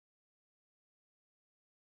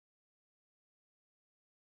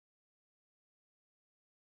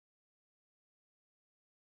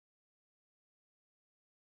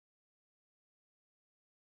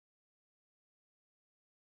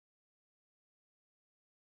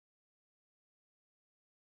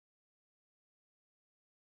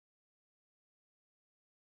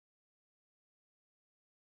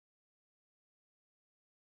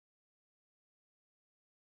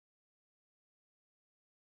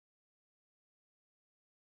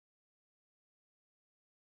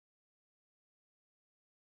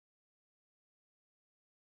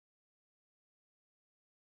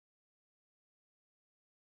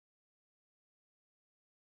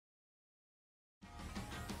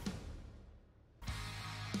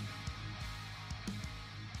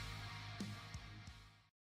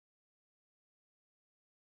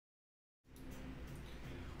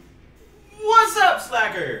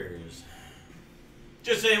Slackers.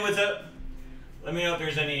 Just saying what's up. Let me know if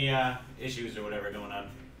there's any issues or whatever going on.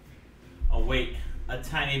 I'll wait a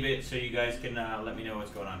tiny bit so you guys can let me know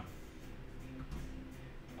what's going on.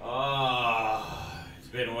 Oh, it's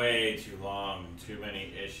been way too long. Too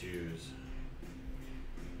many issues.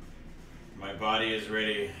 My body is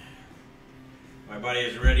ready. My body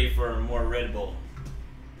is ready for more Red Bull.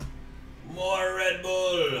 More Red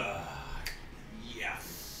Bull.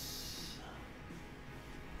 Yes.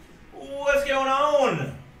 What's going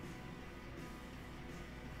on?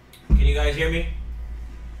 Can you guys hear me?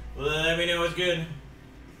 Let me know what's good.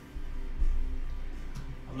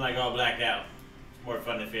 I'm like all blacked out. It's more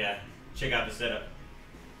fun if you check out the setup.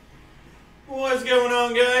 What's going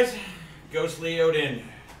on, guys? Ghostly Odin.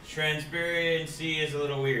 Transparency is a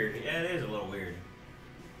little weird. Yeah, it is a little weird.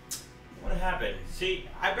 What happened? See,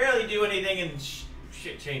 I barely do anything and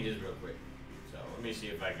shit changes real quick. So let me see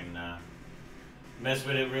if I can mess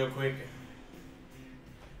with it real quick.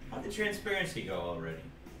 How'd the transparency go already?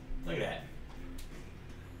 Look at that.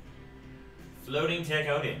 Floating tech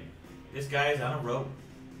out in. This guy's on a rope.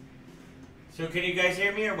 So can you guys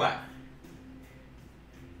hear me or what?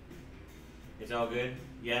 It's all good?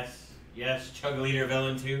 Yes. Yes. Chug Leader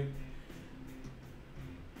Villain 2.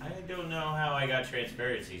 I don't know how I got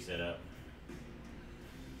transparency set up.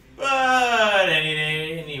 But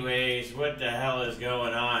anyways, what the hell is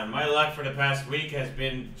going on? My luck for the past week has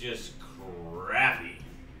been just crappy.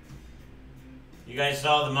 You guys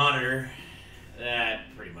saw the monitor. That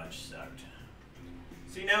pretty much sucked.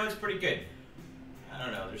 See, now it's pretty good. I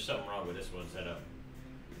don't know, there's something wrong with this one setup.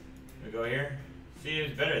 We go here. See,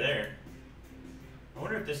 it's better there. I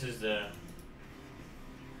wonder if this is the...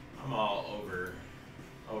 I'm all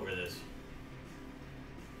over this.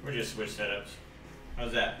 We're just switch setups.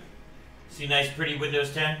 How's that? See nice pretty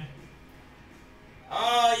Windows 10?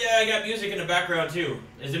 Oh yeah, I got music in the background too.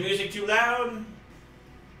 Is the music too loud?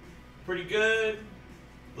 Pretty good.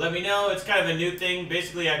 Let me know. It's kind of a new thing.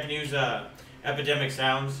 Basically, I can use Epidemic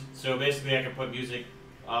Sounds. So basically, I can put music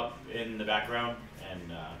up in the background,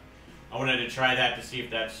 and I wanted to try that to see if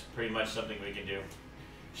that's pretty much something we can do.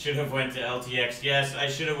 Should have went to LTX. Yes, I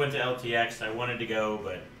should have went to LTX. I wanted to go,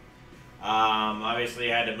 but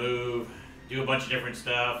obviously I had to move, do a bunch of different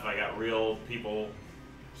stuff. I got real people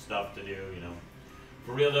stuff to do, you know.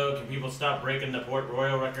 For real though, can people stop breaking the Port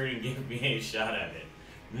Royal record and give me a shot at it?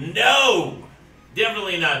 No!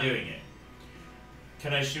 Definitely not doing it.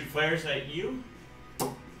 Can I shoot flares at you? The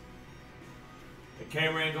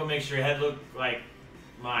camera angle makes your head look like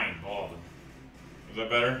mine, bald. Is that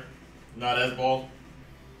better? Not as bald?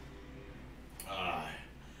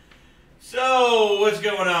 So, what's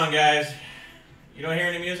going on, guys? You don't hear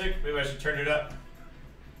any music? Maybe I should turn it up.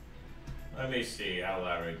 Let me see how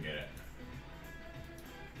loud I can get it.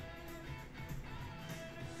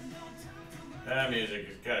 That music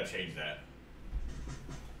has got to change that.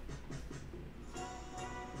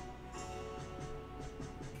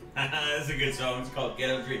 This is a good song. It's called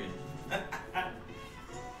Ghetto Dreaming.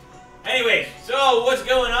 Anyways, so what's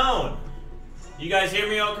going on? You guys hear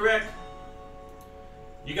me all correct?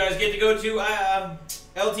 You guys get to go to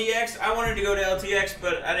LTX. I wanted to go to LTX,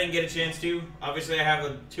 but I didn't get a chance to. Obviously, I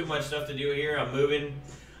have too much stuff to do here. I'm moving.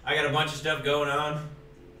 I got a bunch of stuff going on.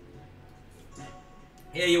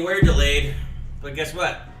 Yeah, you were delayed, but guess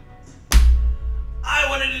what? I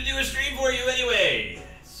wanted to do a stream for you anyway,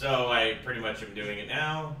 so I pretty much am doing it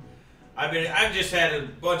now. I've just had a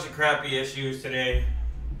bunch of crappy issues today.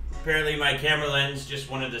 Apparently, my camera lens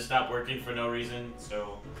just wanted to stop working for no reason,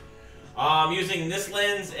 so I'm using this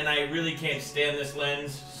lens, and I really can't stand this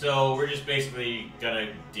lens, so we're just basically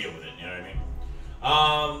gonna deal with it, you know what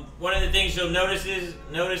I mean? One of the things you'll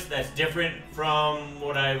notice that's different from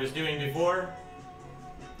what I was doing before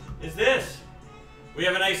is this. We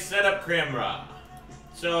have a nice setup camera.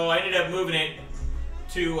 So I ended up moving it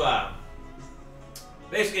to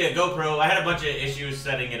basically a GoPro. I had a bunch of issues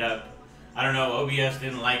setting it up. I don't know, OBS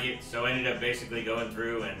didn't like it, so I ended up basically going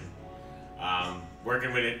through and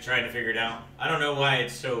working with it, trying to figure it out. I don't know why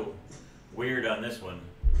it's so weird on this one.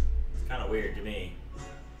 It's kind of weird to me.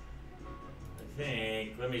 I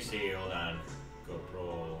think, let me see, hold on.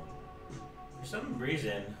 GoPro. For some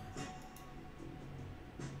reason,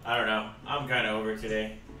 I don't know. I'm kind of over it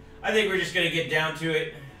today. I think we're just going to get down to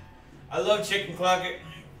it. I love chicken clocking,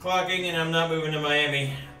 and I'm not moving to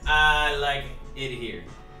Miami. I like it here.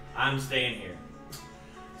 I'm staying here.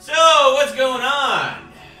 So, what's going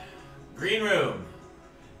on? Green room.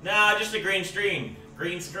 Nah, just a green screen.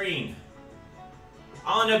 Green screen.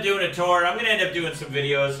 I'll end up doing a tour. I'm going to end up doing some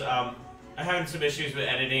videos. I'm having some issues with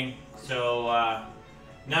editing. So,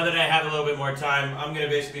 now that I have a little bit more time, I'm going to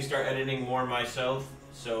basically start editing more myself.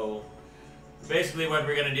 So basically what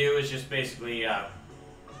we're going to do is just basically, I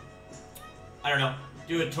don't know,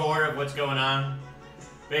 do a tour of what's going on.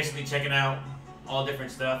 Basically checking out all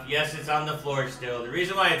different stuff. Yes, it's on the floor still. The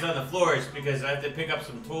reason why it's on the floor is because I have to pick up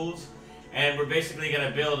some tools, and we're basically going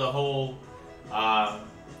to build a whole,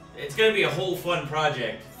 it's going to be a whole fun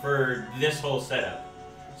project for this whole setup.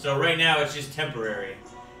 So right now it's just temporary.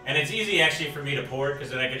 And it's easy actually for me to pour, because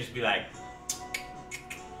then I can just be like,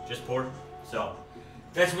 just pour. So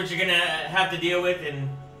that's what you're going to have to deal with, and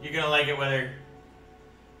you're going to like it whether,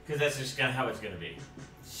 because that's just kind of how it's going to be.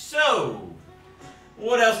 So,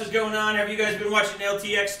 what else is going on? Have you guys been watching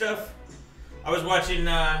LTX stuff? I was watching,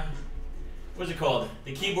 what's it called?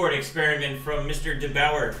 The keyboard experiment from Mr.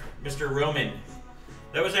 DeBauer, Mr. Roman.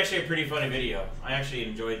 That was actually a pretty funny video. I actually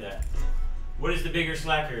enjoyed that. What is the bigger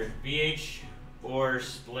slacker, BH or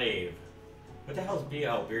Splave? What the hell is B?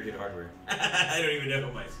 Oh, Bearded Hardware. I don't even know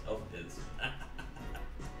who myself is.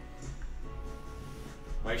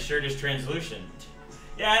 My shirt is translucent.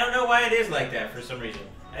 Yeah, I don't know why it is like that for some reason.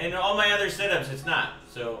 And all my other setups, it's not.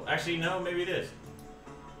 So, actually, no, maybe it is.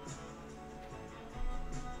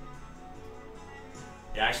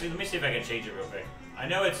 Yeah, actually, let me see if I can change it real quick. I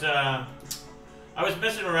know it's, I was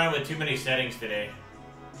messing around with too many settings today.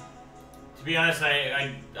 To be honest,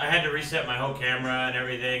 I had to reset my whole camera and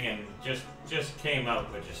everything, and just came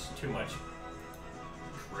up with just too much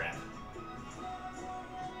crap.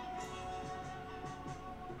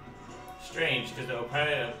 Strange, because the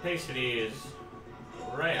opacity is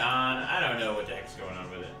right on. I don't know what the heck's going on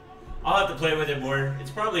with it. I'll have to play with it more. It's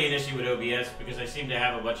probably an issue with OBS, because I seem to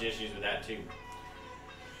have a bunch of issues with that too.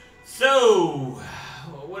 So,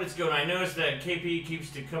 what is going on? I noticed that KP keeps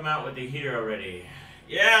to come out with the heater already.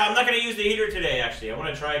 Yeah, I'm not going to use the heater today, actually. I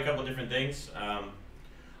want to try a couple different things. I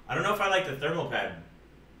don't know if I like the thermal pad.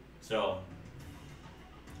 So,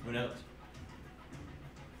 who knows?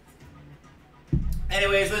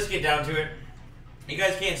 Anyways, let's get down to it. You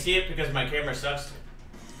guys can't see it because my camera sucks,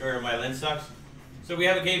 or my lens sucks. So we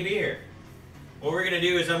have a KP here. What we're going to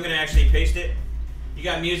do is I'm going to actually paste it. You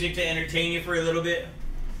got music to entertain you for a little bit.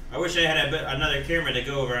 I wish I had another camera to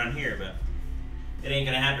go over on here, but it ain't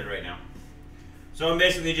going to happen right now. So I'm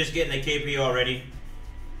basically just getting the KP already.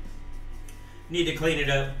 Need to clean it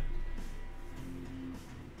up.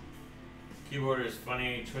 Keyboard is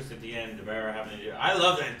funny, twist at the end, DeBauer having to do. I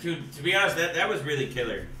love that, dude. To be honest, that was really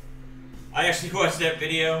killer. I actually watched that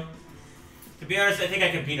video. To be honest, I think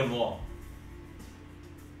I can beat them all.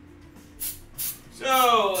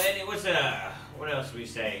 So, and what else do we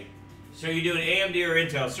say? So you doing AMD or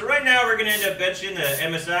Intel? So right now we're gonna end up benching the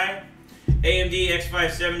MSI, AMD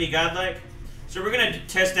X570 Godlike. So we're gonna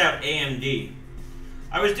test out AMD.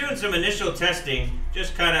 I was doing some initial testing,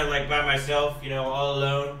 just kind of like by myself, you know, all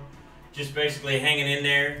alone. Just basically hanging in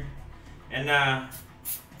there, and I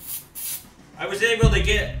was able to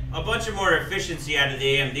get a bunch of more efficiency out of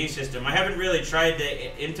the AMD system. I haven't really tried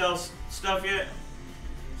the Intel stuff yet,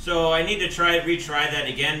 so I need to retry that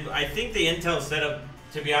again. I think the Intel setup,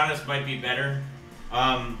 to be honest, might be better.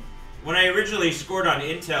 When I originally scored on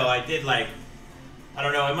Intel, I did like, I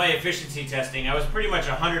don't know, in my efficiency testing, I was pretty much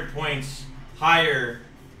 100 points higher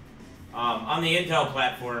on the Intel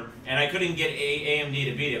platform, and I couldn't get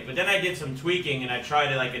AMD to beat it. But then I did some tweaking, and I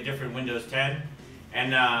tried like a different Windows 10,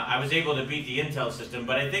 and I was able to beat the Intel system.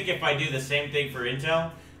 But I think if I do the same thing for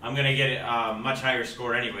Intel, I'm going to get a much higher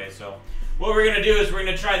score anyway. So what we're going to do is we're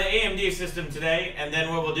going to try the AMD system today, and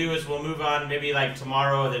then what we'll do is we'll move on, maybe like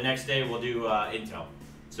tomorrow or the next day we'll do Intel.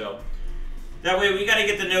 So that way we got to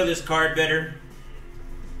get to know this card better.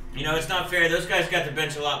 You know, it's not fair. Those guys got to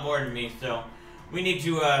bench a lot more than me, so we need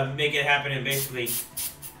to make it happen and basically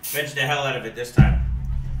bench the hell out of it this time.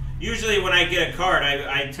 Usually when I get a card,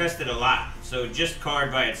 I test it a lot. So just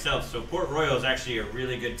card by itself. So Port Royal is actually a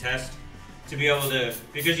really good test to be able to,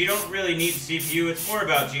 because you don't really need CPU. It's more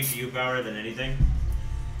about GPU power than anything.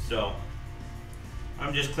 So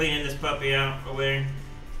I'm just cleaning this puppy out away.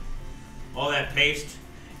 All that paste.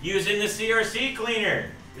 Using the CRC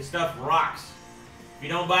cleaner. This stuff rocks. If you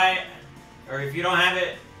don't buy it, or if you don't have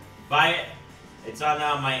it, buy it. It's on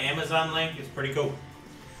my Amazon link. It's pretty cool.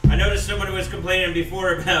 I noticed someone was complaining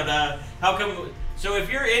before about how come. So if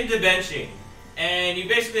you're into benching and you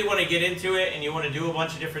basically want to get into it and you want to do a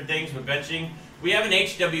bunch of different things with benching, we have an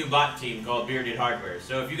HW bot team called Bearded Hardware.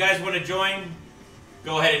 So if you guys want to join,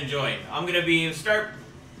 go ahead and join. I'm gonna start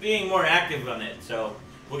being more active on it. So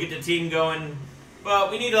we'll get the team going. But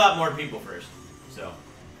we need a lot more people first. So.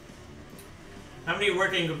 How many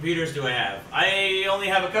working computers do I have? I only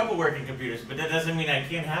have a couple working computers, but that doesn't mean I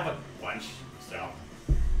can't have a bunch. So,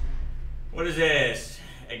 what is this?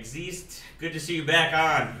 exist. Good to see you back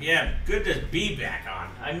on. Yeah, good to be back on.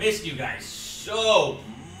 I missed you guys so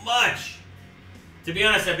much. To be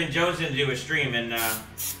honest, I've been jonesing to do a stream, and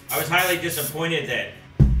I was highly disappointed that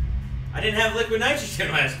I didn't have liquid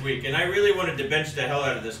nitrogen last week, and I really wanted to bench the hell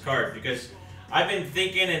out of this card because I've been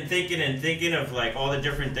thinking of like all the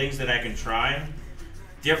different things that I can try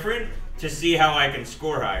different to see how I can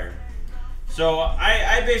score higher. So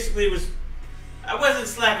I basically I wasn't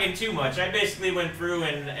slacking too much. I basically went through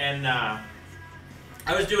and I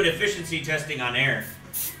was doing efficiency testing on air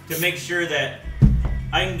to make sure that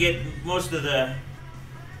I can get most of the,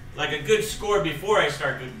 like a good score before I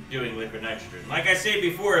start doing liquid nitrogen. Like I said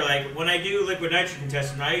before, like when I do liquid nitrogen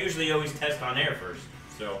testing, I usually always test on air first.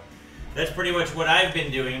 So that's pretty much what I've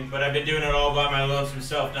been doing, but I've been doing it all by my lonesome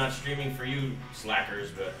self, not streaming for you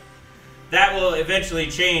slackers. But that will eventually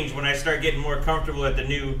change when I start getting more comfortable at the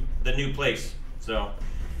new place. So,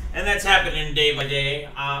 and that's happening day by day.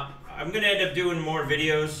 I'm gonna end up doing more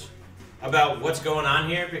videos about what's going on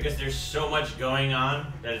here because there's so much going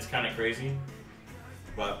on that it's kind of crazy.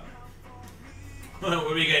 But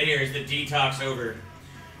what we got here is the detox over.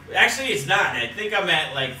 Actually, it's not. I think I'm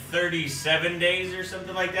at like 37 days or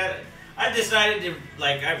something like that. I've decided to,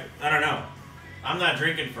 like, I don't know. I'm not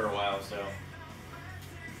drinking for a while, so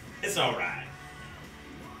it's alright.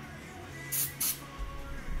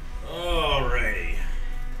 Alrighty.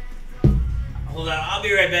 Hold on, I'll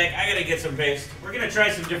be right back. I gotta get some paste. We're gonna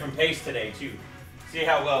try some different paste today, too. See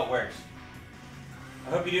how well it works.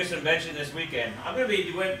 I hope you do some benching this weekend. I'm gonna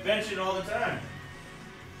be benching all the time.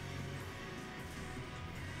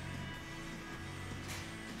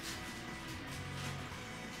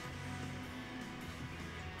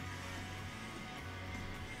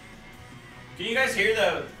 Can you guys hear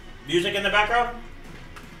the music in the background?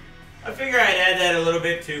 I figure I'd add that a little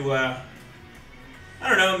bit to, I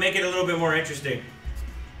don't know, make it a little bit more interesting.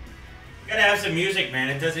 Gotta have some music, man.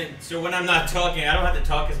 It doesn't, so when I'm not talking, I don't have to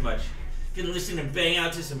talk as much. You can listen and bang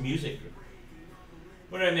out to some music.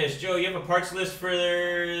 What did I miss? Joe, you have a parts list for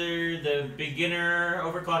the beginner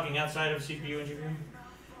overclocking outside of CPU and GPU?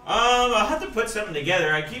 I'll have to put something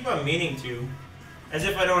together. I keep on meaning to, as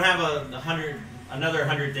if I don't have another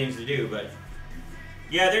 100 things to do, but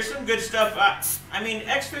yeah, there's some good stuff. I mean,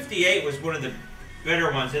 X58 was one of the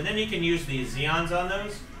better ones, and then you can use the Xeons on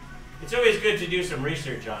those. It's always good to do some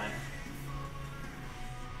research on it.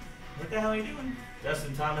 What the hell are you doing?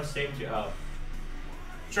 Justin Thomas, same to, oh.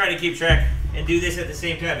 Trying to keep track and do this at the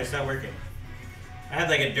same time. It's not working. I had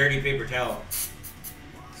like a dirty paper towel.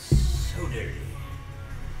 So dirty.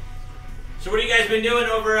 So what have you guys been doing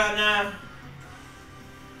over on,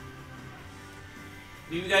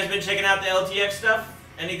 you guys been checking out the LTX stuff?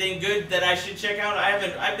 Anything good that I should check out?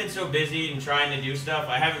 I've been so busy and trying to do stuff,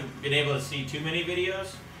 I haven't been able to see too many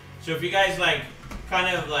videos. So if you guys like,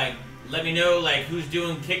 kind of like, let me know like who's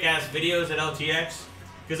doing kick-ass videos at LTX.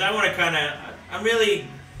 Because I want to kind of, I'm really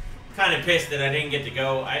kind of pissed that I didn't get to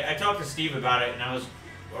go. I talked to Steve about it and I was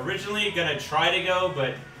originally going to try to go,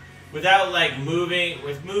 but without like moving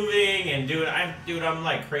and doing, I'm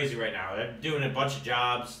like crazy right now. I'm doing a bunch of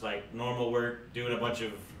jobs, like normal work, doing a bunch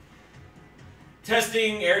of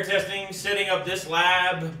testing, air testing, setting up this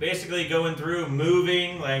lab, basically going through,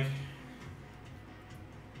 moving, like,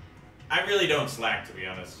 I really don't slack, to be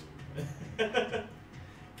honest.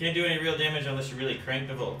 Can't do any real damage unless you really crank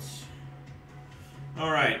the volts.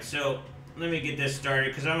 Alright, so let me get this started,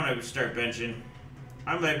 because I want to start benching.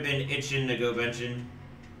 I've been itching to go benching,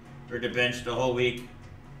 or to bench the whole week.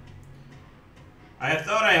 I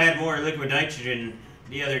thought I had more liquid nitrogen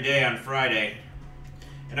the other day on Friday,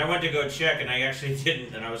 and I went to go check, and I actually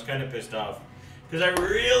didn't, and I was kind of pissed off. Because I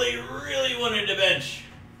really, really wanted to bench.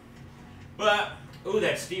 But, ooh,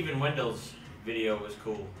 that Stephen Wendell's video was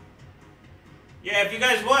cool. Yeah, if you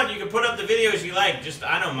guys want, you can put up the videos you like. Just,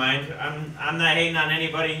 I don't mind. I'm not hating on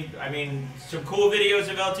anybody. I mean, some cool videos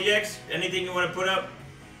of LTX. Anything you want to put up,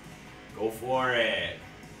 go for it.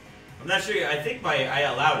 I'm not sure. I think I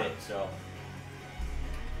allowed it, so.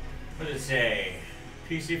 What did it say?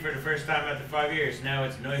 PC for the first time after 5 years. Now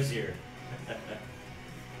it's noisier.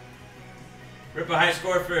 Rip a high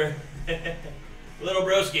score for Little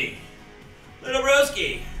Broski. Little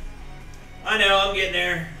Broski. I know, I'm getting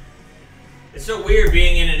there. It's so weird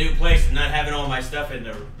being in a new place and not having all my stuff in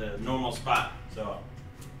the normal spot. So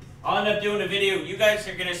I'll end up doing a video. You guys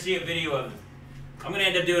are going to see a video of, I'm going to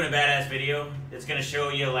end up doing a badass video that's going to show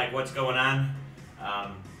you like what's going on.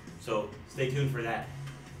 So stay tuned for that.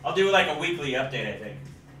 I'll do like a weekly update, I think.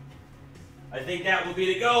 I think that will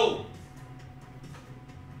be the goal.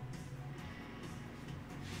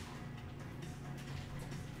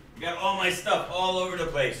 Got all my stuff all over the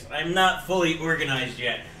place. I'm not fully organized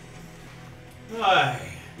yet.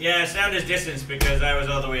 Yeah, sound is distance because I was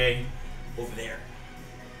all the way over there.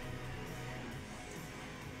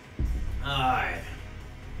 My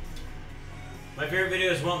favorite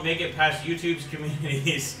videos won't make it past YouTube's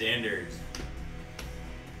community standards.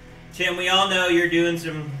 Tim, we all know you're doing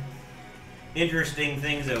some interesting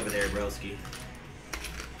things over there, broski.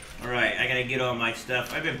 Alright, I gotta get all my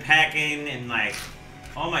stuff. I've been packing and like,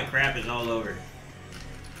 all my crap is all over.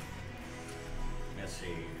 Let's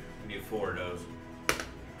see, we need 4 of those.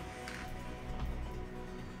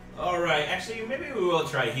 Alright, actually maybe we will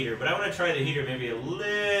try heater, but I want to try the heater maybe a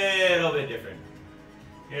little bit different.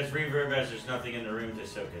 Yes, reverb as there's nothing in the room to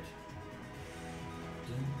soak it.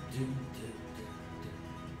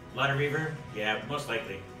 A lot of reverb? Yeah, most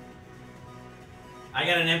likely. I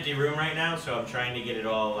got an empty room right now, so I'm trying to get it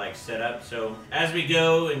all like set up. So as we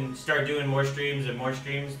go and start doing more streams and more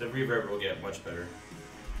streams, the reverb will get much better.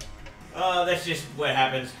 That's just what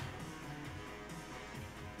happens.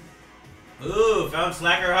 Ooh, found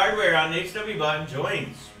Slacker Hardware on HW button.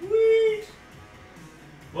 Join. Sweet.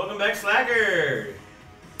 Welcome back, Slacker.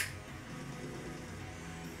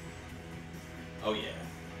 Oh yeah.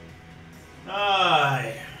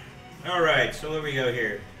 Alright, so where we go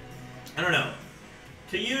here. I don't know.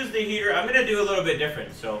 To use the heater, I'm gonna do a little bit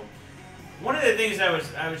different. So one of the things I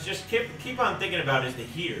was just keep on thinking about is the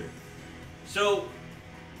heater. So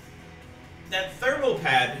that thermal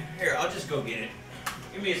pad, here, I'll just go get it.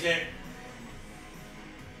 Give me a sec.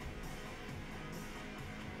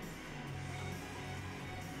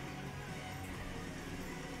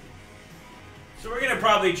 So we're gonna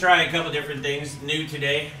probably try a couple different things new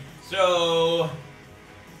today. So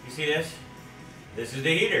you see this? This is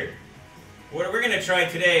the heater. What we're gonna try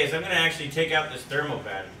today is I'm gonna actually take out this thermal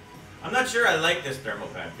pad. I'm not sure I like this thermal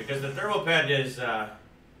pad because the thermal pad is I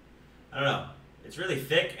don't know. It's really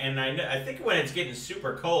thick, and I think when it's getting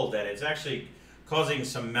super cold that it's actually causing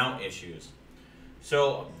some mount issues.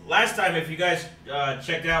 So last time, if you guys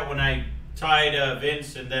checked out when I tied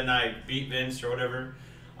Vince and then I beat Vince or whatever,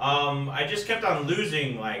 I just kept on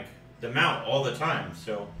losing like the mount all the time.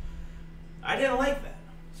 So I didn't like that.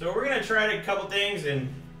 So we're gonna try a couple things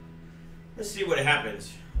and let's see what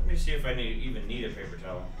happens. Let me see if I even need a paper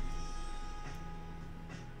towel.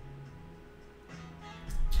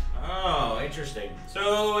 Oh, interesting.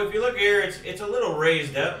 So if you look here, it's a little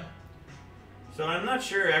raised up. So I'm not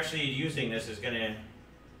sure actually using this is gonna.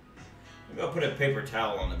 Maybe I'll put a paper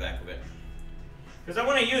towel on the back of it because I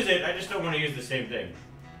want to use it. I just don't want to use the same thing.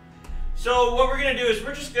 So what we're gonna do is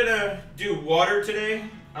we're just gonna do water today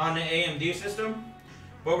on the AMD system,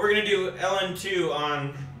 but we're gonna do LN2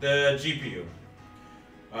 on the GPU.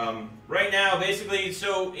 Right now, basically,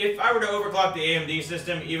 so if I were to overclock the AMD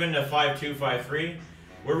system, even to 5253,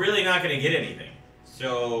 we're really not going to get anything.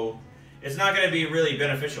 So it's not going to be really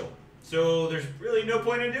beneficial. So there's really no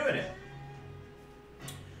point in doing it.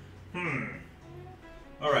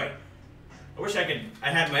 Alright. I wish I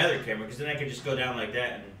had my other camera, because then I could just go down like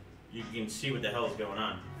that and you can see what the hell is going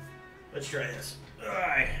on. Let's try this.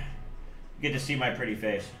 Alright. Get to see my pretty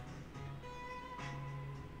face.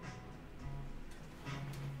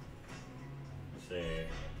 Let's see.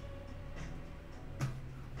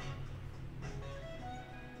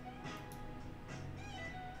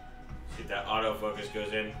 See if that autofocus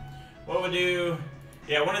goes in. What we'll do,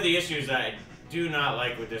 yeah, one of the issues that I do not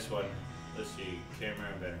like with this one. Let's see, camera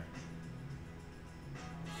and banner.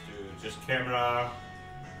 Let's do just camera.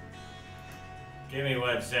 Give me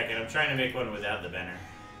 1 second. I'm trying to make one without the banner.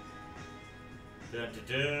 Dun, dun,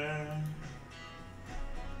 dun.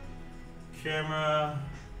 Camera,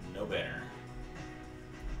 no banner.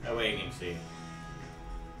 That way you can see.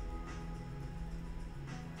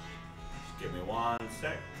 Just give me 1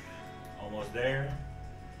 sec. Almost there.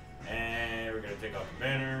 And we're gonna take off the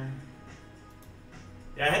banner.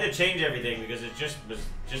 Yeah, I had to change everything because it was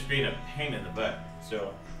just being a pain in the butt.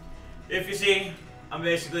 So, if you see, I'm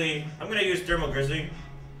gonna use Thermal Grizzly.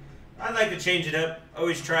 I like to change it up.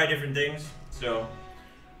 Always try different things. So,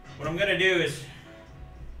 what I'm gonna do is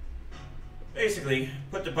basically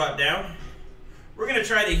put the pot down. We're gonna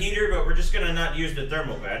try the heater, but we're just gonna not use the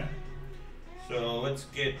thermal pad. So let's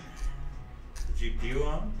get the GPU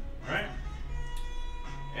on. All right.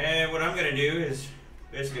 And what I'm gonna do is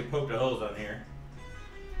basically poke the holes on here.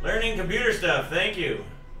 Learning computer stuff, thank you.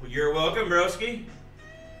 Well, you're welcome, broski.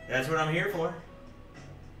 That's what I'm here for.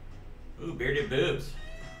 Ooh, bearded boobs.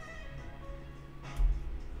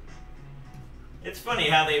 It's funny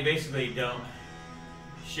how they basically don't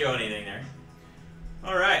show anything there.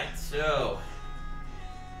 Alright, so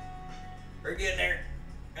we're getting there.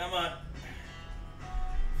 Come on.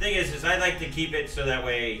 Thing is I like to keep it so that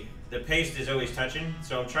way the paste is always touching.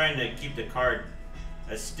 So I'm trying to keep the card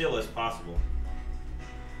as still as possible.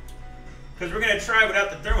 Because we're going to try without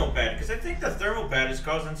the thermal pad, because I think the thermal pad is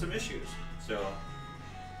causing some issues. So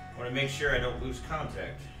I want to make sure I don't lose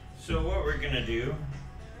contact. So what we're going to do...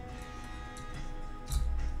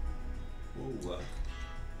 Ooh,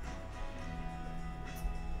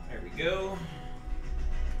 there we go.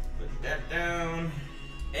 Put that down.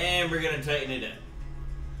 And we're going to tighten it up.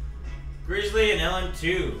 Grizzly and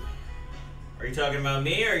LM2. Are you talking about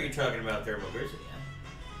me or are you talking about Thermal Grizzly?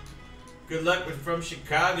 Good luck with from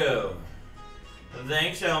Chicago.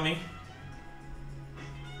 Thanks, Helmy.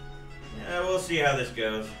 Yeah, we'll see how this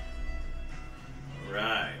goes.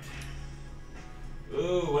 Alright.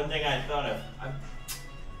 Ooh, one thing I thought of.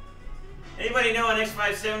 Anybody know on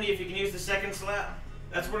X570 if you can use the second slot?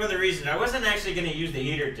 That's one of the reasons. I wasn't actually going to use the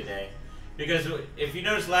heater today. Because if you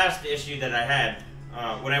notice last issue that I had,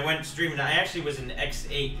 when I went streaming, I actually was in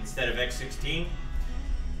X8 instead of X16.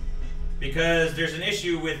 Because there's an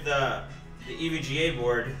issue with the EVGA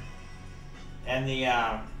board and the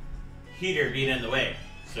heater being in the way.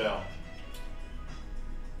 So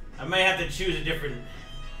I might have to choose a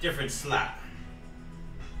different slot.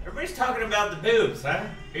 Everybody's talking about the boobs, huh?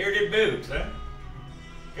 Bearded boobs, huh?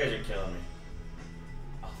 You guys are killing me.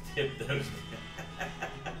 I'll tip those.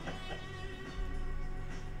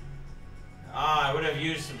 I would have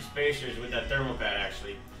used some spacers with that thermal pad,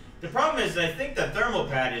 actually. The problem is, I think the thermal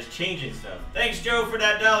pad is changing stuff. Thanks, Joe, for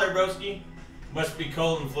that $1, broski. Must be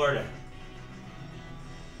cold in Florida.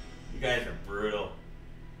 You guys are brutal.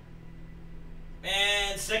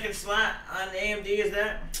 And second slot on AMD is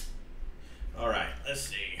that? Alright, let's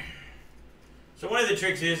see. So one of the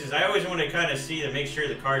tricks is I always want to kind of see to make sure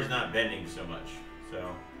the card's not bending so much.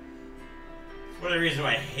 So it's one of the reasons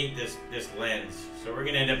why I hate this lens. So we're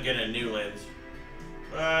going to end up getting a new lens.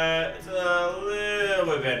 But it's a little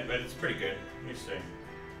bit bent, but it's pretty good. Let me see.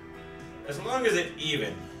 As long as it's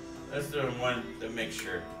even. That's the one to make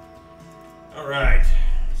sure. Alright.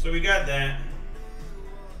 So we got that.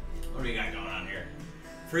 What do we got going on here?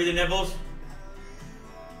 Free the nipples?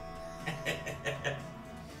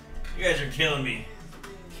 You guys are killing me.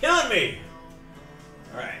 Killing me!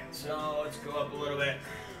 Alright, so let's go up a little bit.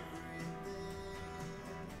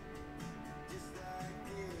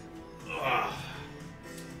 Ugh.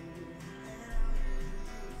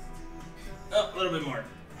 Up a little bit more.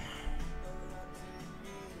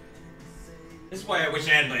 This is why I wish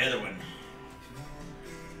I had my other one.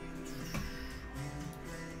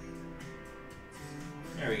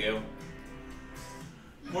 There we go.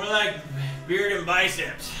 More like beard and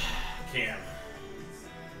biceps, Cam.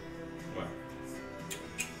 What?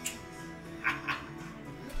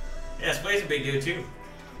 Yeah, Splay's a big dude too.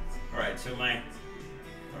 Alright, so alright,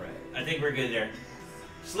 I think we're good there.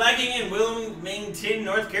 Slacking in Wilmington,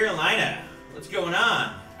 North Carolina. What's going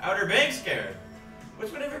on? Outer Banks, Garrett.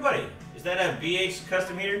 What's with everybody? Is that a BH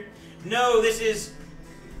custom heater? No, this is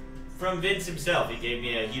from Vince himself. He gave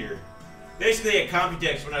me a heater. Basically at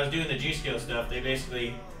Computex, when I was doing the G-Skill stuff, he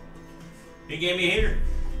gave me a heater.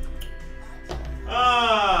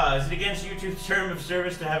 Is it against YouTube's term of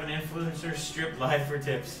service to have an influencer strip live for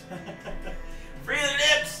tips? Free the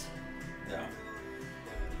tips! No.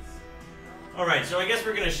 Alright, so I guess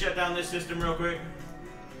we're going to shut down this system real quick.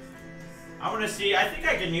 I want to see, I think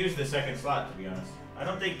I can use the second slot, to be honest. I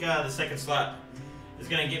don't think the second slot is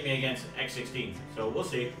going to get me against X16, so we'll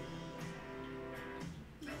see.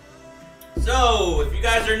 So, if you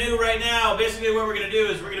guys are new right now, basically what we're going to do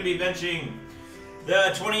is we're going to be benching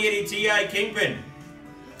the 2080 Ti KINGPIN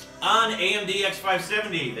on AMD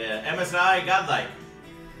X570, the MSI Godlike.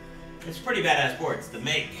 It's a pretty badass board. It's the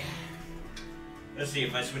make. Let's see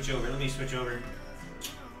if I switch over. Let me switch over.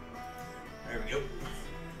 There we go.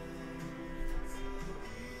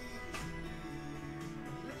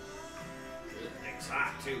 It's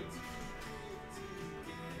hot too.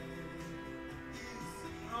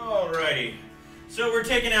 Alrighty. So we're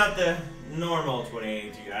taking out the normal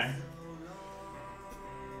 2080 Ti.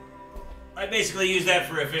 I basically use that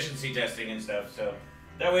for efficiency testing and stuff, so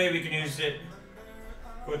that way we can use it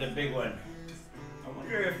for the big one. I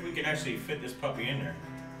wonder if we can actually fit this puppy in there.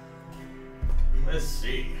 Let's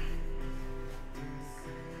see.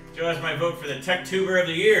 Joe has my vote for the Tech Tuber of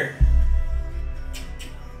the Year.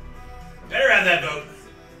 Better have that vote.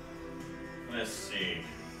 Let's see.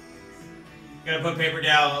 Gotta put paper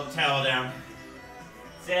towel down.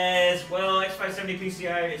 Says, well, X570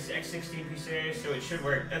 PCI is X16 PCI, so it should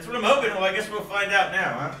work. That's what I'm hoping. Well, I guess we'll find out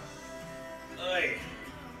now, huh? Oy.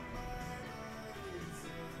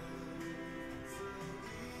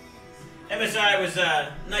 MSI was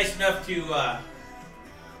nice enough to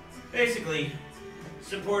basically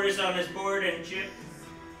support us on this board and chip.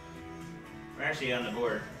 We're actually on the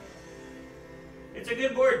board. It's a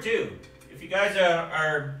good board too. If you guys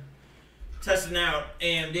are testing out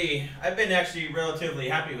AMD, I've been actually relatively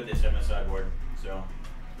happy with this MSI board. So,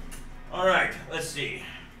 all right, let's see.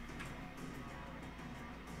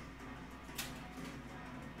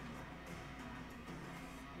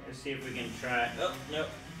 Let's see if we can try. Oh, nope,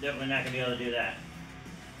 definitely not gonna be able to do that.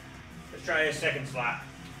 Let's try a second slot.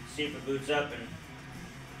 See if it boots up and.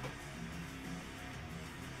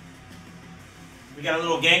 We got a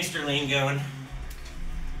little gangster lean going.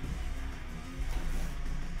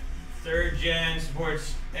 3rd gen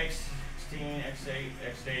supports X16, X8,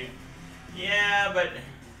 X8. Yeah, but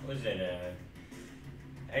what is it?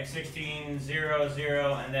 X16,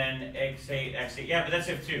 00, and then X8, X8. Yeah, but that's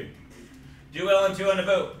F2. Do L2 on the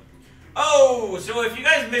boat. Oh, so if you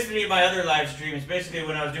guys missed any of my other live streams, basically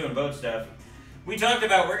when I was doing boat stuff, we talked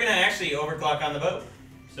about we're gonna actually overclock on the boat.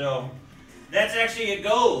 So that's actually a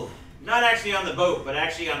goal. Not actually on the boat, but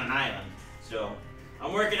actually on an island. So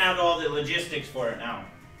I'm working out all the logistics for it now.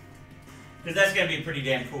 Because that's going to be pretty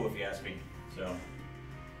damn cool if you ask me. So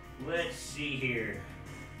let's see here.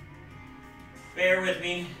 Bear with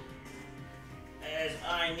me as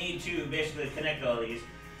I need to basically connect all these.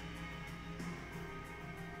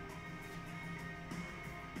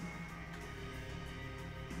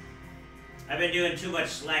 I've been doing too much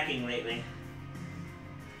slacking lately.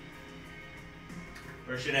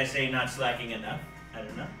 Or should I say not slacking enough? I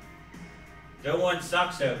don't know. Don't want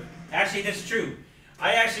sock soap. Actually, that's true.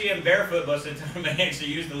 I actually am barefoot most of the time and actually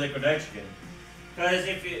use the liquid nitrogen. Because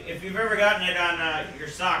if you've ever gotten it on your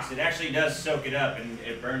socks, it actually does soak it up and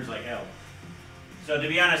it burns like hell. So to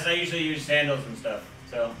be honest, I usually use sandals and stuff.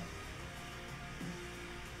 So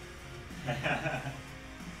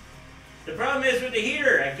the problem is with the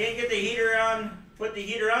heater. I can't get the heater on, put the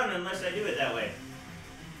heater on unless I do it that way.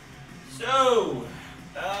 So,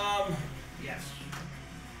 yes.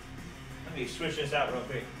 Let me switch this out real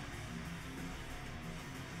quick.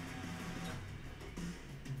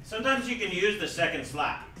 Sometimes you can use the second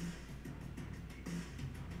slot.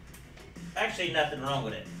 Actually, nothing wrong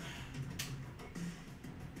with it.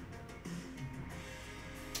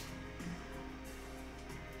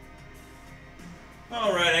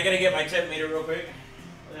 All right, I gotta get my temp meter real quick.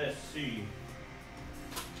 Let's see.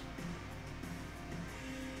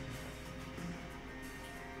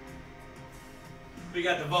 We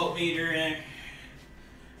got the voltmeter in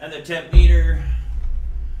and the temp meter.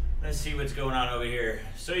 Let's see what's going on over here.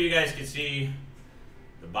 So you guys can see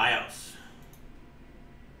the BIOS.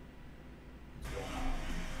 What's going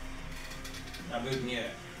on? Not booting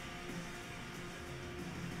yet.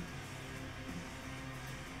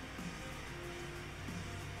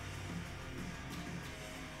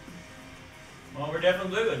 Well, we're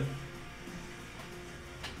definitely booting.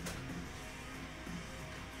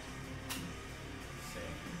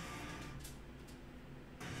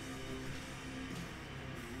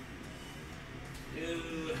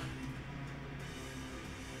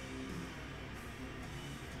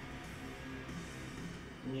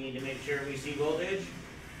 Need to make sure we see voltage.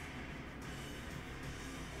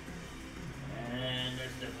 And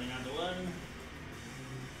that's definitely not the one.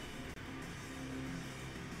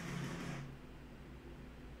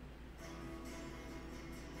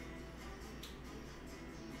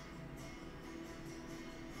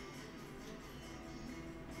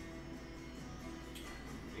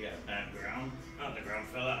 We got bad ground. Oh, the ground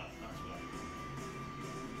fell out. That's why.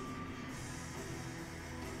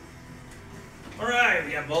 Alright,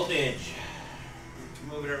 we got voltage.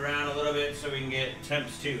 Move it around a little bit so we can get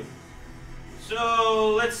temps too.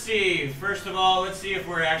 So let's see. First of all, let's see if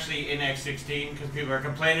we're actually in X16 because people are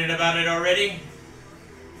complaining about it already.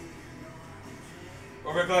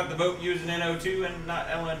 Overclock the boat using NO2 and not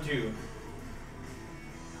LN2.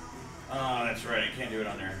 Oh, that's right. I can't do it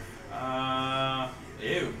on there.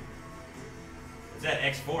 Ew. Is that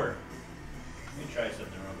X4? Let me try something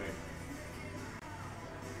real quick.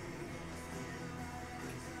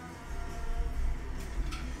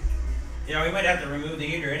 Yeah, we might have to remove the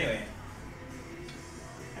heater anyway.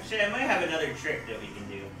 Actually, I might have another trick that we can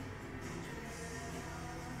do.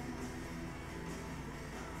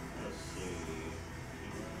 Let's see.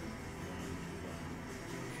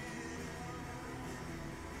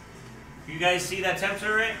 You guys see that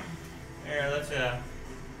temperature right? Here, let's let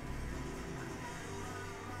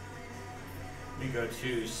me go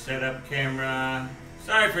to setup camera.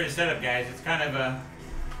 Sorry for the setup, guys. It's kind of an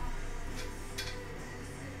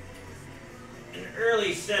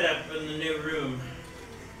early setup in the new room.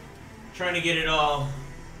 Trying to get it all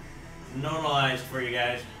normalized for you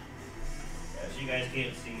guys. So you guys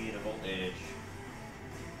can't see the voltage.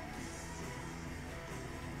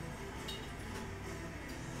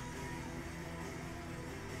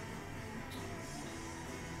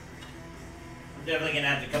 I'm definitely gonna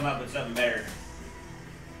have to come up with something better.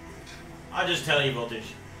 I'll just tell you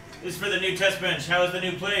voltage. This is for the new test bench. How is the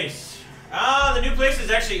new place? Ah, the new place is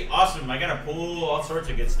actually awesome. I got a pool, all sorts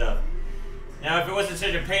of good stuff. Now, if it wasn't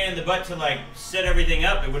such a pain in the butt to like set everything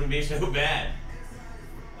up, it wouldn't be so bad.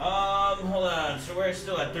 Hold on. So we're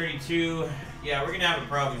still at 32. Yeah, we're gonna have a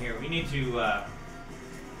problem here. We need to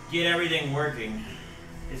get everything working.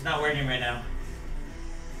 It's not working right now.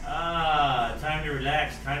 Ah, time to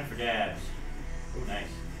relax. Time for dabs. Oh, nice.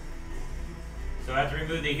 So I have to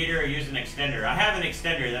remove the heater or use an extender. I have an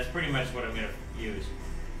extender. That's pretty much what I'm gonna use.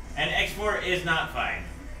 And X4 is not fine.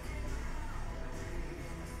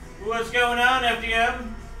 What's going on,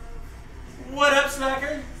 FDM? What up,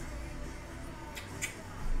 Slacker?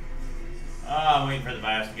 I'm waiting for the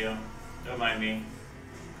BIOS to go. Don't mind me.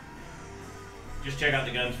 Just check out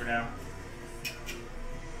the guns for now.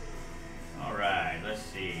 Alright, let's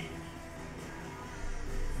see.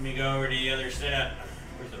 Let me go over to the other setup.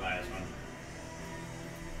 Where's the BIOS one?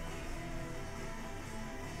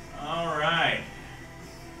 Alright.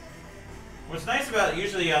 What's nice about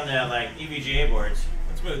usually on the like EVGA boards,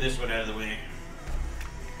 let's move this one out of the way.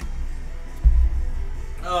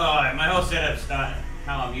 Oh, my whole setup's not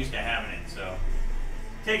how I'm used to having it, so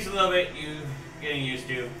it takes a little bit getting used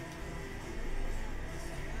to.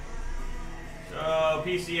 So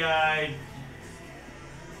PCI,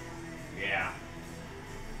 yeah,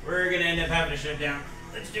 we're gonna end up having to shut down.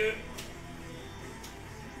 Let's do it.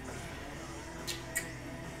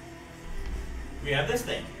 We have this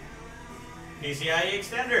thing. PCIe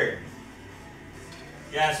extender.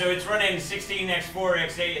 Yeah, so it's running 16, X4,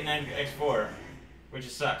 X8, and then X4, which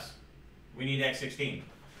just sucks. We need X16.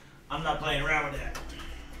 I'm not playing around with that.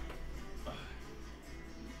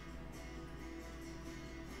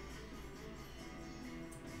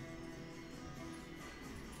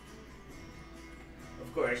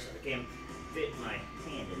 Of course, I can't fit my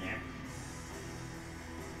hand in there.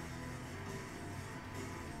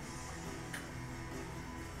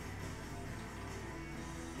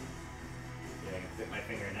 Yeah, I can fit my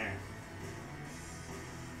finger in there.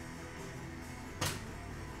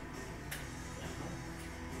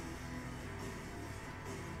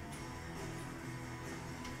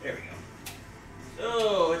 There we go.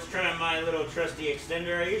 So, let's try my little trusty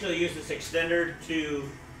extender. I usually use this extender to,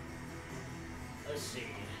 let's see.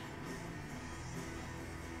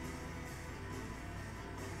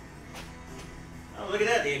 Oh, look at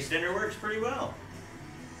that. The extender works pretty well.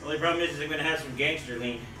 The only problem is I'm going to have some gangster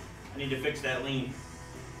lean. I need to fix that lean.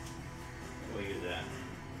 We'll use that.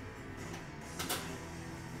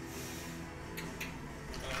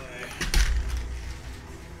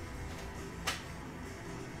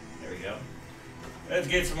 There we go. Let's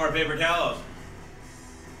get some more paper towels.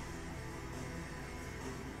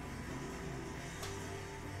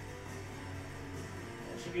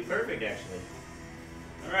 That should be perfect, actually.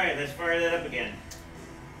 All right, let's fire that up again.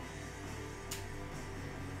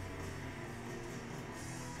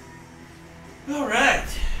 All right,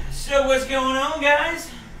 so what's going on, guys?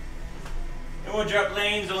 And we'll drop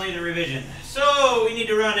lanes, only the revision. So we need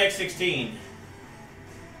to run X16.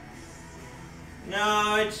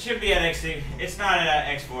 No, it should be at X16. It's not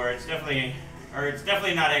at X4. It's definitely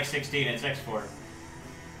not X16. It's X4.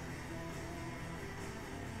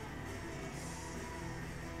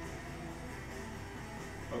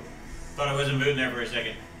 Oh, thought I wasn't moving there for a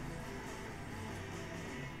second.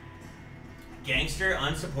 Gangster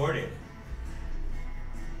unsupported.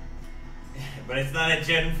 But it's not a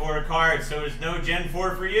Gen 4 card, so there's no Gen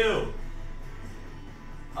 4 for you.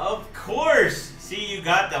 Of course! See, you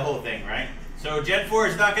got the whole thing, right? So Gen 4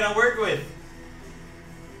 is not going to work with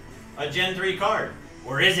a Gen 3 card.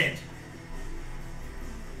 Or is it?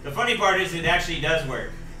 The funny part is it actually does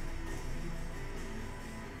work.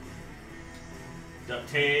 Duct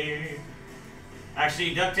tape.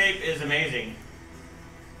 Actually, duct tape is amazing.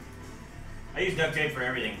 I use duct tape for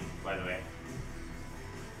everything, by the way.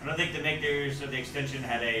 I don't think the makers of the extension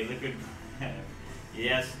had a liquid.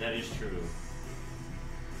 Yes, that is true.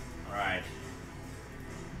 Alright.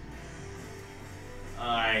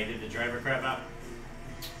 I did the driver crap out.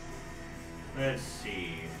 Let's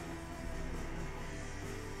see.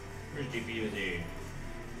 Where's GPU-Z?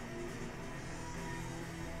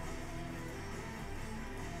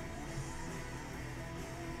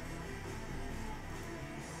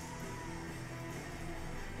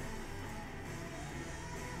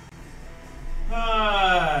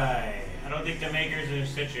 Hi. I don't think the makers are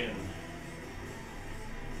stitching.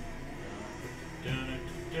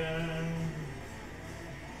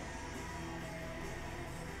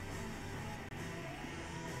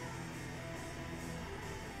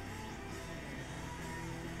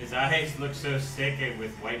 His eyes look so sick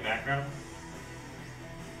with white background.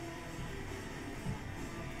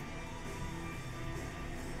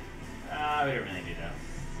 We don't really do that.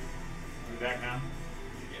 Are we back now?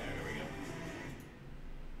 Yeah, there we go.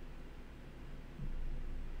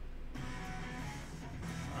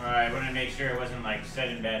 Alright, I want to make sure it wasn't like set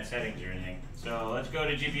in bad settings or anything. So let's go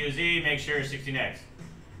to GPU Z, make sure it's 16X.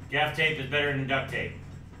 Gaff tape is better than duct tape.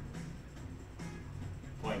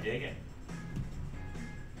 Point taken.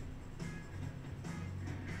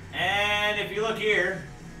 And if you look here,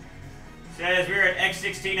 it says we're at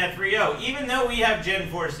X16 at 3.0, even though we have Gen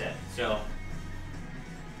 4 set. So,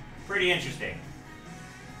 pretty interesting.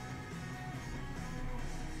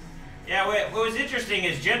 Yeah, what was interesting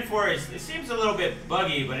is Gen 4 it seems a little bit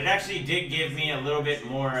buggy, but it actually did give me a little bit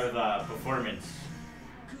more of a performance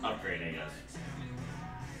upgrade, I guess.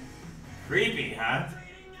 Creepy, huh?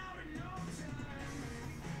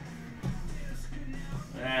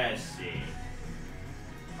 Let's see.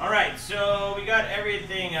 Alright, so we got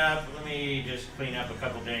everything up. Let me just clean up a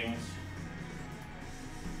couple things.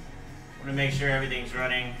 I want to make sure everything's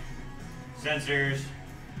running. Sensors.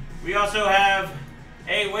 We also have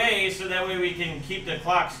a way so that way we can keep the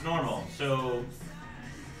clocks normal. So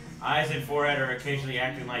eyes and forehead are occasionally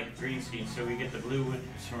acting like green screens, so we get the blue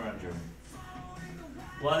surround.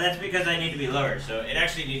 Well, that's because I need to be lower, so it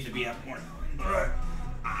actually needs to be up more.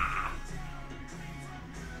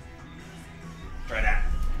 Try that.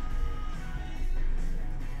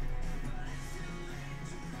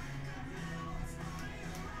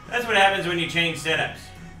 That's what happens when you change setups.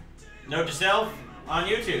 Note to self on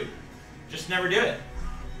YouTube. Just never do it.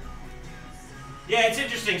 Yeah, it's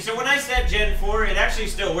interesting. So when I set Gen 4, it actually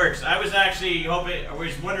still works. I was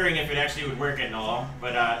wondering if it actually would work at all,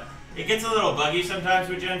 but it gets a little buggy sometimes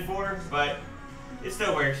with Gen 4, but it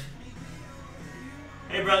still works.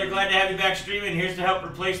 Hey brother, glad to have you back streaming. Here's to help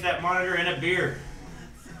replace that monitor and a beer.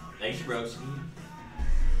 Thanks, bros.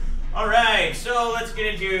 Alright, so let's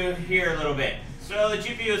get into here a little bit. So the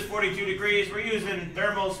GPU is 42 degrees. We're using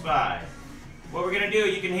Thermal Spy. What we're going to do,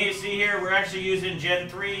 you can see here, we're actually using Gen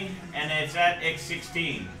 3, and it's at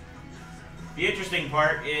X16. The interesting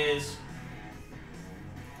part is,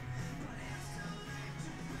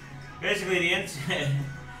 basically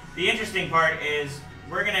the interesting part is,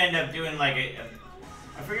 we're going to end up doing like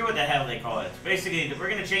I forget what the hell they call it. Basically, we're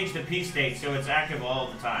going to change the P state so it's active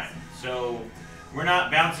all the time. So we're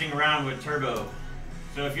not bouncing around with turbo.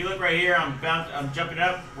 So if you look right here, I'm jumping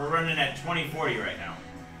up. We're running at 2040 right now.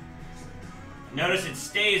 Notice it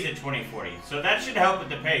stays at 2040. So that should help with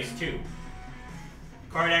the pace too.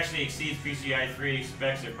 Card actually exceeds PCIe 3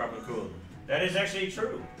 specs if properly cooled. That is actually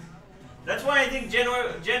true. That's why I think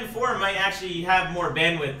Gen 4 might actually have more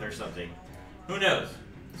bandwidth or something. Who knows?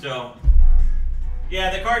 So,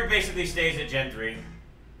 yeah, the card basically stays at Gen 3.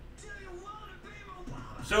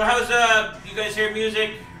 So how's, you guys hear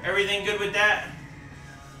music? Everything good with that?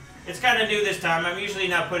 It's kind of new this time. I'm usually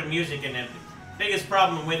not putting music in it. The biggest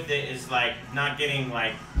problem with it is like not getting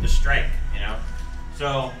like the strike, you know?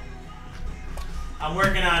 So I'm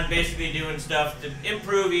working on basically doing stuff to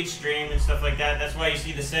improve each stream and stuff like that. That's why you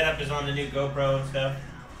see the setup is on the new GoPro and stuff.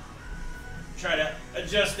 Try to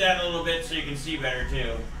adjust that a little bit so you can see better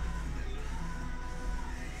too.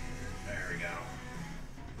 There we go.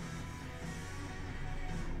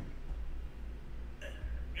 There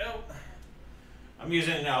we go. I'm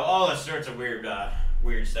using now all sorts of weird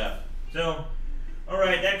stuff. So, all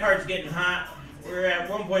right, that card's getting hot. We're at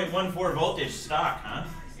 1.14 voltage stock, huh?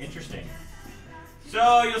 Interesting.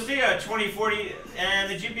 So you'll see a 2040,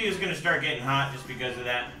 and the GPU is going to start getting hot just because of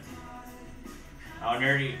that. Oh,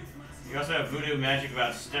 nerdy. You also have voodoo magic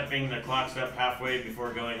about stepping the clocks up halfway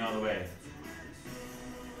before going all the way.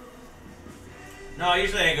 No,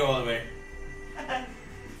 usually I go all the way.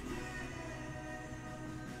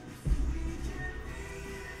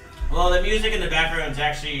 Well, the music in the background is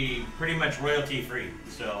actually pretty much royalty free,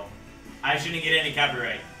 so I shouldn't get any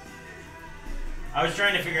copyright. I was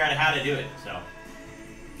trying to figure out how to do it, so.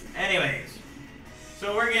 Anyways,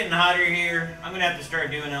 so we're getting hotter here. I'm gonna have to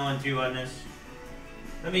start doing LN2 on this.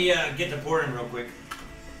 Let me get the pouring real quick.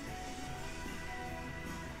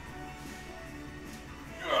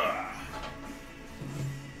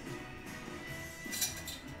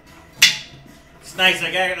 It's nice.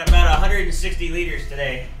 I got about 160 liters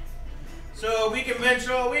today. So we can bench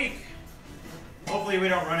all week. Hopefully we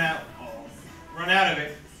don't run out of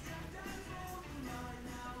it.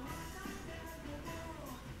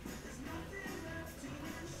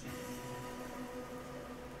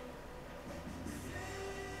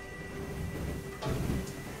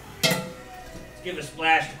 Let's give it a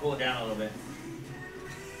splash to cool it down a little bit.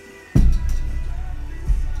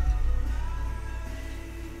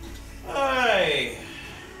 Alright.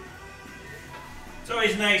 It's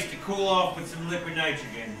always nice to cool off with some liquid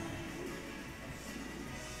nitrogen.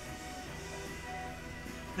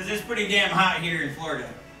 Because it's pretty damn hot here in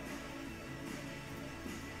Florida.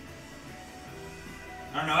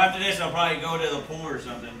 I don't know, after this I'll probably go to the pool or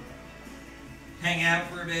something. Hang out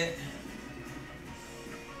for a bit.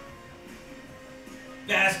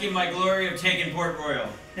 Bask in my glory of taking Port Royal.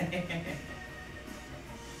 It'd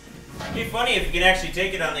be funny if you could actually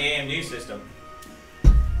take it on the AMD system.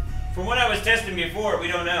 From what I was testing before, we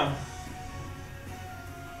don't know.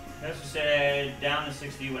 That's just said down to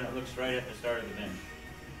 60 when it looks right at the start of the bench.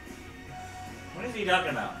 What is he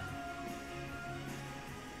talking about?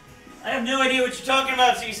 I have no idea what you're talking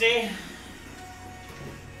about, CC.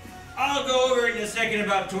 I'll go over it in a second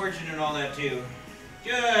about torching and all that too.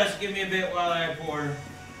 Just give me a bit while I pour.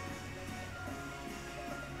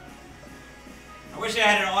 I wish I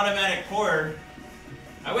had an automatic pour.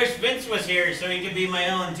 I wish Vince was here so he could be my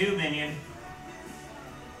own tube minion.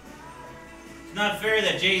 It's not fair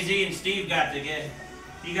that Jay-Z and Steve got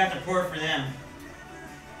to pour for them.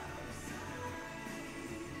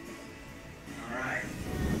 Alright.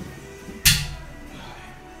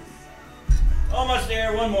 Almost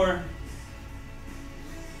there, one more.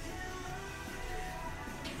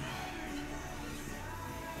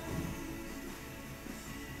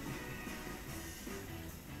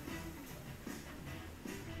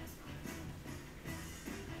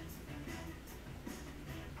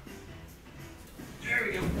 There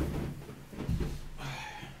we go.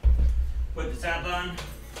 Put the top on.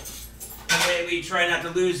 That way we try not to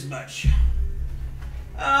lose much.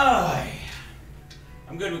 Oh,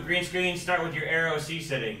 I'm good with green screen. Start with your ROC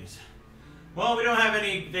settings. Well, we don't have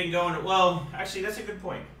anything going. Well, actually, that's a good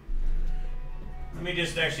point. Let me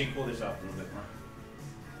just actually cool this off a little bit more.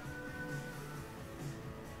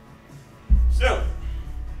 So,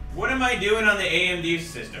 what am I doing on the AMD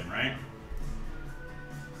system, right?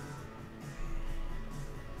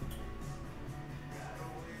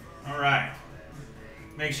 All right.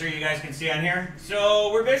 Make sure you guys can see on here.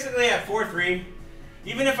 So, we're basically at 4.3.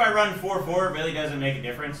 Even if I run 4.4, it really doesn't make a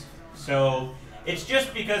difference. So, it's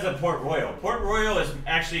just because of Port Royal. Port Royal is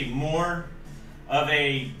actually more of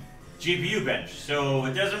a GPU bench. So,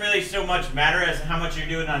 it doesn't really so much matter as how much you're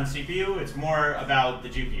doing on CPU. It's more about the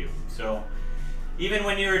GPU. So, even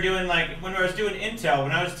when you were doing, like, when I was doing Intel,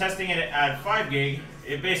 when I was testing it at 5 gig,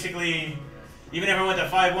 it basically, even if I went to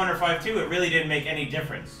 5.1 or 5.2, it really didn't make any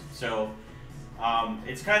difference. So,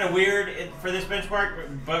 it's kind of weird for this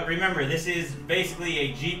benchmark, but remember, this is basically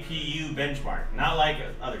a GPU benchmark, not like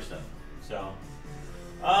other stuff. So,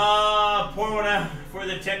 pour one out for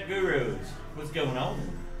the tech gurus. What's going on?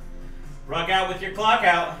 Rock out with your clock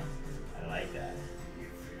out. I like that.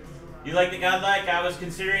 You like the godlike? I was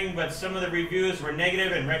considering, but some of the reviews were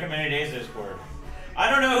negative and recommended ASUS board. I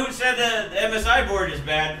don't know who said the MSI board is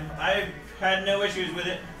bad. I've had no issues with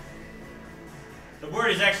it. The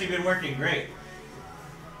board has actually been working great.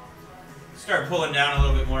 Start pulling down a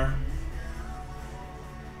little bit more.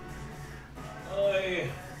 Oh,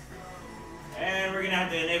 and we're gonna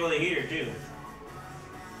have to enable the heater too.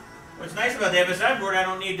 What's nice about the MSI board, I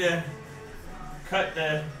don't need to cut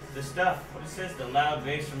the stuff. What it says, the loud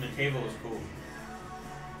bass from the table is cool.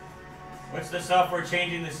 What's the software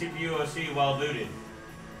changing the CPU OC while booted?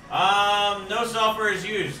 No software is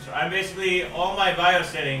used. I'm basically, all my BIOS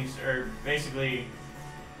settings are basically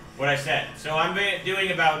what I set. So I'm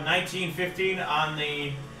doing about 1915 on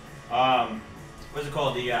the, what's it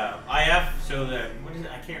called? The IF. So the, what is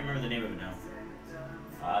it? I can't remember the name of it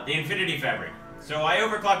now. The Infinity Fabric. So I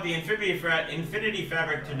overclocked the Infinity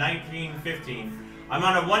Fabric to 1915. I'm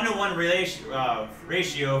on a 1-to-1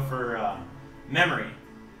 ratio for memory,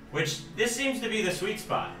 which this seems to be the sweet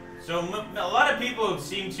spot. So a lot of people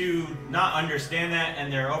seem to not understand that,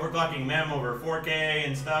 and they're overclocking mem over 4K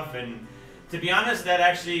and stuff, and to be honest, that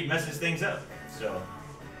actually messes things up. So,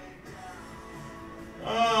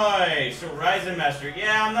 alright, so Ryzen Master.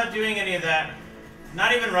 Yeah, I'm not doing any of that.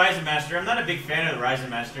 Not even Ryzen Master. I'm not a big fan of the Ryzen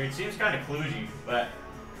Master. It seems kind of kludgy, but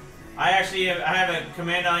I have a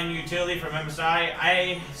command line utility from MSI.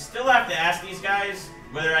 I still have to ask these guys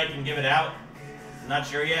whether I can give it out. I'm not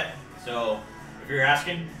sure yet. So, if you're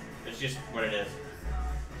asking, it's just what it is.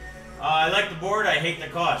 I like the board. I hate the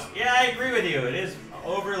cost. Yeah, I agree with you. It is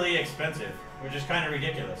overly expensive, which is kind of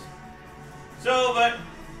ridiculous. So, but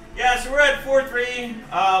yeah, so we're at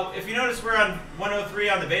 4.3. If you notice, we're on 103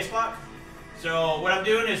 on the base clock. So what I'm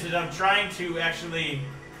doing is that I'm trying to actually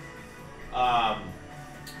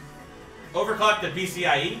overclock the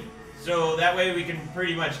PCIe. So that way we can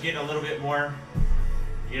pretty much get a little bit more,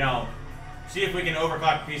 you know, see if we can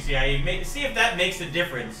overclock PCIe, see if that makes a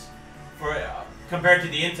difference for compared to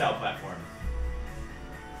the Intel platform.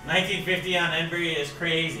 1950 on Nvidia is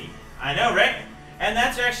crazy. I know, right? And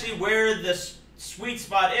that's actually where the sweet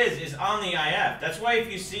spot is on the IF. That's why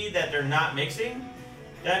if you see that they're not mixing,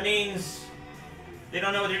 that means they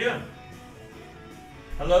don't know what they're doing.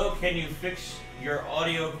 Hello, can you fix your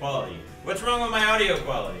audio quality? What's wrong with my audio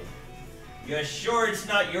quality? You sure it's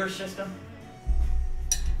not your system?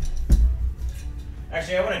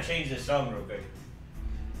 Actually, I want to change this song real quick.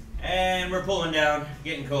 And we're pulling down,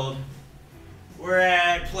 getting cold. We're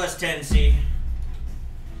at plus 10C.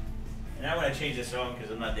 And I want to change this song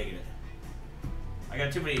because I'm not digging it. I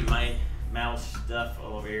got too many my mouse stuff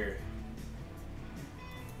all over here.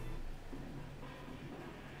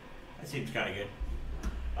 That seems kind of good.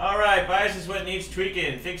 Alright, bias is what needs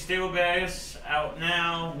tweaking. Think stable bias out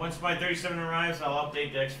now. Once my 37 arrives, I'll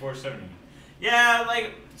update the X470. Yeah,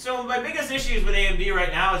 like, so my biggest issues with AMD right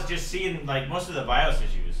now is just seeing, like, most of the BIOS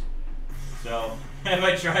issues. So, have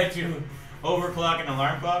I tried to overclock an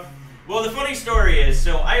alarm clock? Well, the funny story is,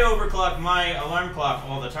 so I overclock my alarm clock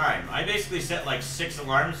all the time. I basically set, like, 6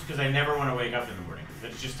 alarms because I never want to wake up in the morning.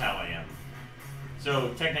 That's just how I am.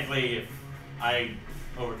 So, technically, I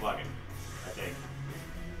overclock it, I think.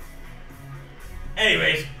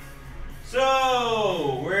 Anyways,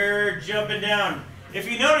 so we're jumping down.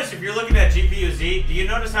 If you notice, if you're looking at GPU-Z, do you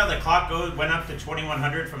notice how the clock went up to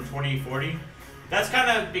 2100 from 2040? That's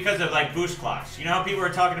kind of because of like boost clocks. You know how people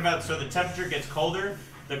are talking about, so the temperature gets colder,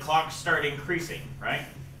 the clocks start increasing, right?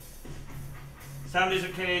 Sound is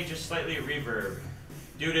okay, just slightly reverb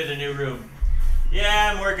due to the new room.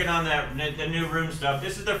 Yeah, I'm working on that, the new room stuff.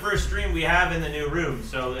 This is the first stream we have in the new room,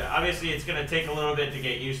 so obviously it's going to take a little bit to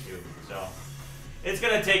get used to. So it's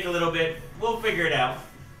going to take a little bit. We'll figure it out.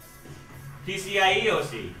 PCIe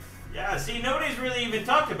OC. Yeah, see, nobody's really even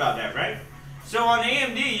talked about that, right? So on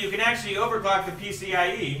AMD, you can actually overclock the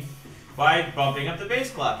PCIe by bumping up the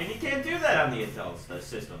base clock, and you can't do that on the Intel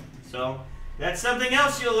system. So that's something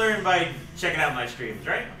else you'll learn by checking out my streams,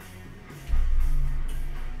 right?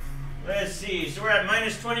 Let's see, so we're at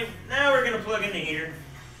minus 20. Now we're going to plug in the heater.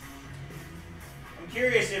 I'm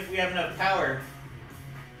curious if we have enough power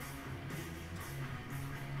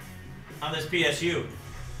on this PSU,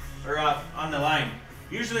 or on the line.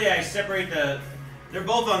 Usually I separate they're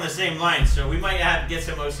both on the same line, so we might get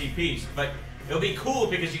some OCPs, but it'll be cool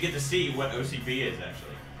because you get to see what OCP is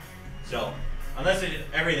actually. So, unless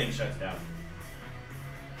everything shuts down.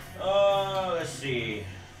 Let's see.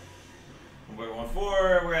 We're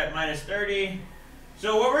 1.4, we're at minus 30.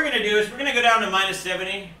 So what we're gonna do is we're gonna go down to minus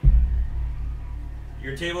 70.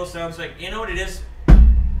 Your table sounds like, you know what it is?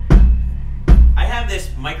 I have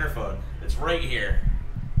this microphone that's right here.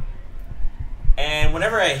 And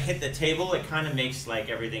whenever I hit the table, it kind of makes like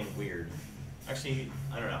everything weird. Actually,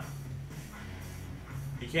 I don't know.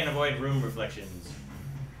 You can't avoid room reflections.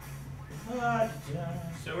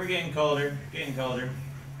 So we're getting colder, getting colder.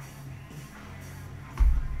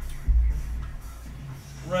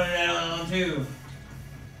 Running out on 2.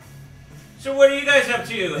 So what are you guys up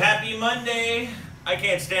to? Happy Monday. I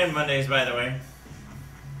can't stand Mondays, by the way.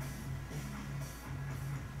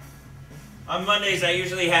 On Mondays, I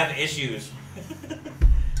usually have issues.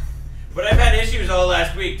 But I've had issues all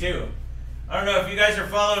last week, too. I don't know if you guys are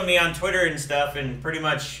following me on Twitter and stuff, and pretty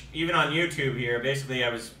much even on YouTube here. Basically,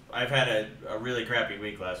 I've had a really crappy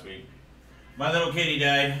week last week. My little kitty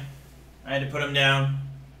died. I had to put him down.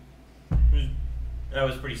 That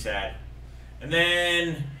was pretty sad. And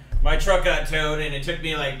then my truck got towed, and it took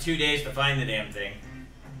me like 2 days to find the damn thing,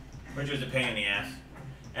 which was a pain in the ass.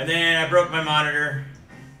 And then I broke my monitor,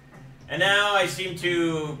 and now I seem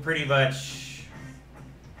to pretty much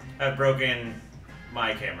have broken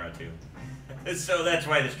my camera too. So that's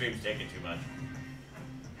why the stream's taking too much.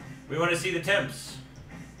 We want to see the temps.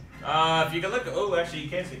 If you can look, oh, actually you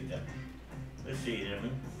can see the temp. Let's see,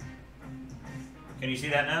 gentlemen. Can you see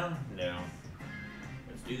that now? No.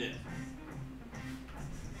 Let's do this.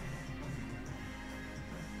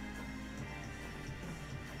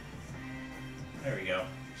 There we go.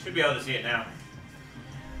 Should be able to see it now.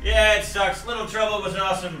 Yeah, it sucks. Little Trouble was an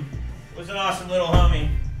awesome little homie.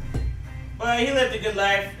 But he lived a good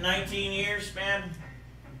life. 19 years, man.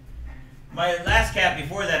 My last cat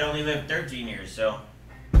before that only lived 13 years, so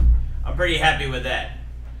I'm pretty happy with that.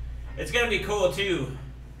 It's gonna be cool too,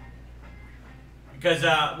 because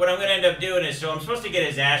what I'm gonna end up doing is, so I'm supposed to get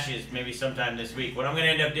his ashes maybe sometime this week. What I'm gonna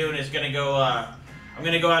end up doing is I'm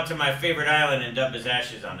gonna go out to my favorite island and dump his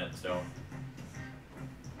ashes on it. So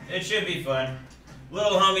it should be fun.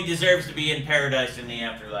 little homie deserves to be in paradise in the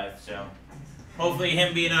afterlife, so hopefully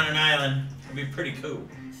him being on an island will be pretty cool.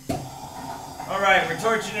 Alright, we're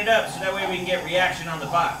torching it up so that way we can get reaction on the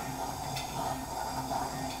pot.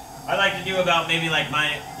 I like to do about maybe like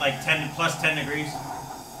 10 plus 10 degrees.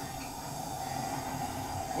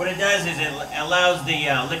 What it does is it allows the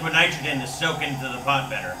liquid nitrogen to soak into the pot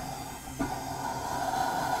better.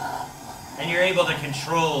 And you're able to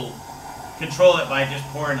control it by just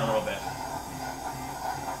pouring a little bit.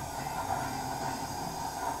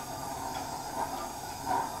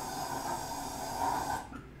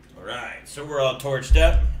 Alright, so we're all torched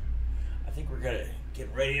up. I think we're gonna get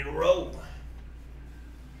ready to roll.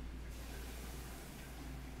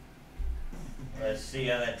 Let's see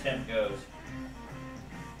how that temp goes.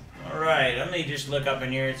 Alright, let me just look up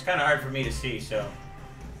in here. It's kind of hard for me to see, so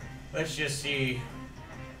let's just see.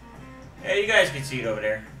 Yeah, you guys can see it over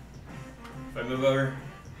there. If I move over,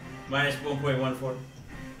 minus 1.14.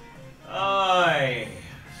 Alright,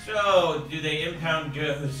 so do they impound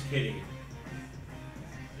Joe's kitty?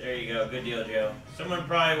 There you go, good deal, Joe. Someone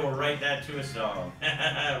probably will write that to a song,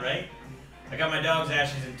 right? I got my dog's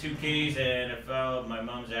ashes and 2 kitties, and a file of my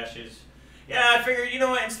mom's ashes. Yeah, I figured, you know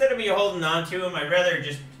what, instead of me holding on to them, I'd rather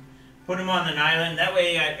just put them on an island. That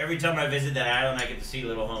way, every time I visit that island, I get to see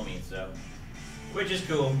little homies, so, which is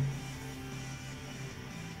cool.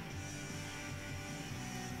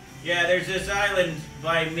 Yeah, there's this island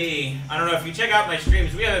by me. I don't know if you check out my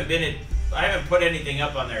streams. I haven't put anything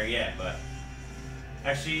up on there yet, but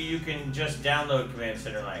actually, you can just download Command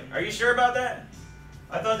Center Lite. Are you sure about that?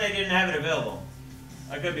 I thought they didn't have it available.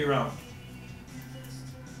 I could be wrong.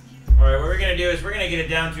 All right, what we're gonna do is we're gonna get it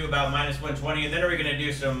down to about minus 120, and then we're gonna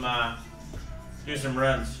do some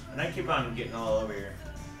runs. And I keep on getting all over here.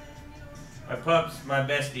 My pup's my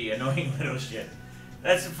bestie, annoying little shit.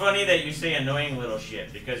 That's funny that you say annoying little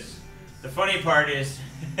shit, because the funny part is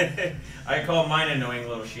I call mine annoying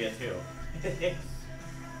little shit too.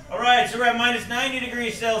 Alright, so we're at minus 90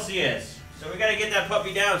 degrees Celsius. So we gotta get that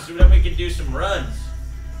puppy down so that we can do some runs.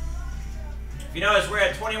 If you notice, we're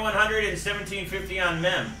at 2100 and 1750 on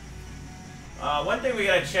MEM. One thing we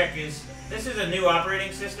gotta check is, this is a new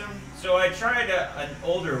operating system, so I tried an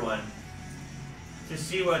older one to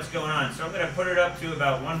see what's going on. So I'm gonna put it up to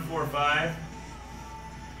about 145.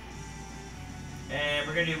 And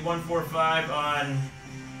we're going to do 145 on...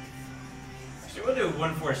 Actually, we'll do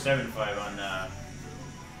 1475 on...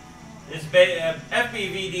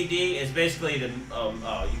 FBVDD is basically the... Oh,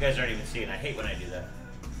 you guys aren't even seeing. I hate when I do that.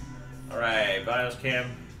 Alright, BIOS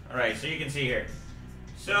cam. Alright, so you can see here.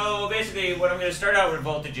 So, basically, what I'm going to start out with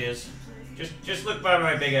voltage is... Just look by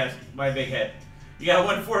my big head. You got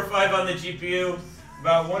 145 on the GPU,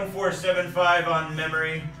 about 1475 on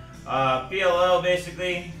memory. PLL,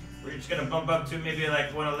 basically... We're just going to bump up to maybe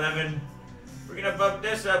like 111. We're going to bump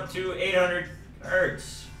this up to 800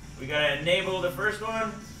 Hertz. We got to enable the first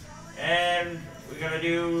one. And we're going to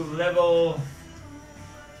do level...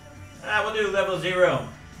 we'll do level 0.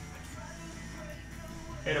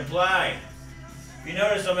 Hit apply. If you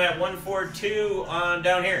notice, I'm at 142 on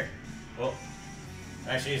down here. Well,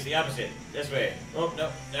 actually it's the opposite. This way. Oh,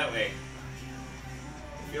 no, that way.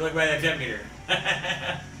 If you look by that temp meter.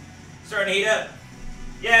 Starting to heat up.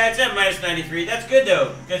 Yeah, it's at minus 93. That's good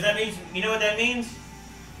though, because that means, you know what that means?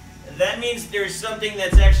 That means there's something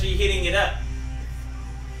that's actually heating it up.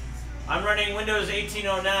 I'm running Windows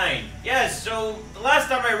 1809. Yes, so the last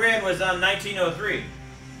time I ran was on 1903.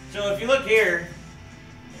 So if you look here,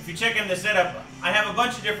 if you check in the setup, I have a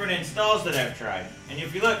bunch of different installs that I've tried. And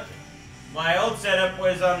if you look, my old setup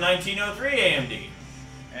was on 1903 AMD.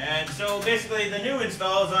 And so basically the new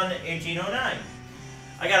install is on 1809.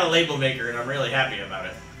 I got a label maker and I'm really happy about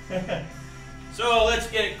it. So let's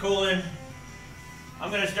get it cooling.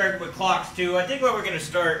 I'm going to start with clocks too. I think what we're going to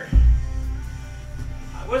start,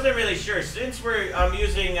 I wasn't really sure. Since we have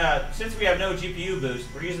no GPU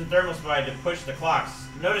boost, we're using Thermal Spy to push the clocks.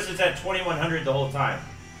 Notice it's at 2100 the whole time.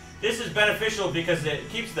 This is beneficial because it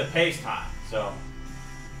keeps the paste hot. So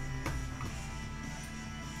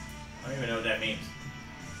I don't even know what that means.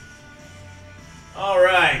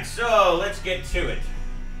 Alright, so let's get to it.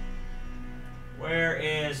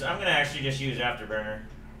 I'm going to actually just use Afterburner.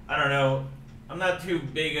 I don't know. I'm not too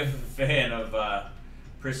big of a fan of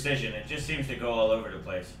precision. It just seems to go all over the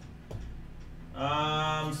place.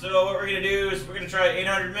 So what we're going to do is we're going to try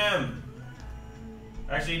 800 MEM.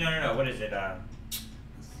 Actually, no. What is it? No,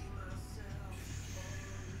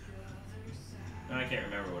 I can't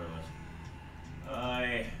remember what it was.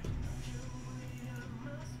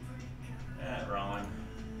 Wrong one.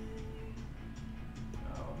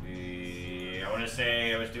 I want to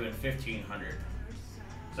say I was doing 1500.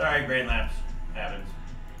 Sorry, brain lapse. Happens.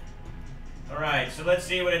 Alright, so let's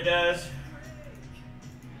see what it does.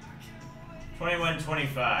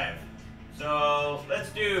 2125. So let's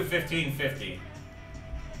do 1550.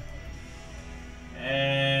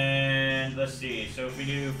 And let's see. So if we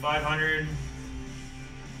do 500,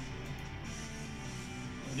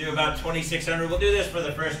 we'll do about 2600. We'll do this for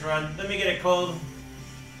the first run. Let me get it cold.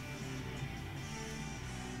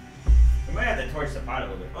 We might have to torch the pot a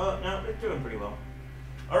little bit. Oh, no, it's doing pretty well.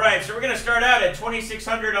 Alright, so we're going to start out at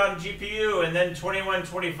 2600 on GPU and then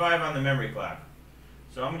 2125 on the memory clock.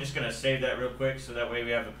 So I'm just going to save that real quick so that way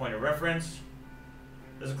we have the point of reference.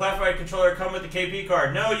 Does a classified controller come with the KP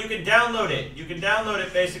card? No, you can download it. You can download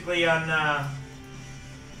it basically on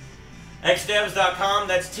xdevs.com.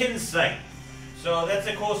 That's Tin's site. So that's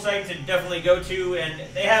a cool site to definitely go to. And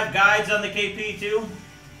they have guides on the KP too.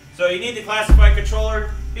 So you need the classified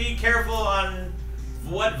controller. Be careful on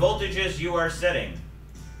what voltages you are setting.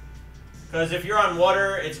 Because if you're on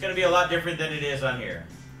water, it's going to be a lot different than it is on here.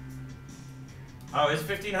 Oh, is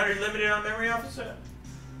 1500 limited on memory officer?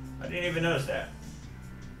 I didn't even notice that.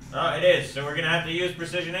 Oh, it is. So we're going to have to use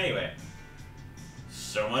precision anyway.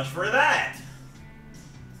 So much for that.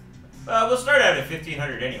 We'll start out at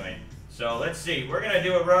 1500 anyway. So let's see. We're going to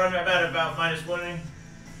do a run about -20.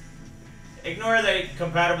 Ignore the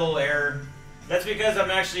compatible error. That's because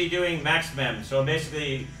I'm actually doing max mem. So I'm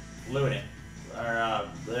basically lowering it.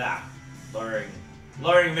 Or,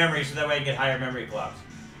 lowering memory so that way I can get higher memory clocks.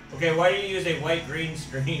 Okay, why do you use a white-green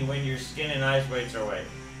screen when your skin and eyes whites are white?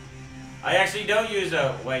 I actually don't use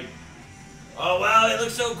a white... Oh, wow, it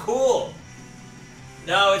looks so cool!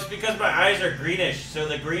 No, it's because my eyes are greenish, so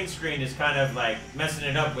the green screen is kind of like messing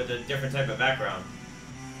it up with a different type of background.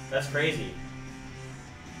 That's crazy.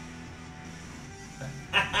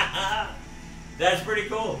 That's pretty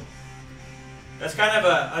cool. That's kind of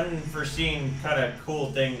an unforeseen, kind of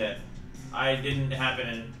cool thing that I didn't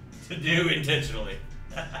happen to do intentionally.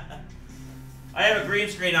 I have a green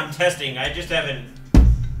screen I'm testing. I just haven't...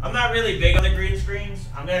 I'm not really big on the green screens.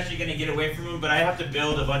 I'm actually going to get away from them, but I have to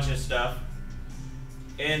build a bunch of stuff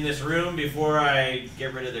in this room before I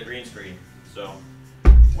get rid of the green screen. So,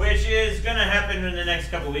 which is going to happen in the next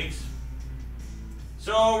couple weeks.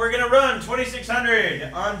 So we're going to run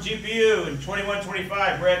 2600 on GPU and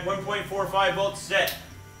 2125. We're at 1.45 volts set.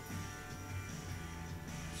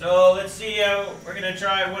 So let's see, we're going to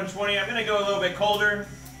try 120. I'm going to go a little bit colder.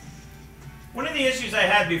 One of the issues I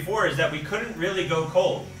had before is that we couldn't really go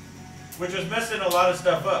cold, which was messing a lot of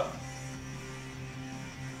stuff up.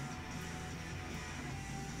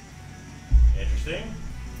 Interesting.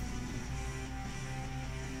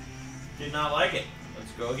 Did not like it.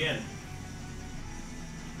 Let's go again.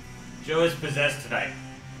 Joe is possessed tonight.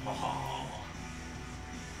 Oh.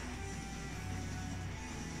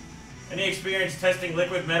 Any experience testing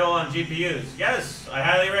liquid metal on GPUs? Yes, I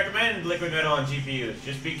highly recommend liquid metal on GPUs.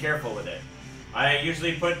 Just be careful with it. I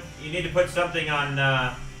usually you need to put something on,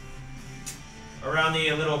 around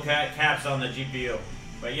the little caps on the GPU.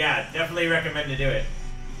 But yeah, definitely recommend to do it.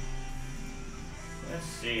 Let's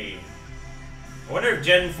see. I wonder if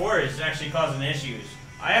Gen 4 is actually causing issues.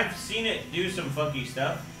 I have seen it do some funky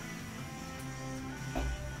stuff.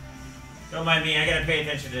 Don't mind me, I gotta pay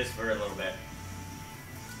attention to this for a little bit.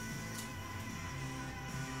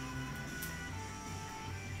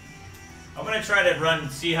 I'm gonna try to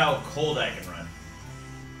see how cold I can run.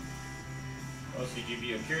 Mostly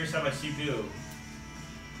GPU. I'm curious how much CPU.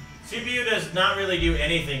 CPU does not really do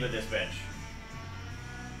anything with this bench.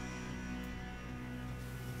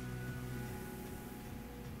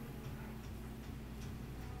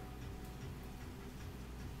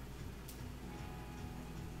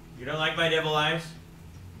 You don't like my devil eyes?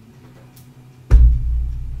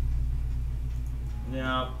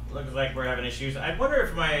 No, looks like we're having issues. I wonder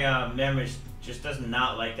if my memory just does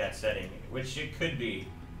not like that setting, which it could be.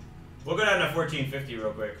 We'll go down to 1450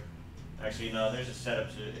 real quick. Actually, no, there's a setup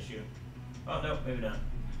issue. Oh, no, maybe not.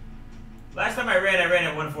 Last time I ran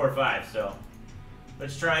at 145, so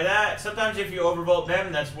let's try that. Sometimes if you overvolt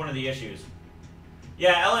mem, that's one of the issues.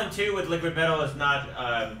 Yeah, LM2 with liquid metal is not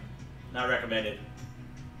recommended.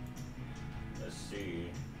 Let's see.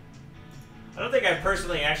 I don't think I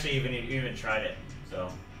personally actually even tried it. So,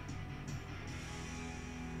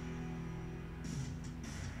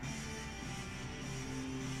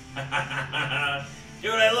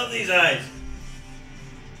 dude, I love these eyes.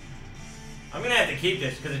 I'm gonna have to keep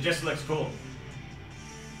this because it just looks cool.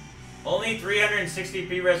 Only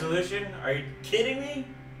 360p resolution? Are you kidding me?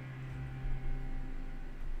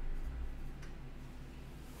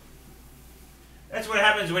 That's what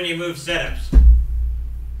happens when you move setups.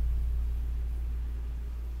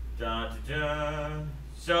 Da, da, da.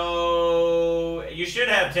 So you should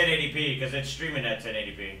have 1080p because it's streaming at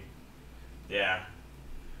 1080p. Yeah.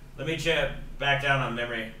 Let me check back down on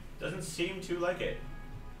memory. Doesn't seem to like it.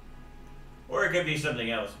 Or it could be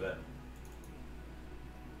something else, but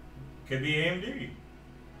could be AMD.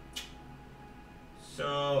 So,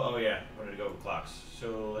 oh yeah, I wanted to go with clocks.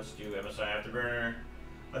 So let's do MSI Afterburner.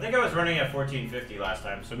 I think I was running at 1450 last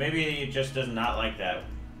time, so maybe it just does not like that.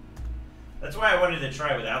 That's why I wanted to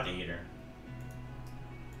try without the heater.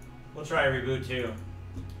 We'll try a reboot too.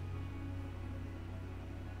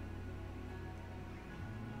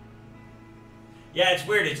 Yeah, it's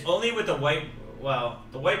weird. It's only with the white, well,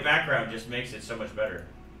 the white background just makes it so much better.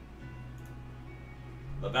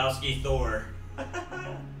 Lebowski Thor.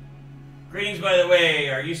 Greetings, by the way.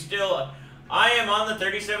 Are you still... I am on the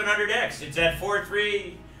 3700X. It's at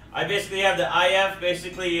 4.3. I basically have the IF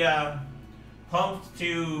basically pumped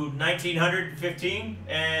to 1915,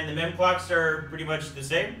 and the mem clocks are pretty much the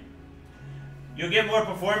same. You'll get more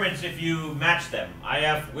performance if you match them.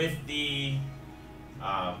 IF with the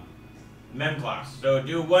mem clocks. So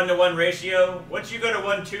do 1-to-1 ratio. Once you go to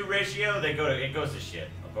 1-2 ratio, it goes to shit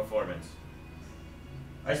on performance.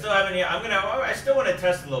 I still haven't. I still want to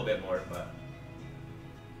test a little bit more, but.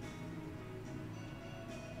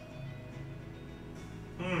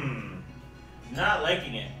 Not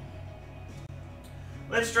liking it.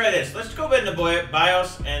 Let's try this. Let's go into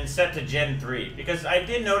BIOS and set to Gen 3 because I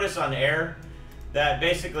did notice on air that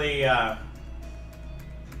basically.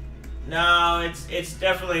 No, it's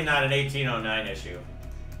definitely not an 1809 issue.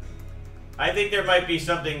 I think there might be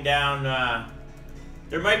something down.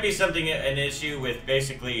 There might be an issue with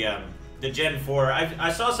basically the Gen 4.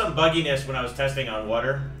 I saw some bugginess when I was testing on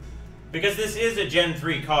water. Because this is a Gen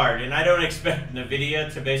 3 card, and I don't expect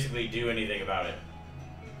Nvidia to basically do anything about it.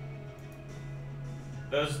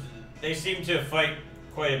 They seem to fight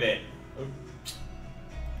quite a bit.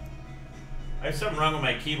 I have something wrong with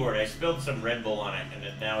my keyboard. I spilled some Red Bull on it,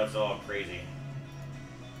 and now it's all crazy.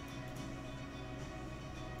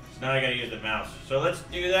 So now I gotta use the mouse. So let's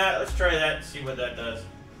do that. Let's try that and see what that does.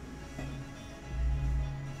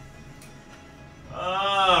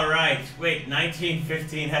 Alright, wait,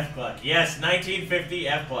 1915 F clock. Yes, 1950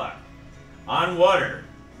 F clock. On water.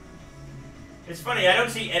 It's funny, I don't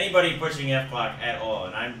see anybody pushing F clock at all,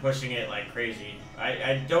 and I'm pushing it like crazy.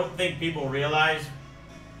 I don't think people realize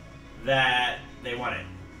that they want it.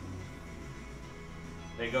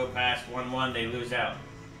 They go past 1-1, they lose out.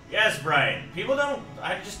 Yes, Brian. People don't,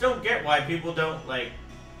 I just don't get why people don't, like,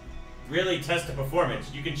 really test the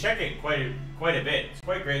performance. You can check it quite a bit. It's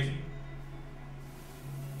quite crazy.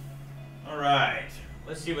 Alright,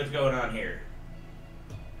 let's see what's going on here.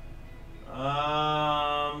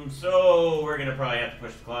 So we're gonna probably have to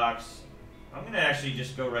push the clocks. I'm gonna actually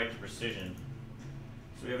just go right to precision.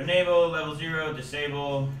 So we have enable, level 0,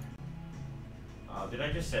 disable. Did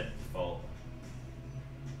I just set default?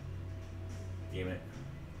 Damn it.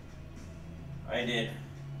 I did.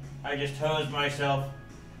 I just hosed myself.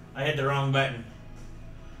 I hit the wrong button.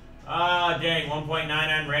 Ah, dang,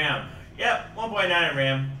 1.99 RAM. Yep, 1.9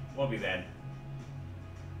 RAM. Won't be bad.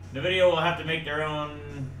 Nvidia will have to make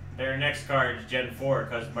their next cards Gen 4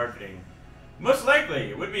 because of marketing. Most likely,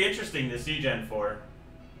 it would be interesting to see Gen 4.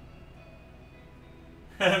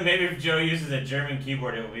 Maybe if Joe uses a German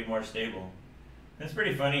keyboard, it will be more stable. That's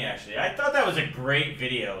pretty funny, actually. I thought that was a great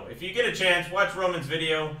video. If you get a chance, watch Roman's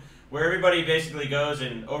video where everybody basically goes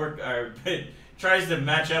and tries to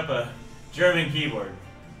match up a German keyboard.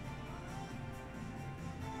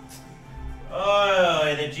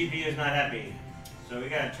 Oh, the GPU is not happy. So we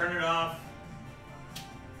gotta turn it off.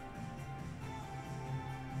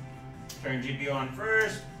 Turn GPU on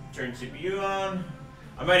first. Turn CPU on.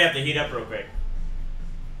 I might have to heat up real quick.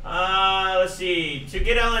 Let's see. To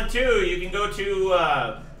get LN2, you can go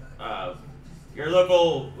to your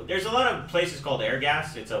local. There's a lot of places called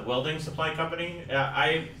Airgas. It's a welding supply company.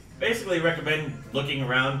 I basically recommend looking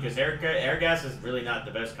around because Airgas is really not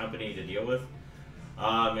the best company to deal with.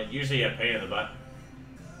 It's usually a pain in the butt.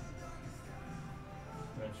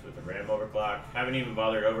 With the RAM overclock. Haven't even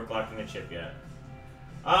bothered overclocking the chip yet.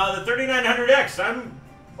 The 3900X.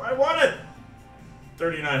 I want a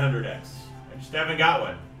 3900X. I just haven't got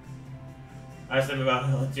one. Ask them about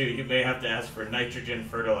L2. You may have to ask for nitrogen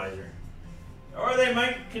fertilizer. Or they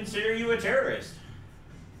might consider you a terrorist.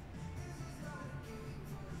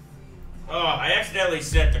 Oh, I accidentally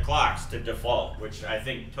set the clocks to default, which I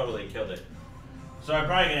think totally killed it. So I'm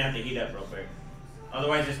probably going to have to heat up real quick.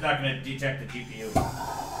 Otherwise, it's not going to detect the GPU.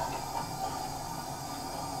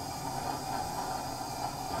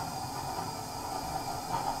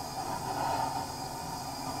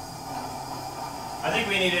 I think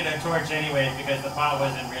we needed a torch anyways because the pot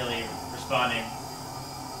wasn't really responding.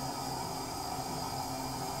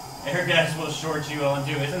 Air gas will short you on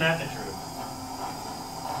too. Isn't that the truth?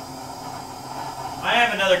 I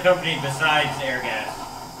have another company besides Airgas.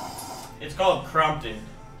 It's called Crompton.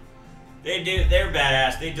 They're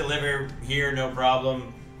badass. They deliver here, no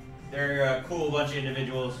problem. They're a cool bunch of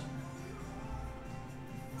individuals.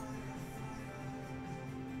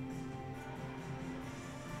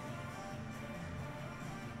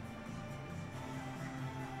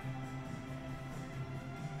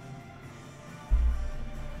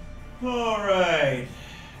 All right,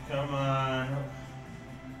 come on.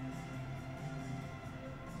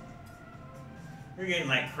 We're getting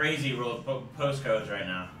like crazy postcodes right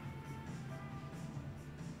now.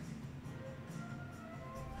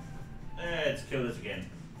 Let's kill this again.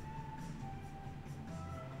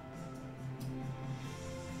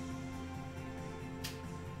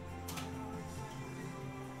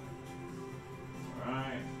 All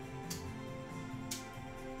right.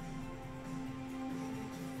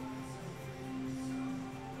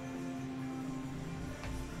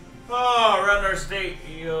 Oh, around our state,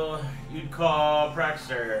 you'd call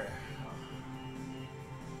Praxter.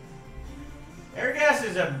 Airgas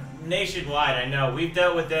is a nationwide, I know. We've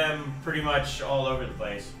dealt with them pretty much all over the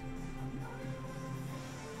place.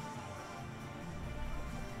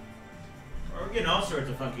 We're getting all sorts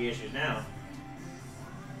of funky issues now.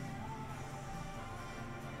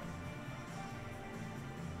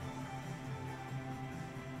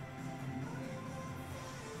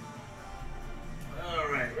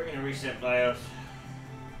 Alright, we're gonna reset BIOS.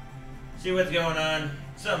 See what's going on.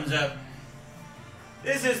 Something's up.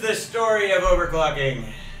 This is the story of overclocking.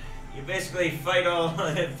 You basically fight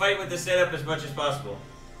with the setup as much as possible.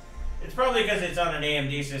 It's probably because it's on an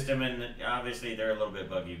AMD system and obviously they're a little bit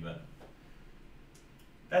buggy, but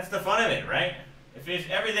that's the fun of it, right? If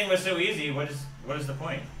everything was so easy, what is the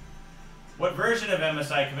point? What version of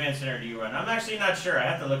MSI Command Center do you run? I'm actually not sure. I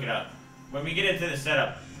have to look it up. When we get into the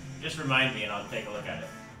setup, just remind me and I'll take a look at it.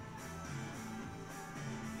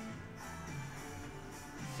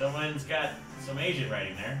 Someone's got some Asian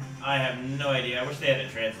writing there. I have no idea. I wish they had a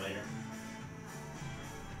translator.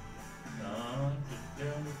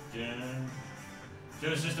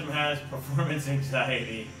 Joe's system has performance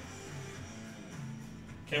anxiety.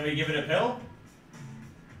 Can we give it a pill?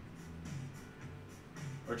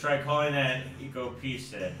 Or try calling that Eco Peace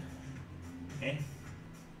said. Okay.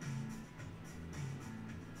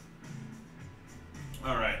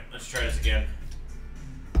 Alright, let's try this again.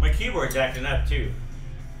 My keyboard's acting up too.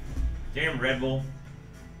 Damn Red Bull.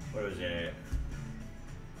 What was it?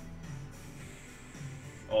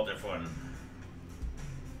 Alt F1.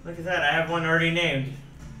 Look at that, I have one already named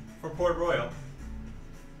for Port Royal.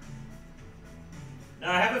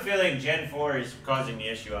 Now I have a feeling Gen 4 is causing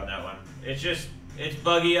the issue on that one. It's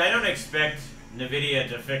buggy. I don't expect Nvidia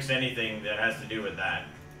to fix anything that has to do with that.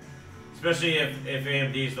 Especially if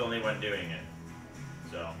AMD is the only one doing it.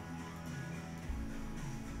 So.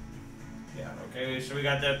 Yeah, okay, so we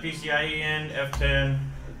got the PCIe in, F10,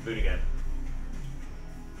 let's boot again.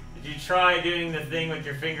 Did you try doing the thing with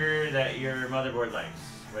your finger that your motherboard likes?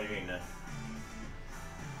 What do you mean that?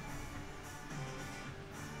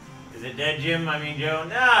 Is it dead, Jim? I mean, Joe?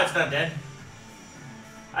 No, it's not dead.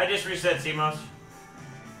 I just reset CMOS.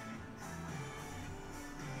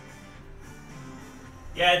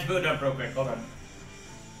 Yeah, it's booting up real quick, hold on.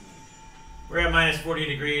 We're at minus 40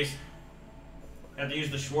 degrees. Have to use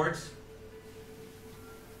the Schwartz.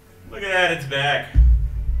 Look at that, it's back.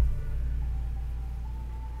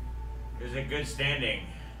 Is it good standing?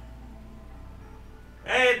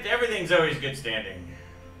 Hey, everything's always good standing.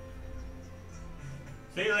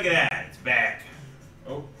 See, look at that, it's back.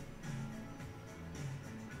 Oh.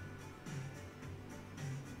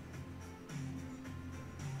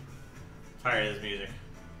 Tired of this music.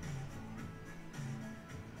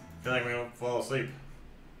 Feel like we don't fall asleep.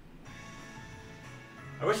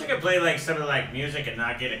 I wish I could play like some of like music and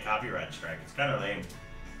not get a copyright strike. It's kind of lame.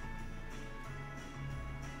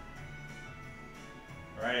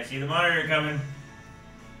 All right, I see the monitor coming.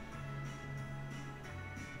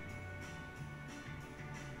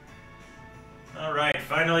 All right,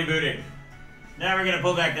 finally booting. Now we're gonna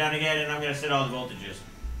pull back down again, and I'm gonna set all the voltages.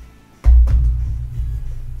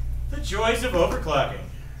 The joys of overclocking.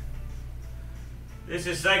 This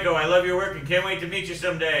is Psycho. I love your work and can't wait to meet you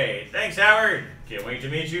someday. Thanks, Howard. Can't wait to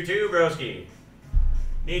meet you too, broski.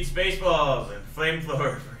 Need Spaceballs and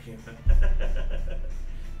Flamethrower for you.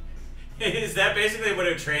 Is that basically what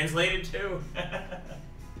it translated to?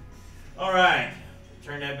 All right.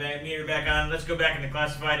 Turn that meter back on. Let's go back into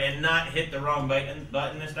classified and not hit the wrong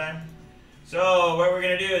button this time. So what we're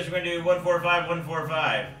going to do is we're going to do 145,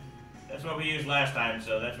 145. That's what we used last time,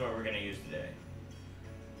 so that's what we're going to use today.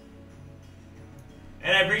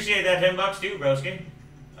 And I appreciate that $10 too, broski.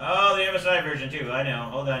 Oh, the MSI version too, I know.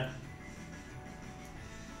 Hold on.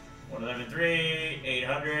 111.3,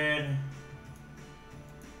 800.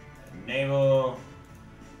 Enable.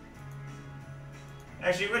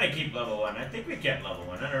 Actually, we're going to keep level 1. I think we kept level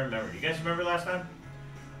 1. I don't remember. Do you guys remember last time?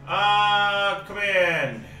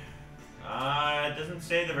 Command. It doesn't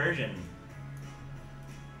say the version.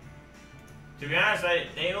 To be honest,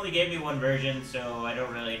 they only gave me one version, so I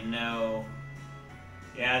don't really know.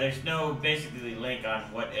 Yeah, there's no basically link on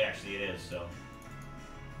what actually it is, so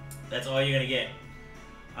that's all you're gonna get.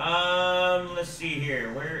 Let's see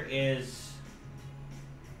here. Where is?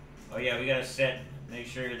 Oh yeah, we gotta set. Make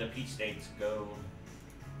sure the peach states go.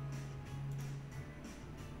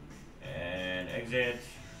 And exit.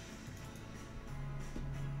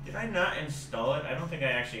 Did I not install it? I don't think I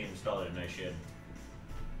actually installed it, and I should.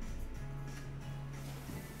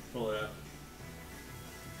 Pull it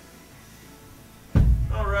up.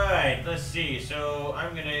 Alright, let's see. So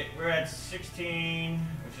we're at 16,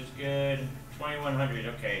 which is good. 2100,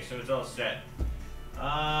 okay, so it's all set.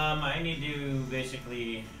 I need to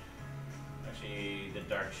basically, actually, the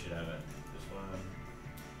dark should have it. This one.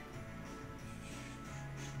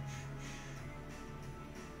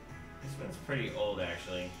 This one's pretty old,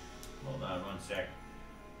 actually. Hold on one sec.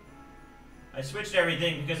 I switched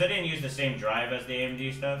everything because I didn't use the same drive as the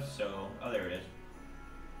AMD stuff, so... Oh, there it is.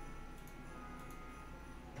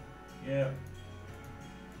 Yep.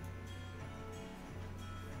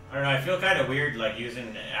 I don't know, I feel kind of weird, like,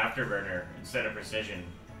 using Afterburner instead of Precision.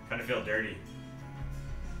 Kind of feel dirty.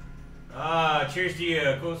 Ah, cheers to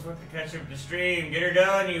you. Cool as fuck to catch up the stream. Get her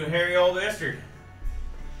done, you hairy old bastard.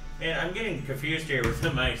 Man, I'm getting confused here with the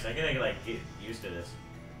mics. I gotta, like, get used to this.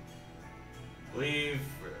 Leave...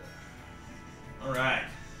 Alright.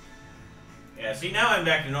 Yeah, see, now I'm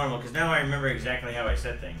back to normal, because now I remember exactly how I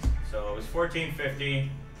set things. So it was 1450.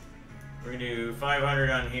 We're going to do 500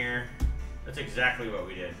 on here. That's exactly what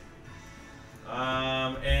we did.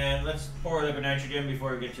 And let's pour liquid nitrogen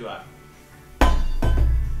before we get too hot.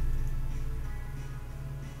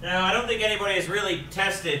 Now, I don't think anybody has really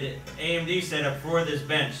tested AMD setup for this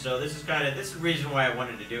bench, so this is the reason why I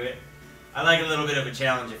wanted to do it. I like a little bit of a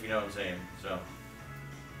challenge, if you know what I'm saying. So.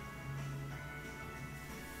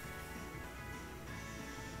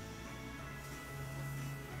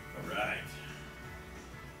 Alright.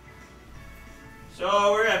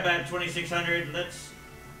 So we're at about 2600. Let's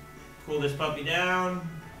cool this puppy down.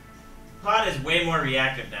 Pod is way more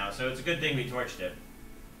reactive now, so it's a good thing we torched it.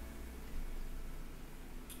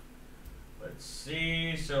 Let's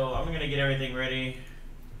see. So I'm gonna get everything ready.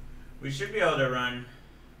 We should be able to run.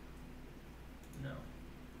 No.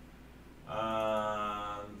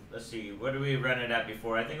 Let's see. What did we run it at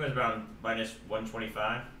before? I think it was around minus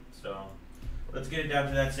 125. So let's get it down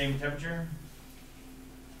to that same temperature.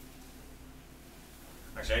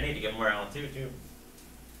 Actually, I need to get more LN2 too.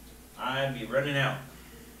 I'd be running out.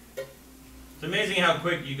 It's amazing how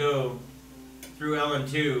quick you go through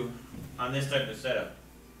LN2 on this type of setup.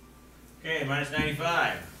 Okay, minus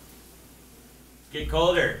 95. Get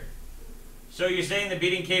colder. So you're saying the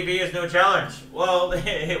beating KB is no challenge? Well,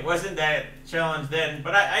 it wasn't that challenge then,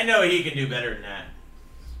 but I know he can do better than that.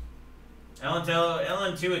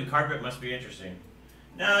 LN2 and carpet must be interesting.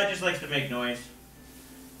 No, it just likes to make noise.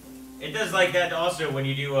 It does like that also when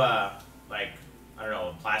you do, like, I don't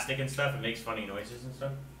know, plastic and stuff. It makes funny noises and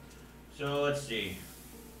stuff. So, let's see.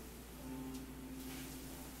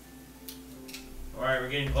 Alright, we're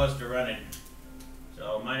getting close to running.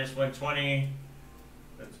 So, minus 120.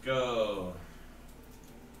 Let's go.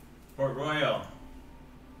 Port Royal.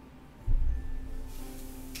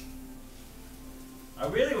 I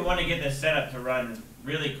really want to get this set up to run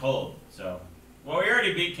really cold, so... Well, we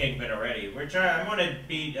already beat Kingpin already. I'm going to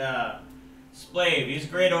beat Splave. He's a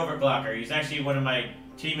great overclocker. He's actually one of my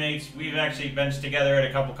teammates. We've actually benched together at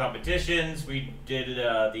a couple competitions. We did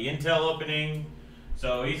the Intel opening.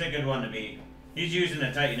 So he's a good one to beat. He's using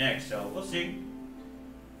a Titan X, so we'll see.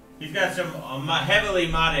 He's got some heavily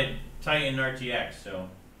modded Titan RTX, so...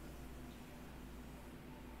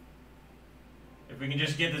 If we can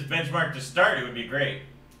just get this benchmark to start, it would be great.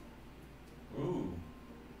 Ooh.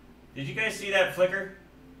 Did you guys see that flicker?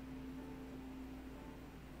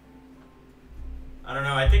 I don't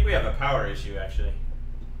know. I think we have a power issue, actually.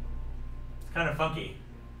 It's kind of funky.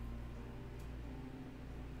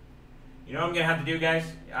 You know what I'm going to have to do, guys?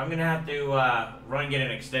 I'm going to have to run and get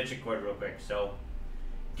an extension cord real quick. So,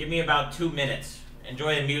 give me about 2 minutes.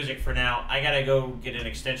 Enjoy the music for now. I got to go get an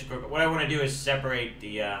extension cord. But what I want to do is separate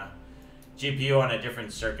the GPU on a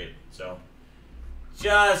different circuit. So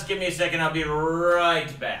just give me a second, I'll be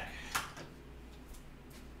right back.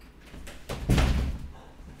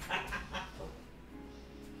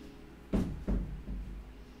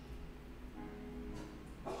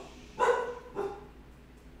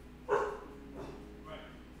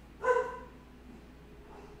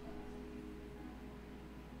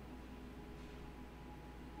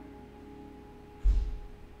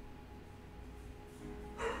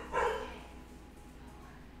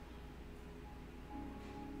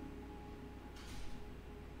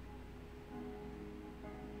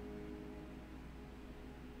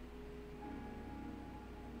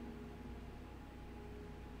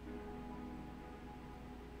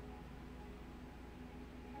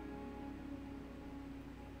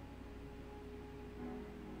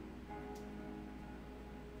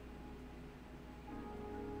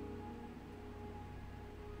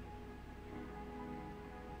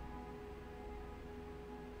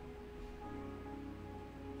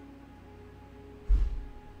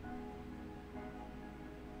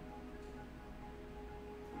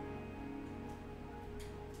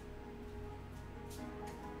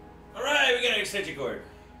 We got an extension cord.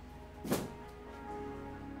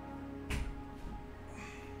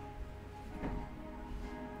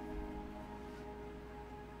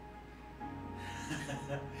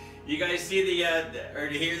 You guys see the, or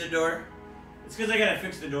hear the door? It's because I gotta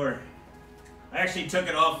fix the door. I actually took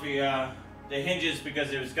it off the hinges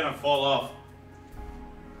because it was gonna fall off.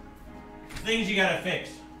 Things you gotta fix.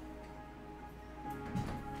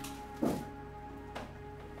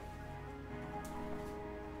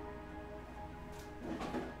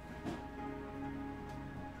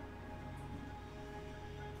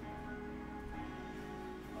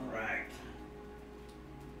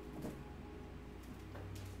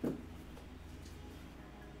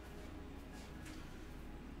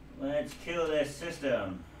 Let's kill this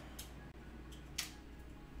system.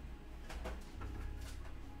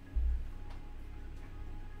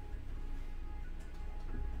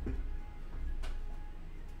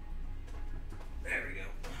 There we go.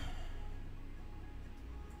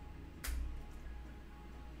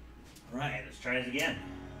 All right, let's try this again.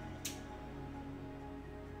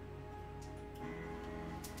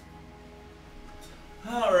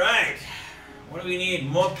 All right, what do we need?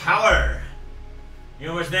 More power. You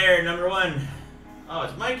know what's there, number one? Oh,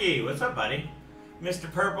 it's Mikey. What's up, buddy?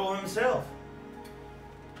 Mr. Purple himself.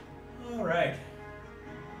 All right.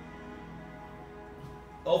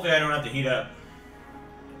 Hopefully I don't have to heat up.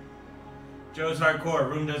 Joe's hardcore.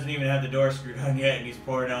 Room doesn't even have the door screwed on yet, and he's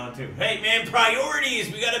pouring on too. Hey, man,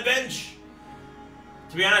 priorities. We got a bench.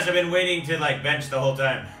 To be honest, I've been waiting to like bench the whole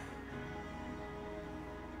time.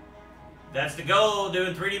 That's the goal.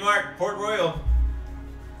 Doing 3D Mark, Port Royal.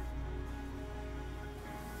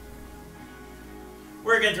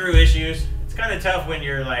 Working through issues. It's kind of tough when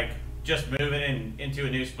you're like just moving into a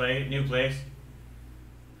new place.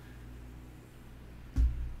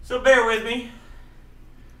 So bear with me.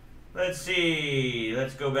 Let's see.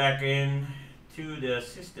 Let's go back in to the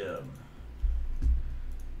system.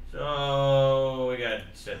 So we got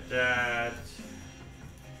set that.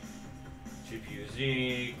 GPU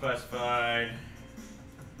Z classified.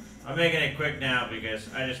 I'm making it quick now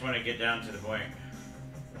because I just want to get down to the point.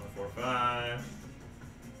 145.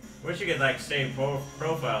 Wish you could like save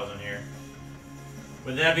profiles on here.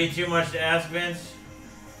 Would that be too much to ask, Vince?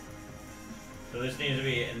 So this needs to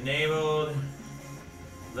be enabled.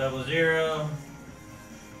 Level 0.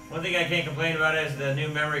 One thing I can't complain about is the new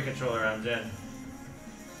memory controller on Zen.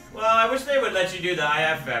 Well, I wish they would let you do the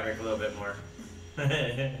IF fabric a little bit more.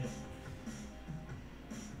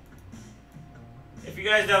 If you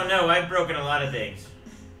guys don't know, I've broken a lot of things.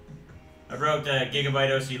 I broke the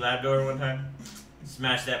Gigabyte OC lab door one time.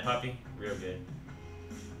 Smash that puppy. Real good.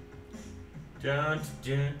 Dun,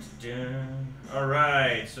 dun, dun.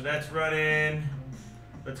 Alright, so that's running.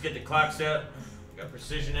 Let's get the clocks up. We got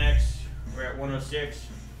Precision X. We're at 106.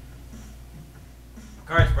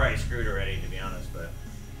 Card's probably screwed already, to be honest, but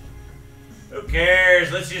who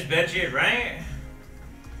cares? Let's just bench it, right?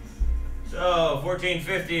 So,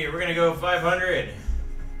 1450. We're going to go 500.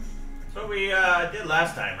 That's what we did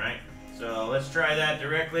last time, right? So, let's try that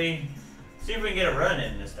directly. See if we can get a run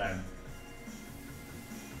in this time.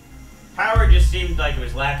 Power just seemed like it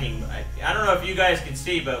was lacking. I don't know if you guys can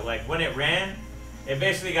see, but like when it ran, it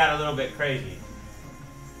basically got a little bit crazy.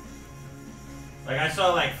 Like I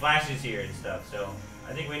saw like flashes here and stuff, so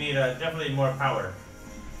I think we need definitely more power.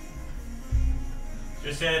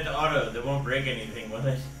 Just set it to auto. That won't break anything, will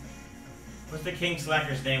it? What's the King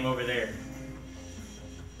Slacker's name over there?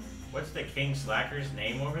 What's the King Slacker's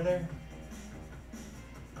name over there?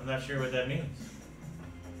 I'm not sure what that means.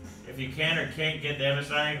 If you can or can't get the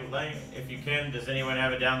MSI link, if you can, does anyone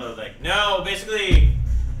have a download link? No, basically,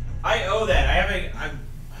 I owe that.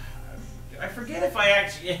 I forget if I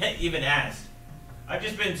actually even asked. I've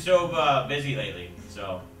just been so busy lately,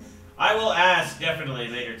 so I will ask definitely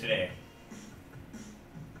later today.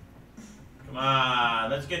 Come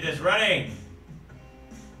on, let's get this running.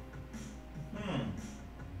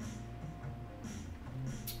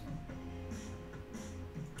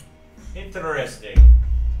 Interesting.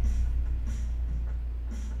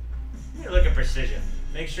 Let me look at precision.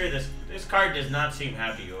 Make sure this card does not seem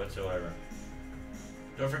happy whatsoever.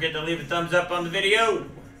 Don't forget to leave a thumbs up on the video.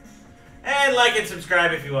 And like and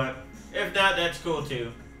subscribe if you want. If not, that's cool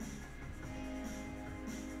too.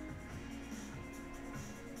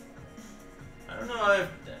 I don't know if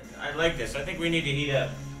I like this. I think we need to heat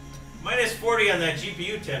up. Minus 40 on that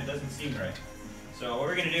GPU temp doesn't seem right. So what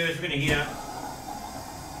we're going to do is we're going to heat up.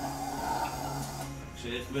 So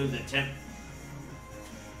let's move the temp.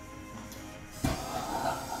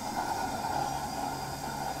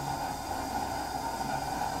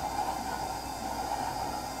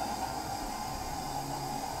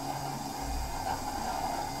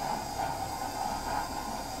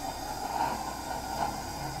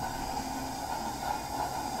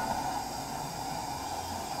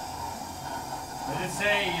 Does it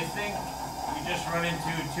say you think you just run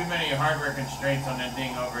into too many hardware constraints on that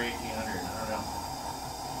thing over 1800? I don't know.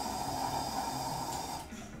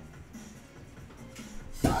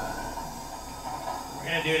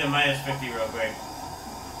 We're gonna do the minus 50 real quick.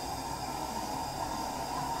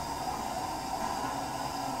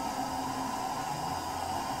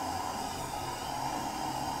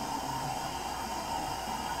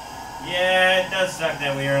 Yeah, it does suck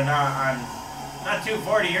that we are not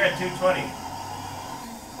 240. You're at 220,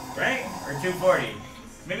 right? Or 240?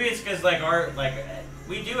 Maybe it's because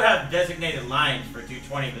we do have designated lines for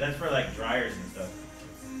 220, but that's for like dryers and stuff.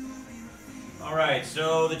 Alright,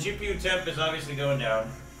 so the GPU temp is obviously going down.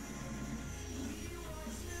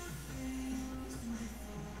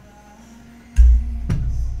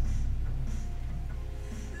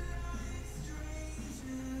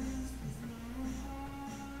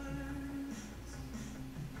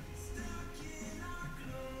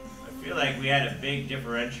 I feel like we had a big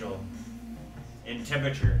differential in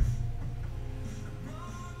temperature.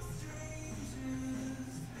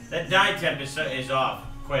 That die temp is off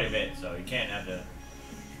quite a bit, so you can't have to.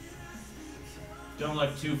 Don't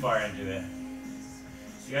look too far into it.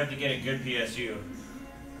 You have to get a good PSU.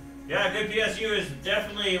 Yeah, a good PSU is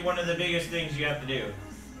definitely one of the biggest things you have to do.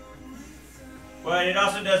 But it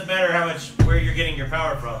also does matter where you're getting your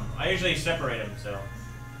power from. I usually separate them, so.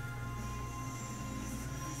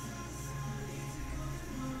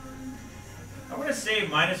 I want to say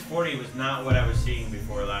minus 40 was not what I was seeing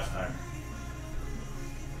before last time.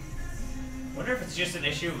 I wonder if it's just an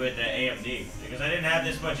issue with the AMD, because I didn't have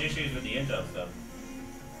this much issues with the Intel stuff.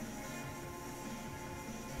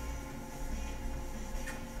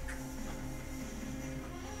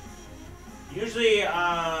 Usually,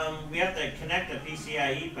 we have to connect the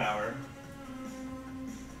PCIe power.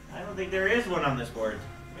 I don't think there is one on this board.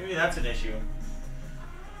 Maybe that's an issue.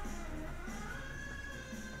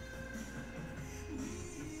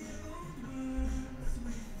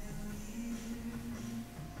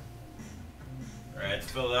 Alright,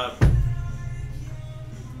 it's filled up.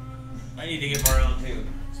 I need to get more on too.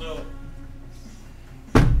 So,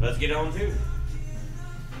 let's get on too.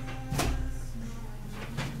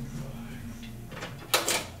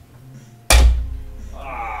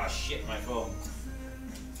 Ah, shit, my phone.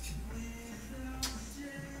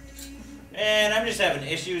 And I'm just having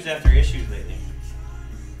issues after issues lately.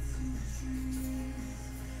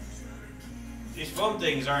 These foam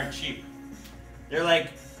things aren't cheap. They're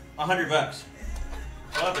like $100.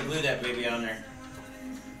 I'll have to glue that baby on there.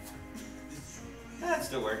 That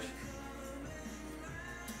still works.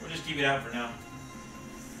 We'll just keep it out for now.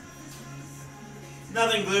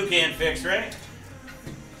 Nothing glue can't fix, right?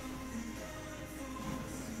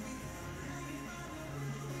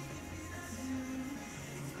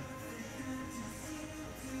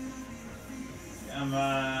 Come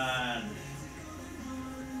on.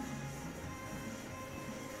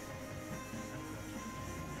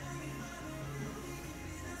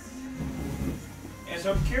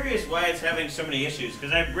 So I'm curious why it's having so many issues,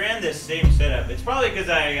 because I ran this same setup. It's probably because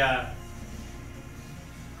I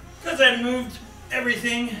moved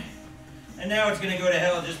everything, and now it's going to go to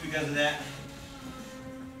hell just because of that.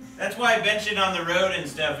 That's why benching on the road and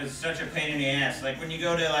stuff is such a pain in the ass. Like when you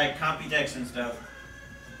go to like Computex and stuff,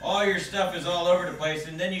 all your stuff is all over the place,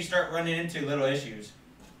 and then you start running into little issues.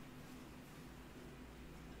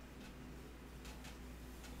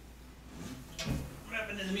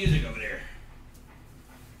 to the music over there.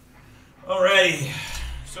 Alrighty,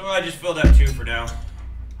 so I just filled up 2 for now.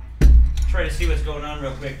 Try to see what's going on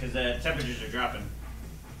real quick because the temperatures are dropping.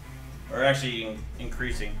 Or actually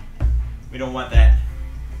increasing. We don't want that.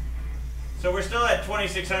 So we're still at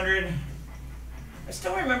 2600. I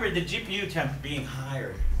still remember the GPU temp being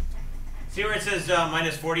higher. See where it says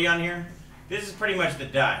minus 40 on here? This is pretty much the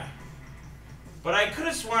die. But I could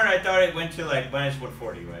have sworn I thought it went to like minus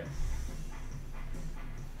 140, right?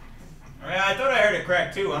 Alright, I thought I heard it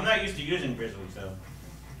crack too. I'm not used to using Grizzly, so.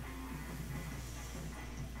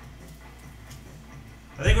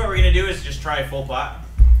 I think what we're going to do is just try full pot.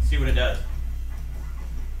 See what it does.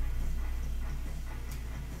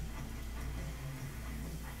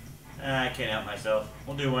 I can't help myself.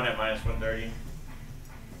 We'll do one at minus 130.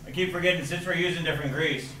 I keep forgetting since we're using different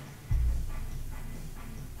grease,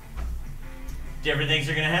 different things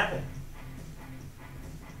are going to happen.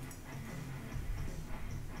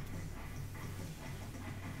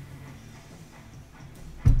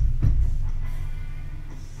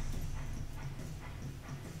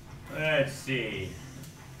 Let's see.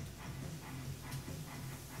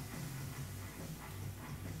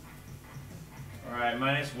 Alright,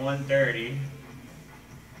 minus 130.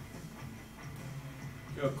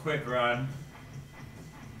 Do a quick run.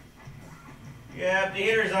 Yeah, the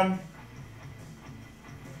heater's on.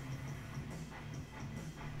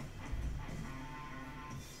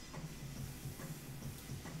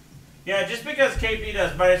 Yeah, just because KP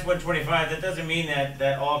does minus 125, that doesn't mean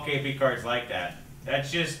that all KP cards like that.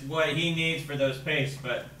 That's just what he needs for those pastes,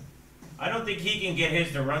 but I don't think he can get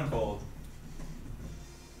his to run cold.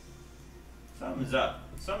 Something's up.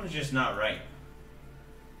 Something's just not right.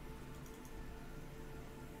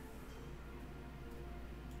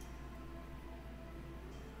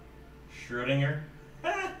 Schrodinger?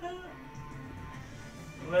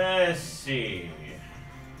 Let's see.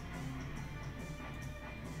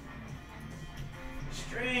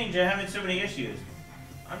 Strange, I'm having so many issues.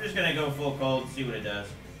 I'm just gonna go full cold, see what it does.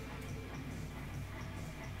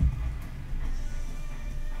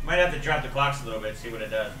 Might have to drop the clocks a little bit, see what it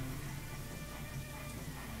does.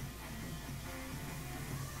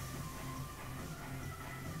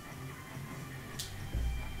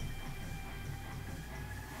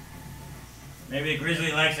 Maybe the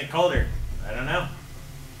Grizzly likes it colder. I don't know.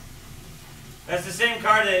 That's the same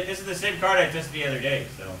card that, this is the same card I tested the other day,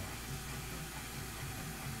 so.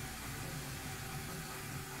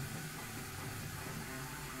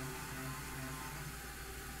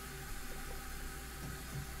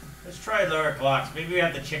 Let's try lower clocks. Maybe we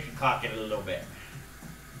have to chicken clock it a little bit.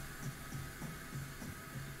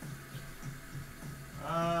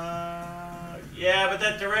 Yeah, but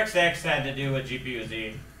that DirectX had to do with GPU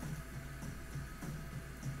Z.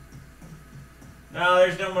 No,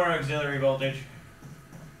 there's no more auxiliary voltage.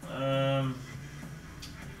 Let's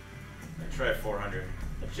try 400.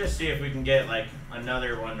 Let's just see if we can get like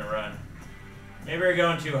another one to run. Maybe we're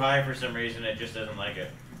going too high for some reason. It just doesn't like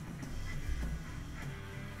it.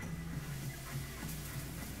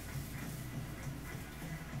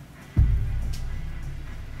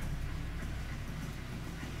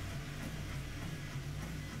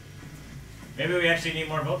 Maybe we actually need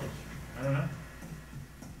more voltage. I don't know.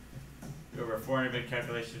 Over 400-bit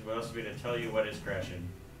calculations will also be to tell you what is crashing.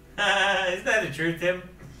 Isn't that the truth, Tim?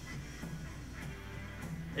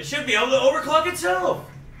 It should be able to overclock itself.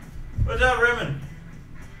 What's up, Raymond?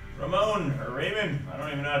 Ramon, or Raymond? I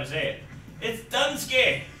don't even know how to say it. It's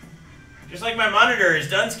Dunsky. Just like my monitor is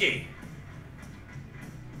Dunsky.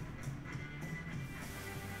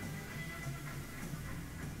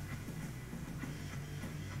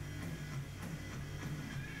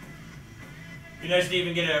 Be nice to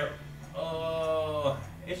even get a... Oh,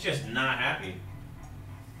 it's just not happy.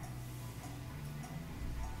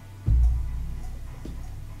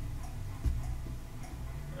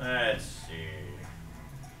 Let's see.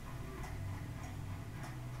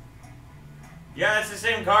 Yeah, it's the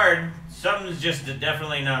same card. Something's just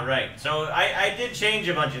definitely not right. So I did change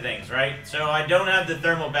a bunch of things, right? So I don't have the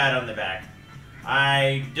thermal pad on the back.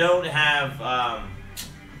 I don't have...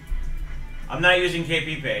 I'm not using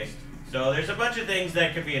KP paste. So there's a bunch of things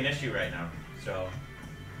that could be an issue right now. So,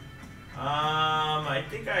 I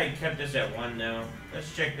think I kept this at 1 now.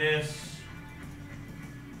 Let's check this.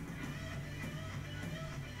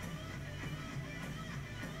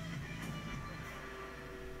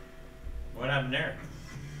 What happened there?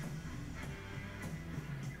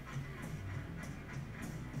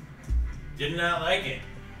 Did not like it.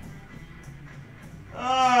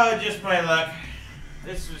 Oh, just my luck.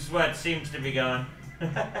 This is what seems to be going.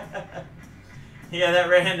 Yeah, that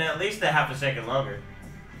ran at least a half a second longer.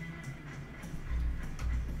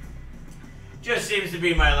 Just seems to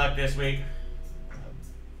be my luck this week.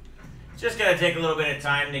 It's just gonna take a little bit of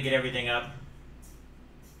time to get everything up.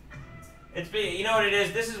 You know what it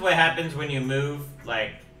is? This is what happens when you move,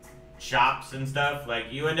 like, shops and stuff. Like,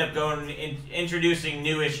 you end up introducing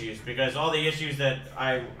new issues because all the issues that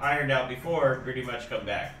I ironed out before pretty much come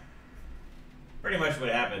back. Pretty much what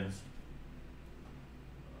happens.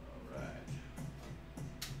 Alright.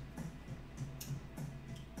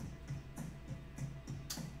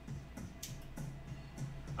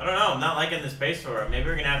 I don't know. I'm not liking the space for it. Maybe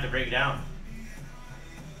we're going to have to break it down.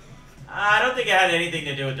 I don't think it had anything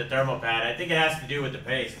to do with the thermal pad. I think it has to do with the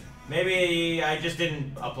paste. Maybe I just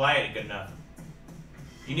didn't apply it good enough.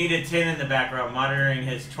 You need a tin in the background monitoring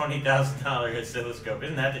his $20,000 oscilloscope.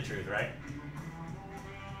 Isn't that the truth, right?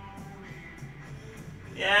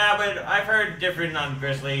 Yeah, but I've heard different on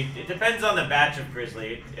Grizzly. It depends on the batch of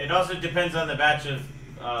Grizzly. It also depends on the batch of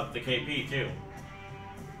the KP, too.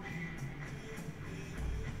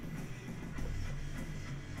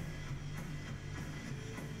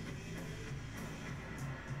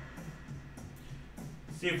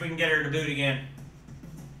 See if we can get her to boot again.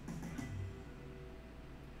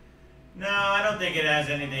 No, I don't think it has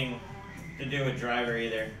anything to do with driver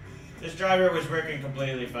either. This driver was working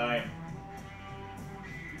completely fine.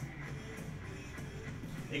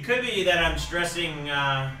 It could be that I'm stressing,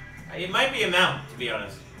 it might be a mount, to be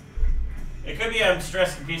honest. It could be I'm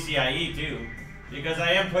stressing PCIe too, because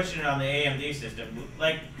I am pushing it on the AMD system.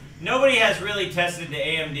 Like, nobody has really tested the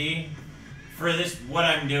AMD for this, what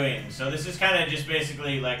I'm doing. So this is kind of just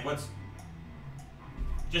basically like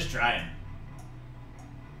just trying.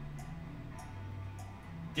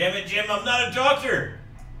 Damn it, Jim, I'm not a doctor!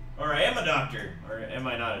 Or I am a doctor. Or am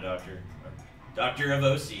I not a doctor? Doctor of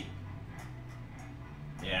OC.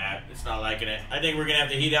 Yeah, it's not liking it. I think we're gonna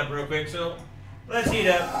have to heat up real quick, so let's heat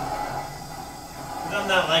up. Because I'm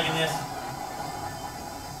not liking this.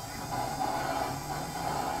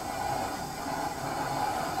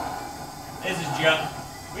 This is junk.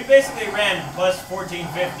 We basically ran plus 1450,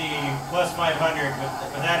 plus 500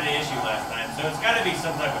 without an issue last time, so it's got to be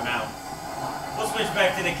some type of mount. We'll switch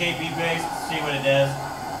back to the KP base, see what it does.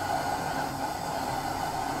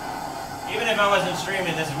 Even if I wasn't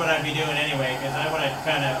streaming, this is what I'd be doing anyway, because I want to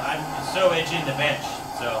I'm so itching to bench,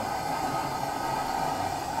 so.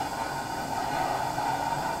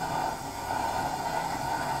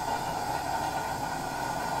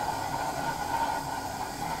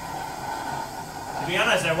 To be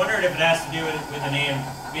honest, I wondered if it has to do with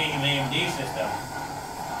being an AMD system.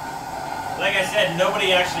 Like I said,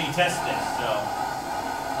 nobody actually tests this, so.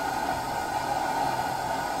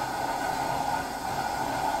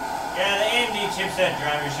 Yeah, the AMD chipset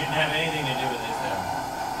driver shouldn't have anything to do with this, though.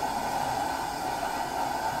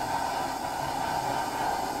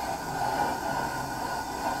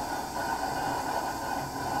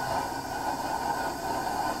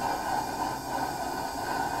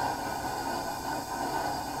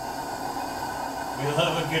 We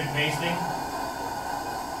love a good pasting.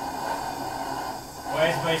 Why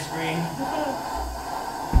is my screen?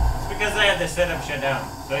 It's because I have the setup shut down.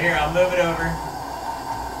 So here, I'll move it over.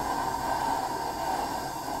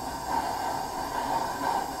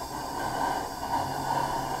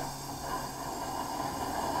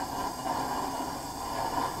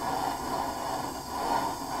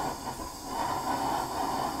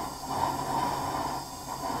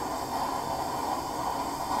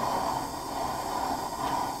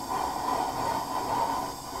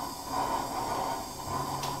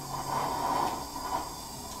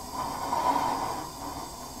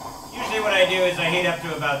 What I do is I heat up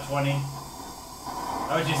to about 20.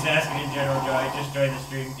 I was just asking in general, Joe. I just joined the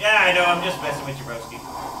stream. Yeah, I know. I'm just messing with you, broski.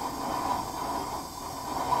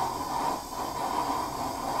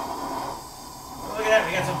 Oh, look at that.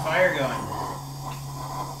 We got some fire going.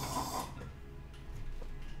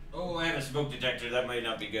 Oh, I have a smoke detector. That might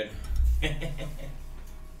not be good.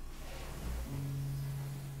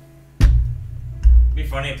 Be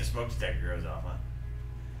funny if the smoke detector goes off, huh?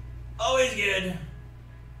 Always good.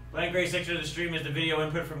 Blank gray section of the stream is the video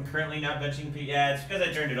input from currently not benching P. Yeah, it's because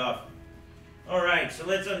I turned it off. Alright, so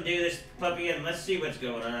let's undo this puppy and let's see what's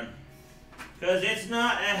going on. Because it's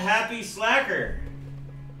not a happy slacker.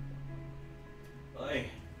 Oy.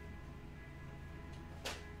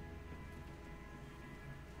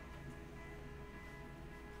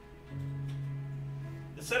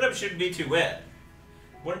 The setup shouldn't be too wet.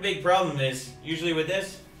 One big problem is, usually with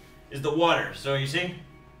this, is the water. So you see?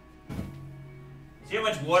 See how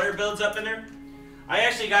much water builds up in there? I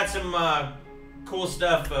actually got some cool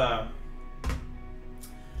stuff.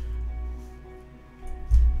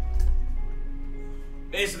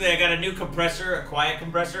 basically I got a new compressor, a quiet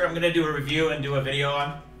compressor. I'm gonna do a review and do a video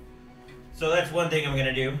on. So that's one thing I'm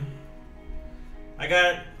gonna do. I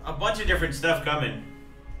got a bunch of different stuff coming.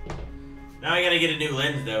 Now I gotta get a new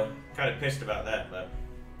lens though. Kind of pissed about that, but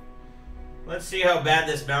let's see how bad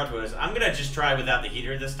this mount was. I'm gonna just try without the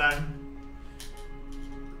heater this time.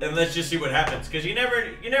 And let's just see what happens, because you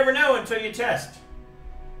never know until you test.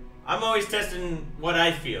 I'm always testing what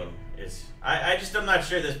I feel is. I'm not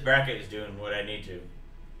sure this bracket is doing what I need to.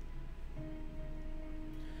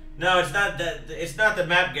 No, it's not that. It's not the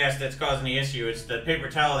map gas that's causing the issue. It's the paper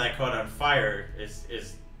towel that caught on fire is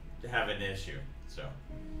having the issue. So,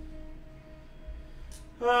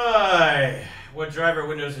 what driver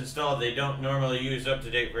Windows installed? They don't normally use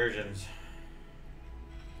up-to-date versions.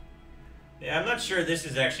 Yeah, I'm not sure this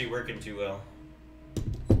is actually working too well.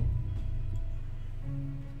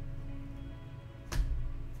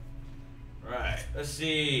 Right, let's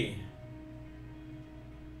see.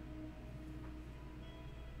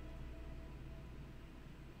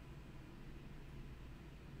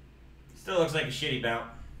 Still looks like a shitty mount,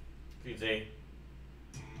 you can see.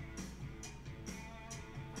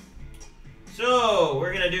 So,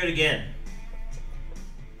 we're gonna do it again.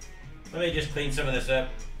 Let me just clean some of this up.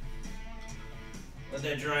 Let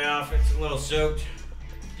that dry off, it's a little soaked.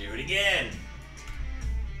 Do it again.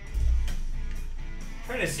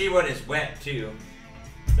 Trying to see what is wet too.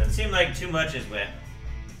 Doesn't seem like too much is wet.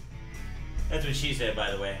 That's what she said,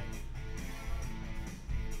 by the way.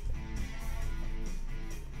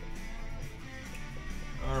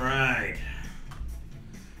 Alright.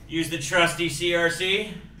 Use the trusty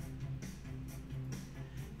CRC.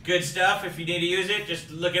 Good stuff. If you need to use it, just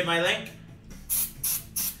look at my link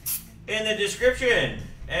in the description.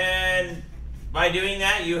 And by doing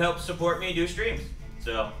that, you help support me do streams.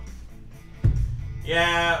 So,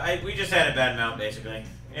 yeah, we just had a bad mount, basically.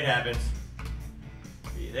 It happens.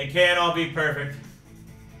 They can't all be perfect.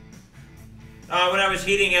 When I was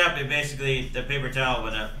heating up, it basically, the paper towel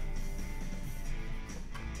went up.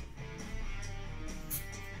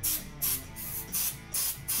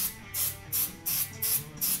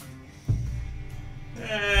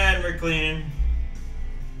 And we're cleaning.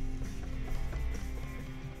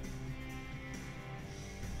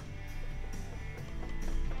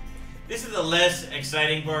 This is the less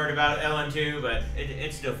exciting part about LN2, but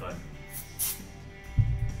it's still fun.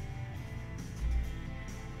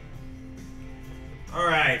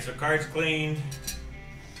 Alright, so card's cleaned.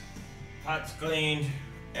 Pot's cleaned.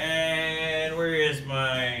 And where is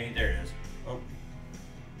my... There it is. Oh.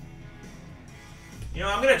 You know,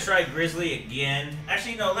 I'm going to try Grizzly again.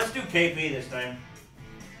 Actually, no, let's do KP this time.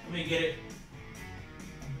 Let me get it.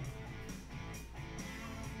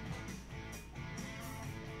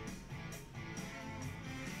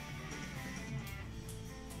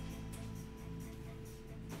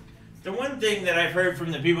 The one thing that I've heard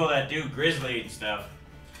from the people that do Grizzly and stuff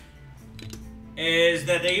is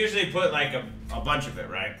that they usually put like a bunch of it,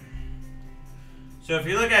 right? So if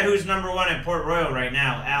you look at who's #1 at Port Royal right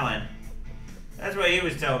now, Alan, that's what he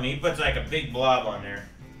was telling me. He puts like a big blob on there.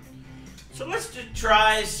 So let's just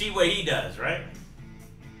try, see what he does, right?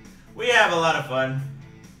 We have a lot of fun.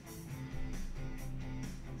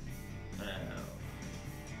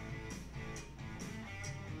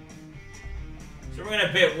 So we're going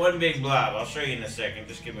to pit one big blob. I'll show you in a second.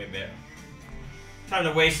 Just give me a bit. Time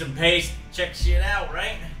to waste some paste. Check shit out,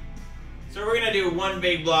 right? So we're going to do one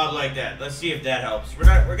big blob like that. Let's see if that helps. We're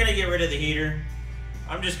going to get rid of the heater.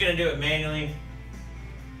 I'm just going to do it manually.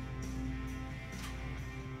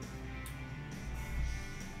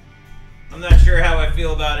 I'm not sure how I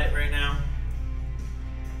feel about it right now.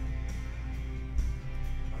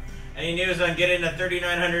 Any news on getting a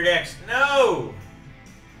 3900X? No!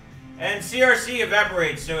 And CRC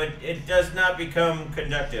evaporates, so it does not become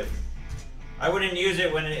conductive. I wouldn't use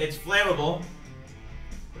it when it's flammable,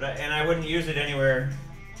 and I wouldn't use it anywhere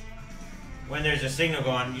when there's a signal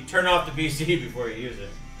going. You turn off the PC before you use it.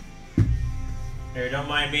 Here, don't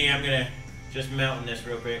mind me, I'm gonna just melt in this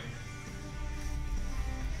real quick.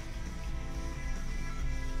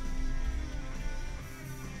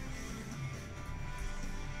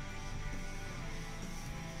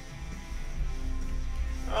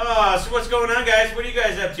 Oh, so what's going on, guys? What are you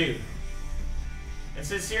guys up to? And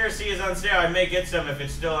since CRC is on sale, I may get some if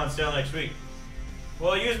it's still on sale next week.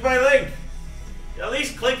 Well, use my link. At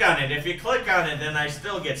least click on it. If you click on it, then I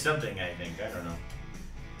still get something, I think. I don't know.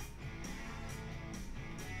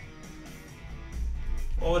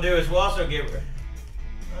 What we'll do is we'll also get...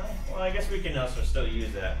 well, I guess we can also still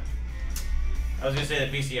use that. I was going to say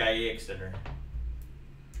the PCIe extender.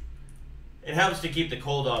 It helps to keep the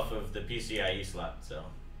cold off of the PCIe slot, so...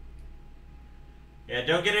 Yeah,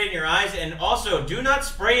 don't get it in your eyes, and also do not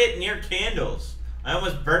spray it near candles. I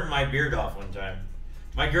almost burnt my beard off one time.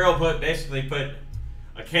 My girl basically put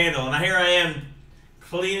a candle, and here I am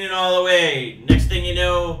cleaning all the way. Next thing you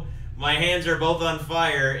know, my hands are both on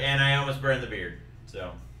fire, and I almost burned the beard.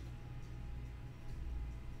 So.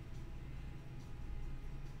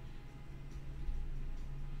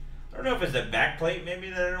 I don't know if it's the back plate maybe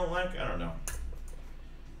that I don't like. I don't know.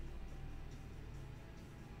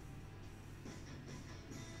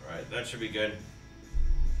 Alright, that should be good.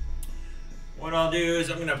 What I'll do is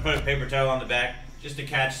I'm going to put a paper towel on the back just to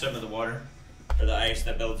catch some of the water or the ice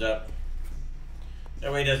that builds up.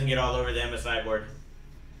 That way it doesn't get all over the MSI board.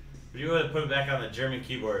 But you want to put it back on the German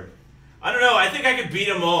keyboard. I don't know. I think I could beat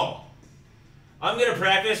them all. I'm going to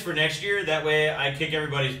practice for next year. That way I kick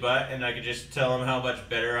everybody's butt and I can just tell them how much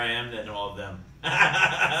better I am than all of them.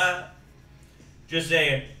 Just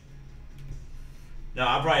saying. No,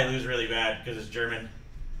 I'll probably lose really bad because it's German.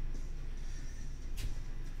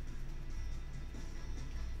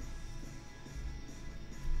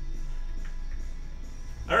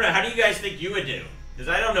 I don't know. How do you guys think you would do? Because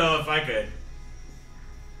I don't know if I could.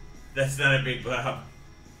 That's not a big blob.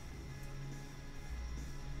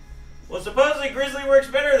 Well, supposedly Grizzly works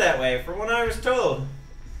better that way, from what I was told.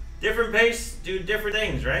 Different pace do different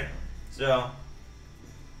things, right? So,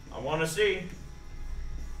 I want to see.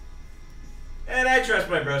 And I trust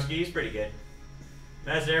my broski. He's pretty good.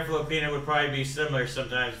 Mass airflow cleaner would probably be similar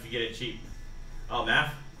sometimes if you get it cheap. Oh,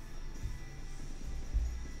 math?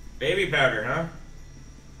 Baby powder, huh?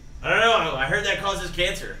 I don't know. I heard that causes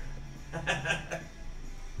cancer. I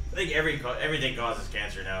think everything causes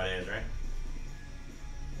cancer nowadays, right?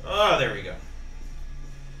 Oh, there we go.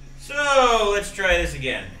 So, let's try this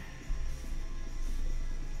again.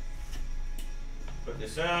 Put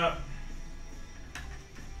this up.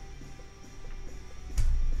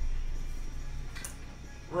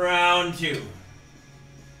 Round 2.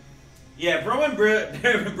 Yeah, if Roman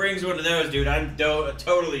brings one of those, dude, I'm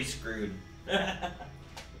totally screwed.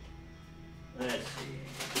 Let's see.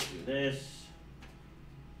 Let's do this.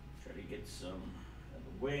 Try to get some out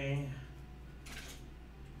of the way.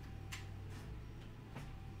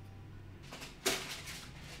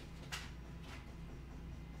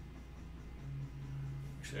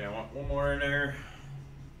 Actually, I want one more in there.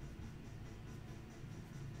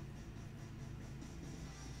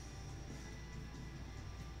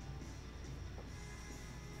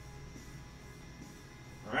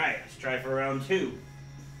 All right, let's try for round 2.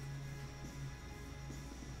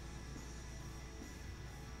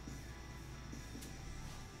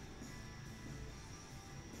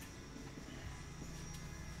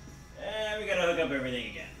 And we gotta hook up everything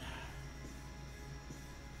again.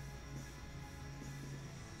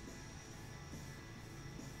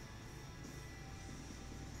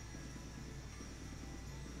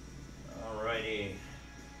 Alrighty,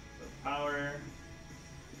 the power.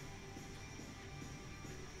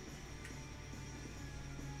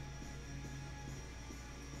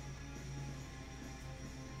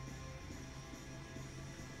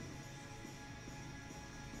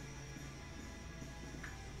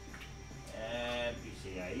 And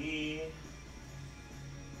PCIe.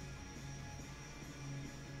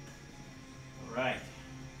 Alright.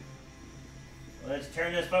 Let's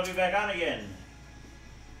turn this puppy back on again.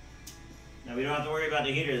 Now we don't have to worry about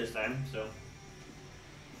the heater this time, so.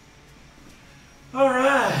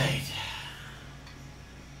 Alright.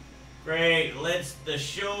 Great, let's the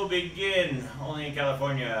show begin. Only in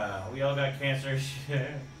California. We all got cancer.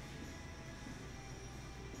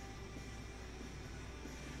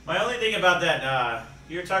 My only thing about that,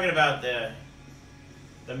 you were talking about the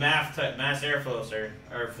mass airflow, sir,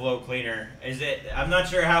 or flow cleaner. Is it? I'm not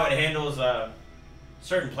sure how it handles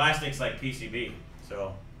certain plastics like PCB.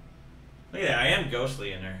 So look at that. I am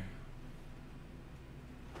ghostly in there.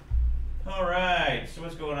 All right. So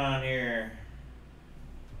what's going on here?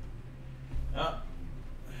 Oh,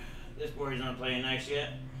 this board's not playing nice yet.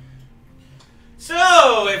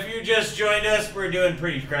 So if you just joined us, we're doing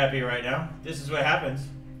pretty crappy right now. This is what happens.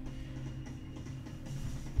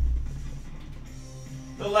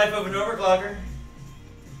 The life of an overclocker.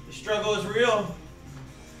 The struggle is real.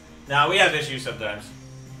 Now, we have issues sometimes.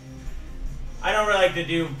 I don't really like to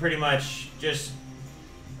do pretty much just...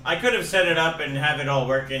 I could have set it up and have it all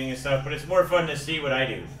working and stuff, but it's more fun to see what I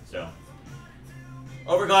do, so.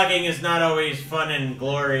 Overclocking is not always fun and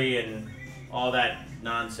glory and all that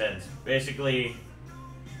nonsense. Basically,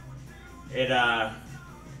 it's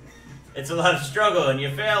a lot of struggle and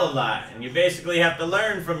you fail a lot, and you basically have to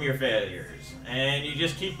learn from your failures. And you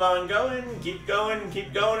just keep on going, keep going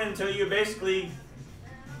until you basically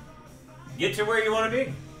get to where you want to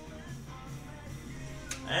be.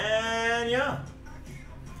 And yeah.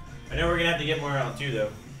 I know we're gonna have to get more on too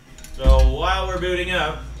though. So while we're booting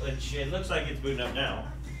up, which it looks like it's booting up now.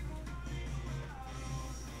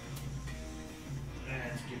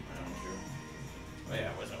 Let's keep going through. Oh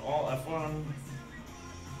yeah, was it all F1?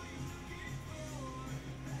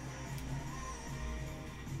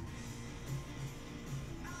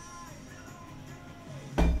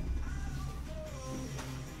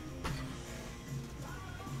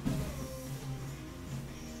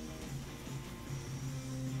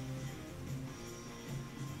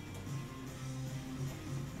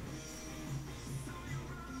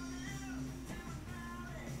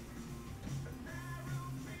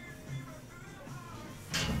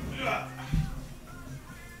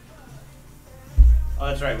 Oh,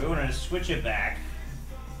 that's right. We wanted to switch it back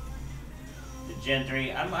to Gen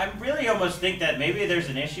 3. I really almost think that maybe there's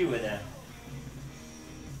an issue with that.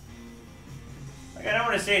 Like, I don't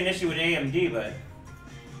want to say an issue with AMD, but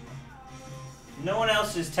no one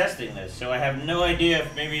else is testing this, so I have no idea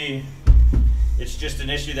if maybe it's just an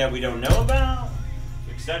issue that we don't know about,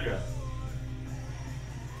 etc.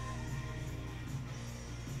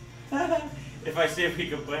 If I see if we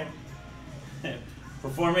can play.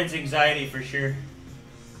 Performance anxiety for sure.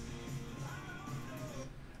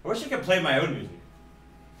 I wish I could play my own music.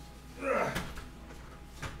 Ugh.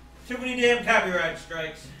 Too many damn copyright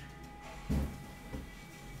strikes.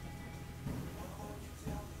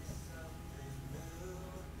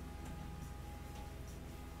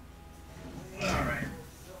 Alright.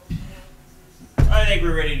 I think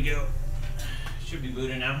we're ready to go. Should be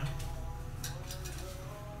booting now.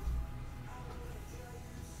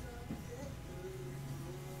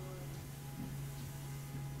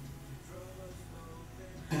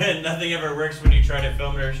 Nothing ever works when you try to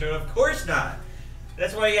film it or show it. Of course not.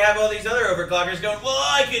 That's why you have all these other overclockers going, well,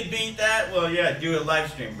 I could beat that. Well, yeah, do a live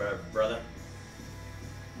stream, brother.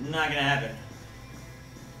 Not gonna happen.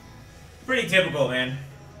 Pretty typical, man.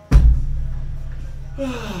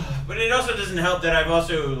 But it also doesn't help that I've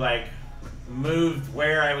also, like, moved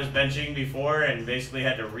where I was benching before and basically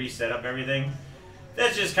had to reset up everything.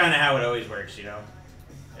 That's just kind of how it always works, you know.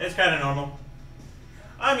 It's kind of normal.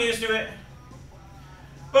 I'm used to it.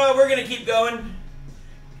 But we're going to keep going.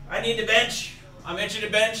 I need to bench. I'm itching to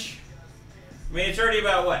bench. I mean, it's already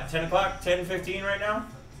about, what, 10 o'clock? 10:15 right now?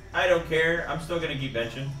 I don't care. I'm still going to keep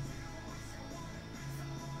benching.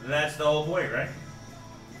 That's the whole point, right?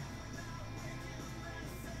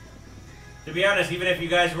 To be honest, even if you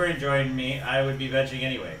guys were enjoying me, I would be benching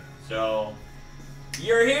anyway. So,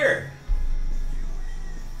 you're here.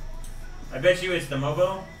 I bet you it's the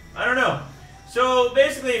Mobo. I don't know. So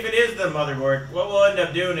basically, if it is the motherboard, what we'll end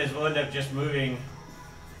up doing is we'll end up just moving.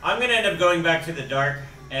 I'm going to end up going back to the dark,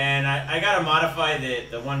 and I got to modify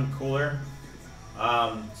the one cooler.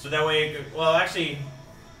 So that way, well, actually,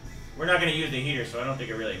 we're not going to use the heater, so I don't think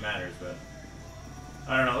it really matters, but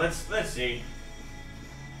I don't know. Let's see.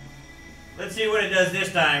 Let's see what it does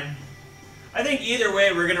this time. I think either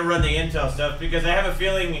way, we're going to run the Intel stuff, because I have a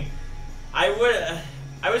feeling I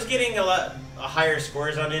was getting a lot higher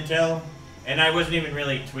scores on Intel. And I wasn't even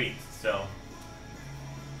really tweaked, so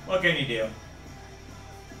what can you do?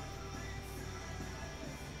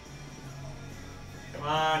 Come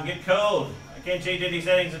on, get cold. I can't change any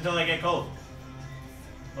settings until I get cold.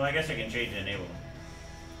 Well, I guess I can change the enable.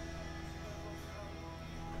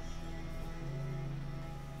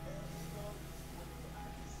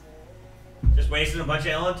 Just wasting a bunch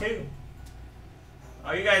of LN2.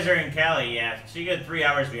 Oh, you guys are in Cali, yeah. So you get 3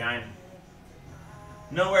 hours behind.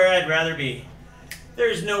 Nowhere I'd rather be.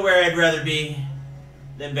 There's nowhere I'd rather be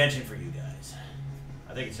than benching for you guys.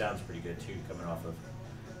 I think it sounds pretty good too, coming off of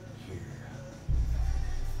here.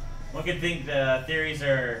 One could think the theories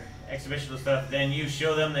are exhibitional stuff, then you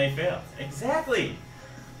show them they fail. Exactly.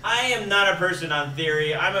 I am not a person on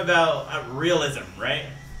theory. I'm about realism, right?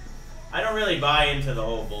 I don't really buy into the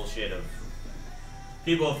whole bullshit of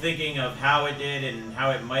people thinking of how it did and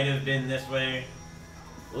how it might have been this way.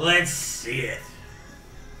 Let's see it.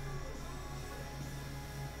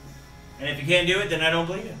 And if you can't do it, then I don't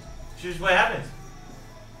believe it. It's just what happens.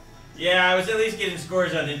 Yeah, I was at least getting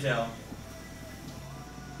scores on Intel.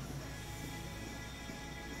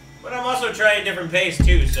 But I'm also trying a different pace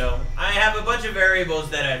too, so I have a bunch of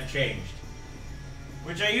variables that I've changed.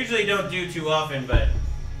 Which I usually don't do too often, but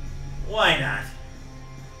why not?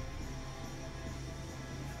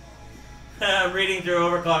 I'm reading through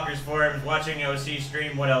Overclockers forums, watching OC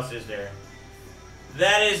stream. What else is there?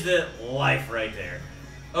 That is the life right there.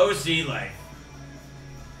 OC life.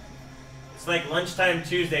 It's like lunchtime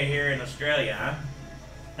Tuesday here in Australia, huh?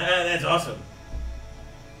 That's awesome.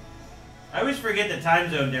 I always forget the time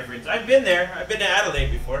zone difference. I've been there. I've been to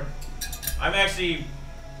Adelaide before. I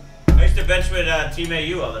used to bench with Team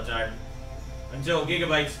AU all the time. Until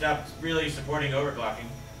Gigabyte stopped really supporting overclocking.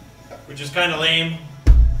 Which is kind of lame.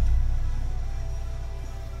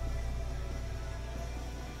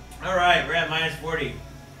 Alright, we're at minus 40.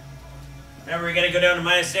 Remember, we gotta go down to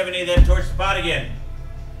minus 70, then torch the pot again.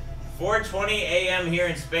 4:20 a.m. here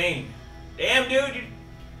in Spain. Damn, dude.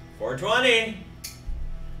 4:20.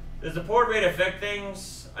 Does the pour rate affect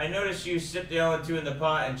things? I noticed you sipped the LN2 in the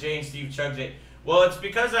pot and Jay and Steve chugged it. Well, it's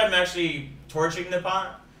because I'm actually torching the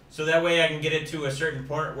pot, so that way I can get it to a certain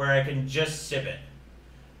point where I can just sip it.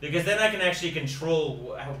 Because then I can actually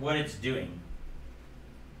control what it's doing.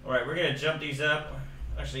 Alright, we're gonna jump these up.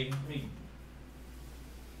 Actually,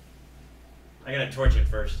 I gotta torch it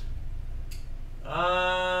first.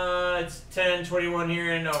 It's 10:21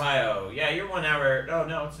 here in Ohio. Yeah, you're 1 hour. Oh,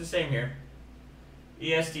 no, it's the same here.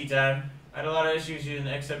 EST time. I had a lot of issues using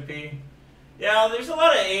XMP. Yeah, there's a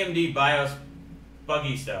lot of AMD BIOS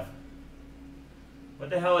buggy stuff. What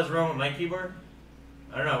the hell is wrong with my keyboard?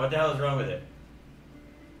 I don't know. What the hell is wrong with it?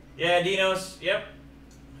 Yeah, Dinos. Yep.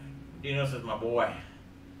 Dinos is my boy.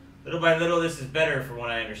 Little by little, this is better from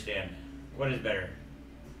what I understand. What is better?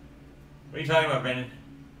 What are you talking about, Brendan?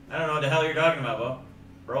 I don't know what the hell you're talking about,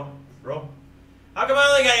 bro. How come I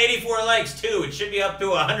only got 84 likes, too? It should be up to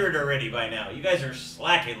 100 already by now. You guys are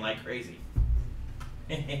slacking like crazy.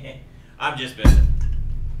 I'm just busy.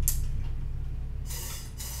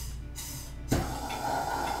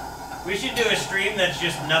 We should do a stream that's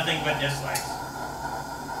just nothing but dislikes.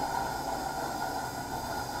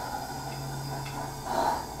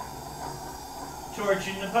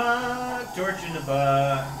 Torching the pot, torching the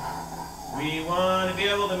pot. We want to be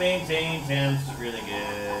able to maintain temps really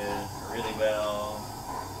good, really well.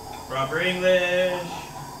 Proper English.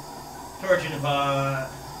 Torching the pot.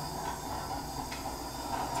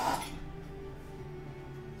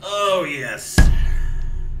 Oh, yes.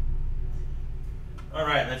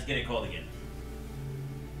 Alright, let's get it cold again.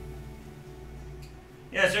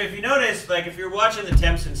 Yeah, so if you notice, like if you're watching the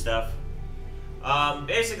temps and stuff,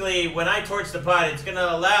 basically when I torch the pot, it's going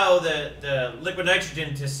to allow the liquid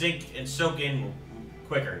nitrogen to sink and soak in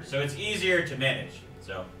quicker. So it's easier to manage.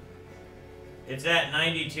 So it's at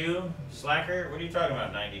 92, slacker. What are you talking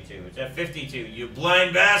about, 92? It's at 52, you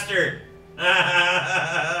blind bastard.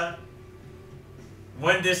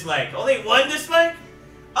 One dislike. Only one dislike?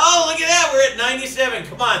 Oh, look at that. We're at 97.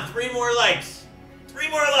 Come on, 3 more likes. 3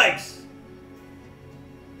 more likes.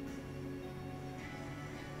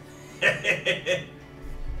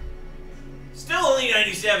 Still only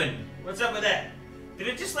 97. What's up with that? Did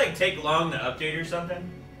it just like take long to update or something?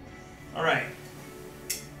 Alright.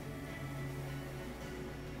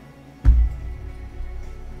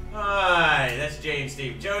 Hi, that's Jay and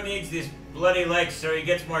Steve. Joe needs these bloody likes so he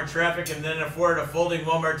gets more traffic and then afford a folding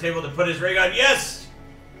Walmart table to put his rig on. Yes!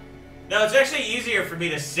 No, it's actually easier for me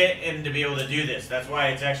to sit and to be able to do this. That's why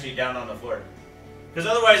it's actually down on the floor. Because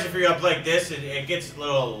otherwise, if you're up like this, it gets a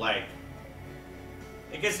little, like...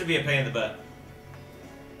 It gets to be a pain in the butt.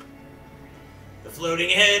 The floating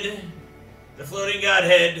head. The floating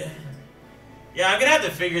godhead. Yeah, I'm going to have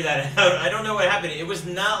to figure that out. I don't know what happened. It was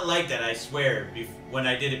not like that, I swear, when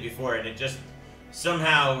I did it before. And it just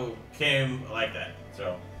somehow came like that.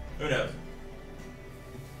 So, who knows?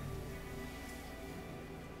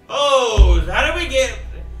 Oh, how did we get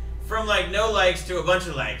from like no likes to a bunch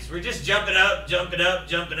of likes? We're just jumping up, jumping up,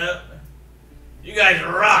 jumping up. You guys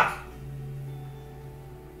rock.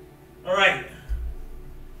 All right.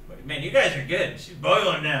 Man, you guys are good. She's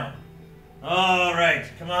boiling now. All right.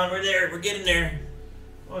 Come on, we're there. We're getting there.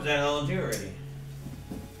 What was that LN2 already?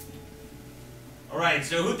 All right,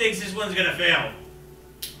 so who thinks this one's going to fail?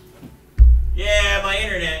 Yeah, my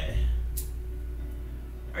internet.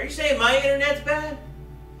 Are you saying my internet's bad?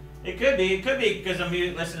 It could be. It could be because I'm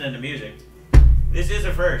listening to music. This is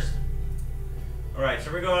a first. Alright,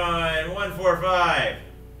 so we're going 145.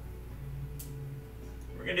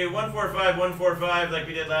 We're going to do 145, 145 like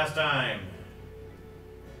we did last time.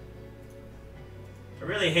 I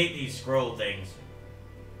really hate these scroll things.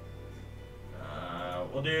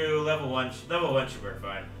 We'll do level 1. Level 1 should work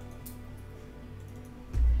fine.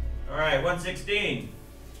 Alright, 116.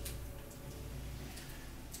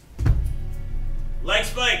 Like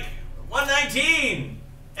spike, 119.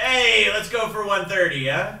 Hey, let's go for 130,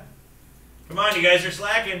 huh? Come on, you guys are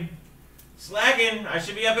slacking. Slacking. I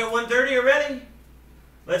should be up at 130 already.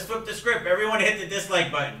 Let's flip the script. Everyone hit the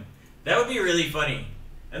dislike button. That would be really funny.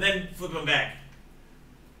 And then flip them back.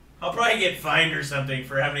 I'll probably get fined or something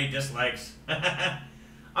for how many dislikes.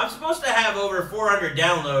 I'm supposed to have over 400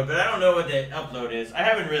 download, but I don't know what the upload is. I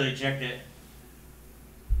haven't really checked it.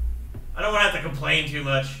 I don't want to have to complain too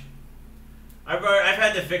much. I've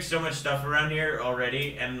had to fix so much stuff around here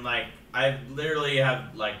already, and like I literally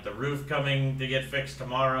have like the roof coming to get fixed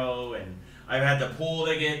tomorrow, and I've had the pool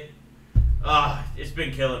to get. It's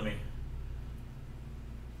been killing me.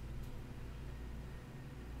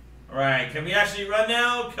 All right, can we actually run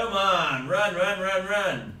now? Come on, run, run, run,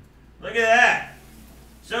 run! Look at that.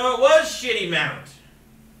 So it was shitty mount.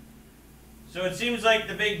 So it seems like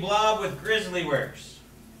the big blob with Grizzly works.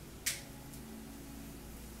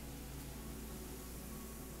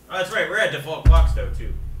 Oh, that's right. We're at default clocks, though,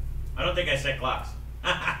 too. I don't think I set clocks.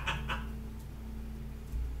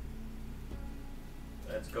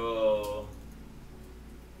 Let's go.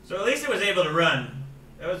 So at least it was able to run.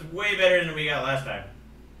 That was way better than we got last time.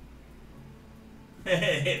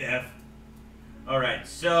 Hit F. Alright,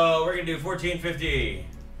 so we're going to do 1450.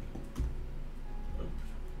 Oops.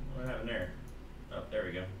 What happened there? Oh, there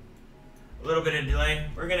we go. A little bit of delay.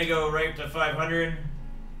 We're going to go right to 500.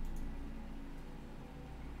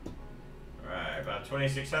 Alright, about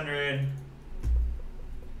 2600.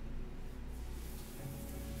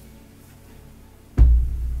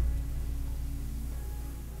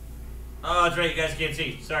 Oh, that's right, you guys can't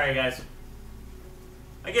see. Sorry, guys.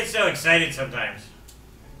 I get so excited sometimes.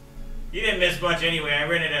 You didn't miss much anyway. I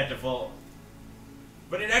ran it at default.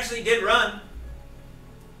 But it actually did run.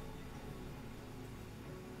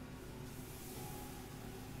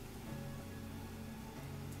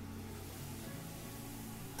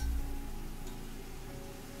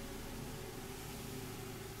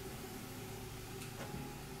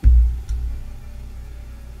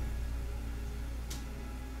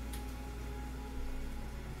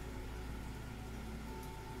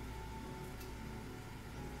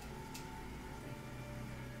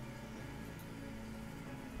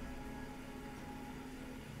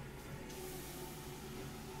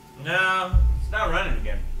 No, it's not running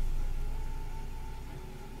again.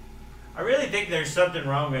 I really think there's something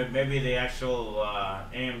wrong with maybe the actual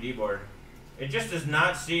AMD board. It just does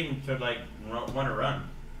not seem to like want to run.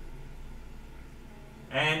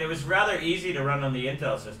 And it was rather easy to run on the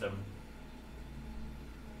Intel system.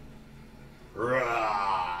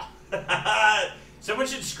 Someone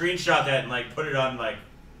should screenshot that and like put it on like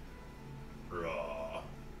raw.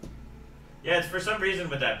 Yeah, it's for some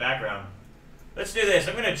reason with that background. Let's do this.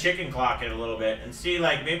 I'm going to chicken clock it a little bit and see,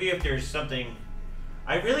 like, maybe if there's something.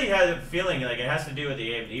 I really had a feeling like it has to do with the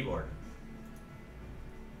AMD board.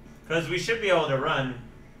 Because we should be able to run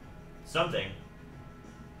something.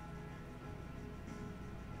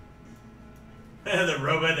 The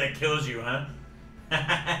robot that kills you, huh?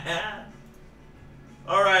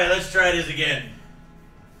 Alright, let's try this again.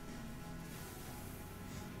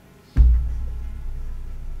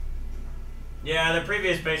 Yeah, the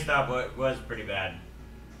previous base stop was pretty bad.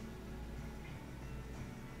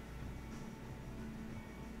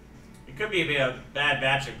 It could be a bad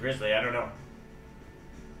batch of Grizzly, I don't know.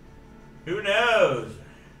 Who knows?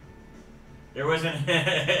 There wasn't...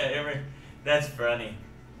 That's funny.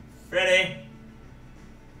 Ready?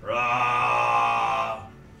 Raw.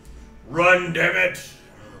 Run, damn it!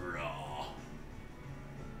 Raw.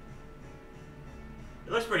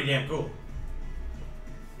 It looks pretty damn cool.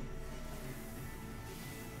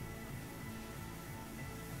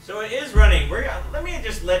 So it is running. Let me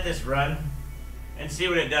just let this run and see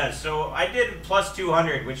what it does. So I did plus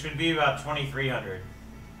 200, which would be about 2300.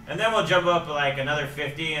 And then we'll jump up like another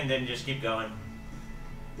 50 and then just keep going.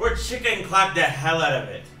 We're chicken clock the hell out of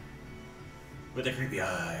it. With the creepy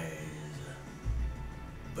eyes.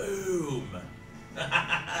 Boom.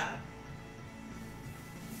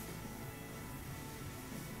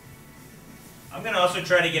 I'm going to also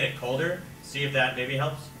try to get it colder. See if that maybe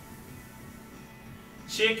helps.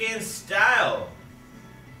 Chicken style.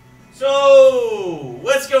 So,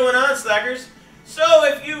 what's going on, Slackers? So,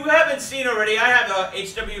 if you haven't seen already, I have a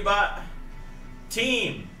HWBot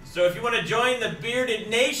team. So, if you want to join the Bearded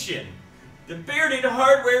Nation, the Bearded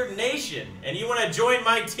Hardware Nation, and you want to join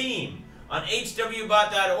my team on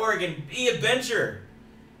hwbot.org and be a bencher,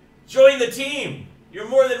 join the team. You're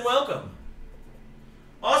more than welcome.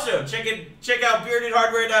 Also, check out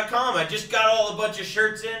beardedhardware.com. I just got a bunch of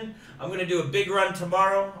shirts in. I'm going to do a big run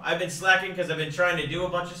tomorrow. I've been slacking because I've been trying to do a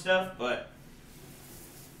bunch of stuff, but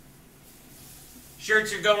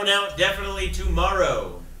shirts are going out definitely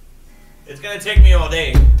tomorrow. It's going to take me all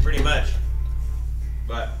day, pretty much.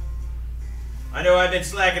 But I know I've been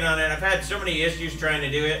slacking on it. I've had so many issues trying to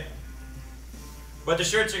do it. But the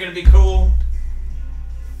shirts are going to be cool.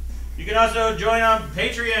 You can also join on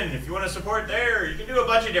Patreon if you want to support there. You can do a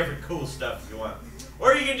bunch of different cool stuff if you want.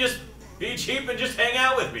 Or you can just be cheap and just hang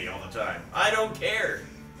out with me all the time. I don't care.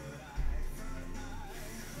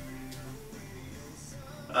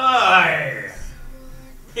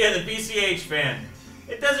 Yeah, the PCH fan.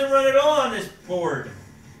 It doesn't run at all on this board.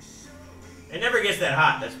 It never gets that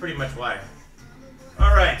hot. That's pretty much why.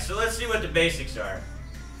 Alright, so let's see what the basics are.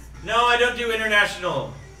 No, I don't do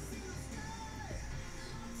international.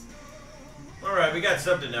 Alright, we got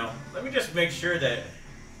something now. Let me just make sure that...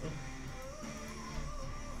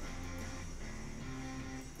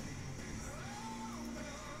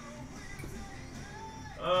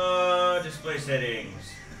 display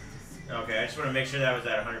settings. Okay, I just want to make sure that was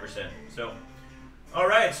at 100%. So,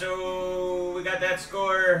 alright, so we got that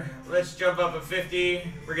score. Let's jump up a 50.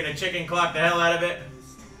 We're going to chicken clock the hell out of it.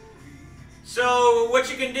 So,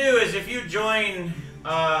 what you can do is if you join...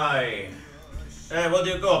 we'll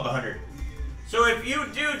go up 100. So if you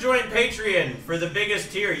do join Patreon for the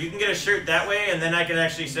biggest tier, you can get a shirt that way, and then I can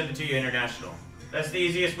actually send it to you international. That's the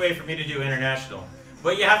easiest way for me to do international.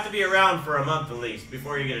 But you have to be around for a month at least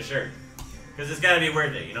before you get a shirt. Because it's got to be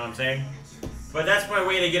worth it, you know what I'm saying? But that's my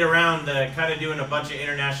way to get around kind of doing a bunch of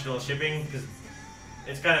international shipping, because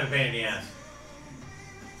it's kind of a pain in the ass.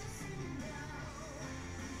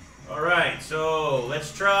 Alright, so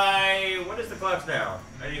let's try... What is the clocks now?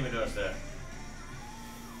 I didn't even notice that.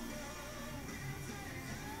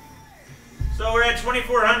 So we're at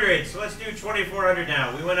 2400, so let's do 2400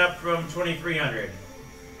 now. We went up from 2300.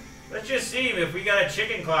 Let's just see if we got to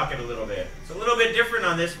chicken clock it a little bit. It's a little bit different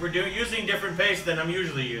on this. We're using different paste than I'm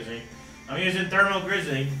usually using. I'm using Thermal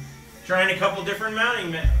Grizzly, trying a couple different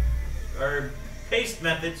mounting or paste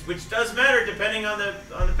methods, which does matter depending on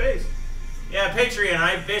the paste. Yeah, Patreon.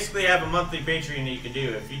 I basically have a monthly Patreon that you can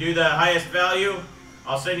do. If you do the highest value,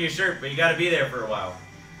 I'll send you a shirt, but you got to be there for a while.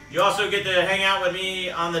 You also get to hang out with me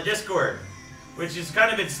on the Discord, which has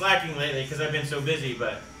kind of been slacking lately because I've been so busy,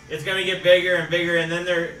 but it's going to get bigger and bigger, and then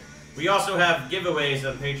we also have giveaways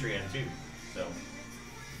on Patreon too. So,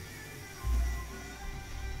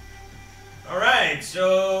 alright,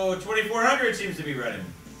 so 2400 seems to be running.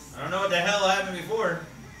 I don't know what the hell happened before.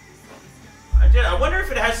 I wonder if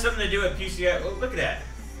it has something to do with PCIe. Oh, look at that.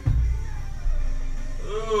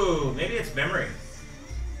 Ooh, maybe it's memory.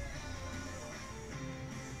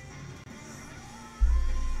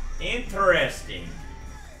 Interesting.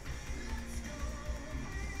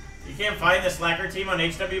 You can't find the Slacker team on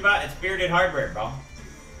HWBot? It's Bearded Hardware, bro.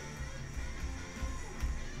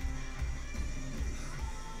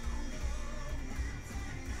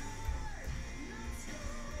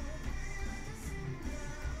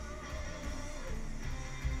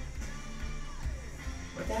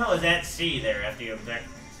 What the hell is that C there after you there?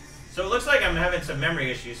 So it looks like I'm having some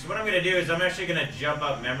memory issues. So what I'm going to do is I'm actually going to jump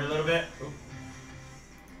up memory a little bit. Oop.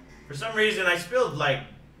 For some reason, I spilled like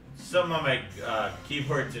something on my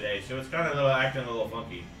keyboard today, so it's kind of acting a little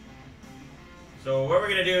funky. So what we're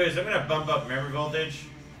gonna do is I'm gonna bump up memory voltage.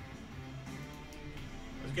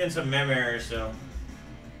 I was getting some memory errors, so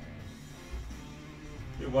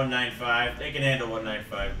do 195. They can handle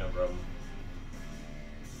 195, no problem.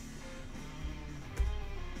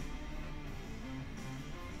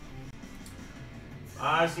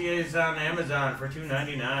 I see it's on Amazon for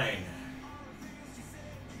 $2.99.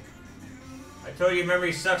 I told you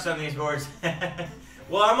memory sucks on these boards.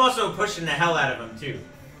 Well, I'm also pushing the hell out of them, too.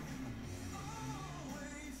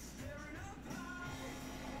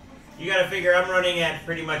 You gotta figure I'm running at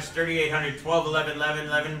pretty much 3800, 12, 11, 11,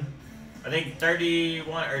 11. I think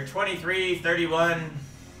 31, or 23, 31.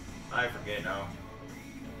 I forget now.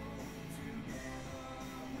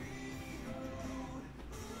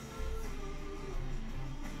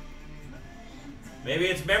 Maybe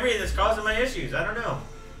it's memory that's causing my issues. I don't know.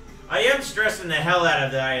 I am stressing the hell out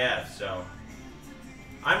of the IF, so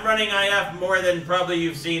I'm running IF more than probably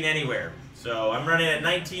you've seen anywhere. So I'm running at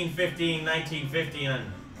 1915, 1950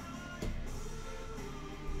 on.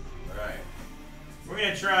 Alright. We're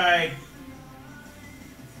going to try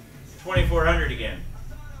 2400 again.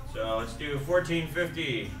 So let's do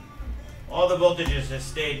 1450. All the voltages have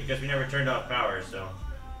stayed because we never turned off power, so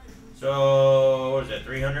what is that,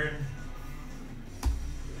 300?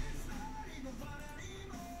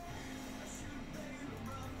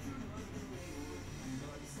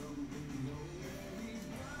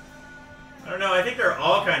 I don't know, I think they're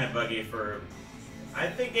all kind of buggy for... I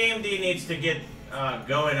think AMD needs to get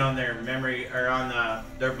going on their memory, or on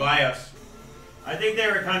their BIOS. I think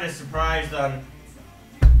they were kind of surprised on...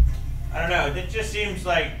 I don't know, it just seems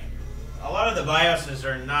like a lot of the BIOSes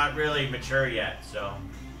are not really mature yet, so...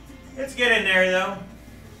 It's getting there, though.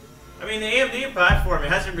 I mean, the AMD platform, it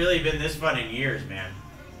hasn't really been this fun in years, man.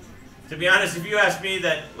 To be honest, if you asked me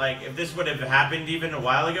that, like, if this would have happened even a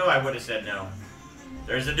while ago, I would have said no.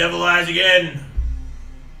 There's the devil eyes again.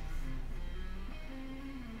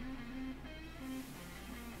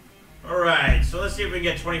 Alright, so let's see if we can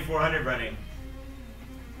get 2400 running.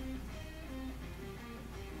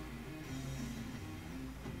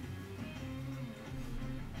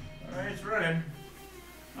 Alright, it's running.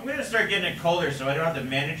 I'm going to start getting it colder so I don't have to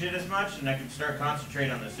manage it as much and I can start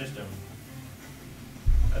concentrating on the system.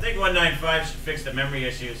 I think 195 should fix the memory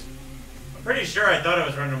issues. I'm pretty sure I thought I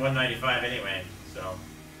was running 195 anyway, so.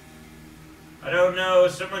 I don't know,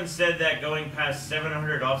 someone said that going past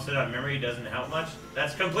 700 offset on memory doesn't help much.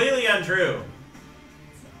 That's completely untrue.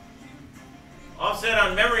 Offset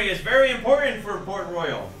on memory is very important for Port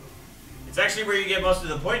Royal. It's actually where you get most of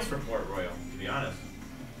the points for Port Royal, to be honest.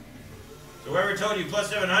 So whoever told you plus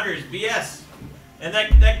 700 is BS. And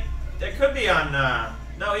that could be on,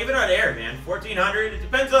 no, even on air, man. 1400, it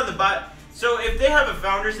depends on the bot. So if they have a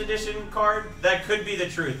Founders Edition card, that could be the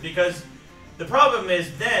truth. Because the problem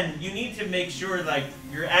is then you need to make sure like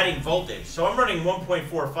you're adding voltage. So I'm running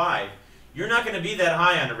 1.45. You're not going to be that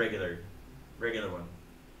high on a regular one.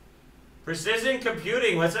 Precision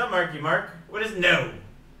computing. What's up, Marky Mark? What is no?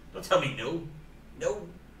 Don't tell me no. No.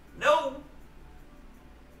 No.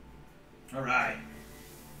 All right.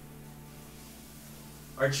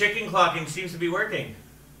 Our chicken clocking seems to be working.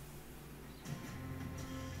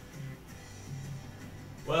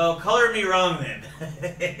 Well, color me wrong then.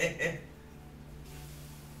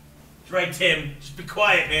 That's right, Tim. Just be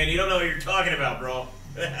quiet, man. You don't know what you're talking about, bro.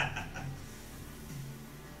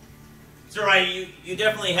 It's alright. You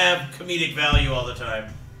definitely have comedic value all the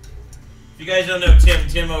time. If you guys don't know Tim,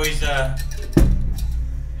 Tim always has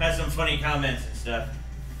some funny comments and stuff.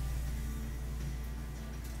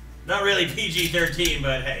 Not really PG-13,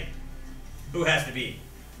 but hey, who has to be?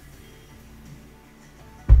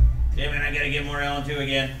 Damn it, I gotta get more LN2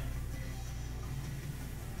 again.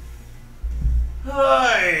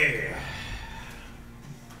 Hi.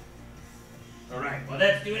 Alright, well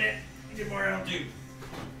that's doing it. Get more LN2.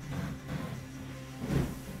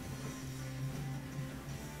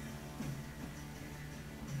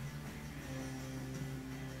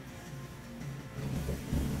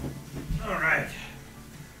 Alright.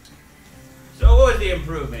 So what was the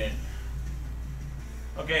improvement?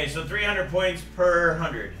 Okay, so 300 points per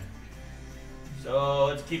 100. So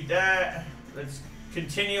let's keep that. Let's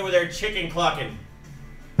continue with our chicken clocking.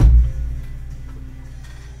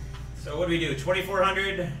 So what do we do?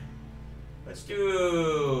 2400. Let's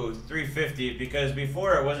do 350 because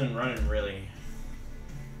before it wasn't running really.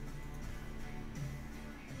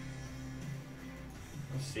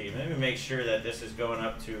 Let's see. Maybe make sure that this is going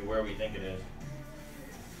up to where we think it is.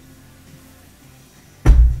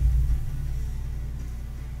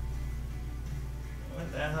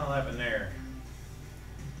 What the hell happened there?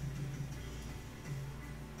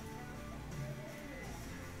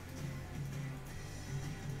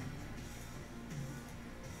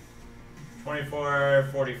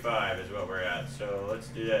 $24.45 is what we're at. So let's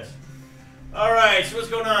do this. Alright, so what's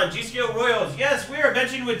going on? G-Skill Royals. Yes, we are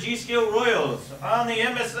benching with G-Skill Royals on the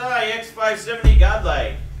MSI X570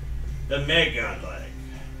 Godlike. The Meg Godlike.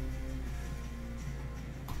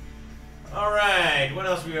 Alright, what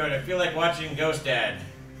else we got? I feel like watching Ghost Dad.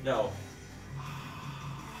 No.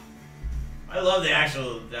 I love the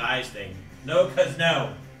eyes thing. No, cause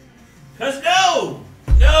no. Cause no!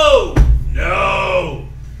 No! No!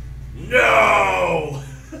 No!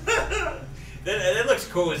 that looks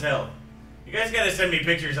cool as hell. You guys gotta send me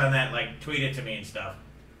pictures on that, like tweet it to me and stuff.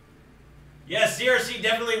 Yes, CRC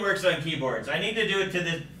definitely works on keyboards. I need to do it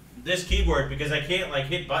to this keyboard because I can't like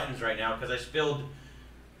hit buttons right now because I spilled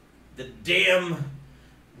the damn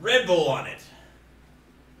Red Bull on it.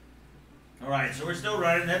 Alright, so we're still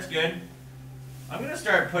running, that's good. I'm gonna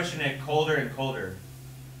start pushing it colder and colder.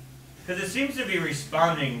 Because it seems to be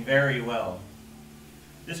responding very well.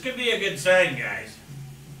 This could be a good sign, guys.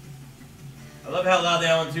 I love how loud the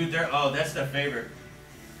LN2 there. Oh, that's the favorite.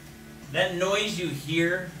 That noise you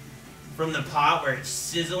hear from the pot where it's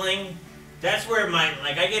sizzling, that's where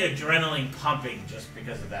I get adrenaline pumping just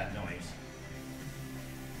because of that noise.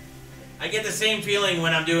 I get the same feeling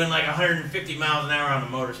when I'm doing like 150 miles an hour on a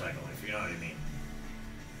motorcycle, if you know what I mean.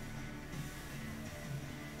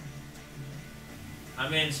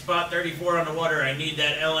 I'm in spot 34 on the water. I need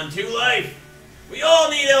that LN2 life. We all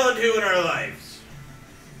need LN2 in our lives.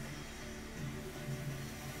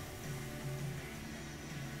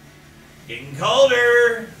 Getting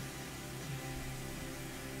colder.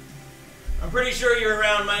 I'm pretty sure you're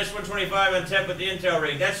around minus 125 on temp with the Intel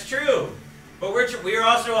rig. That's true. But we're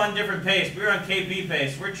also on different pace. We're on KP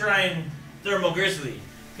pace. We're trying Thermal Grizzly.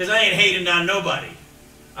 Because I ain't hating on nobody.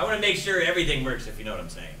 I want to make sure everything works, if you know what I'm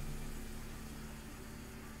saying.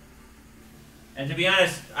 And to be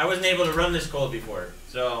honest, I wasn't able to run this cold before.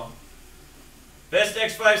 So, best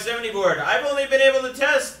X570 board. I've only been able to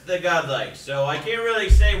test the Godlike, so I can't really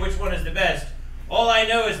say which one is the best. All I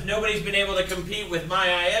know is nobody's been able to compete with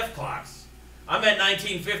my IF clocks. I'm at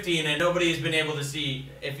 1915 and nobody's been able to see.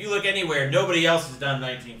 If you look anywhere, nobody else has done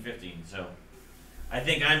 1915. So, I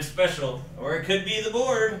think I'm special. Or it could be the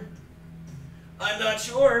board. I'm not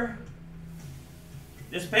sure.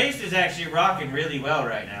 This paste is actually rocking really well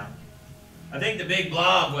right now. I think the big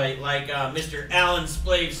blob, like Mr. Alan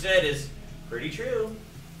Splave said, is pretty true.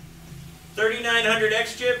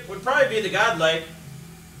 3900X chip would probably be the Godlike.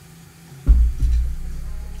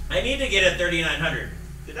 I need to get a 3900.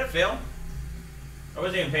 Did that fail? I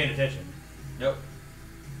wasn't even paying attention. Nope.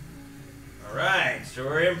 Alright, so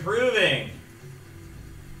we're improving.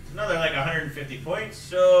 It's another like 150 points,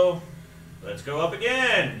 so let's go up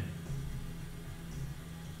again.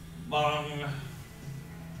 Bong.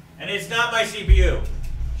 And it's not my CPU.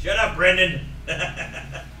 Shut up, Brendan.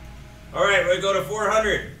 Alright, we'll go to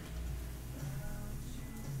 400.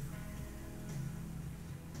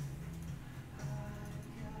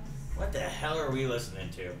 What the hell are we listening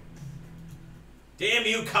to? Damn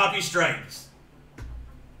you, copy strikes.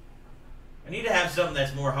 I need to have something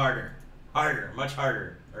that's more harder. Harder, much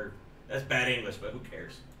harder. Or, that's bad English, but who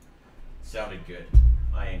cares? Sounded good.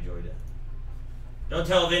 I enjoyed it. Don't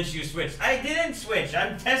tell Vince you switched. I didn't switch.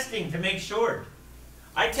 I'm testing to make sure.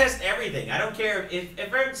 I test everything. I don't care.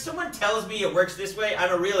 If someone tells me it works this way,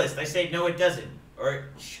 I'm a realist. I say, no, it doesn't. Or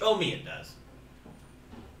show me it does.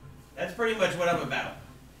 That's pretty much what I'm about.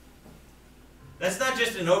 That's not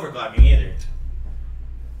just an overclocking either.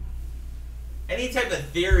 Any type of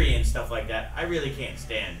theory and stuff like that, I really can't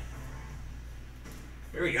stand.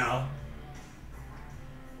 Here we go.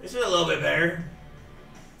 This is a little bit better.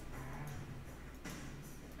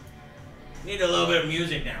 Need a little bit of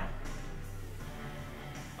music now.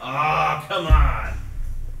 Oh, come on.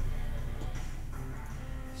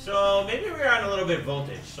 So maybe we're on a little bit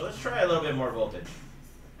voltage. So let's try a little bit more voltage.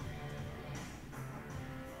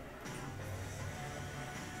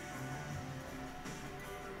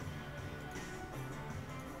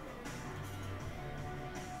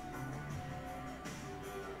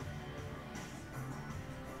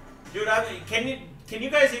 Dude, can you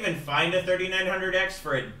guys even find a 3900X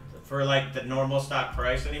for like the normal stock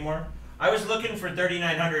price anymore? I was looking for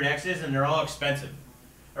 3900Xs and they're all expensive.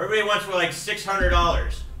 Everybody wants for like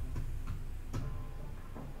 $600.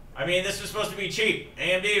 I mean, this was supposed to be cheap.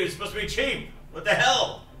 AMD was supposed to be cheap. What the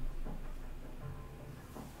hell?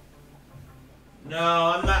 No,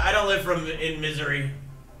 I'm not. I don't live in misery.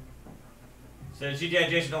 So GTI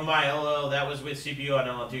Jason O'Mai, hello, that was with CPU on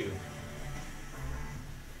LL2.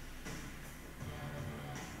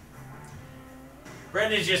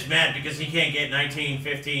 Brendan's just mad because he can't get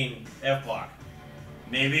 1915 F-block.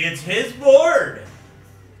 Maybe it's his board.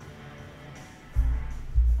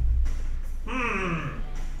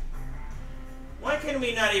 Why can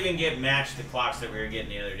we not even get matched the clocks that we were getting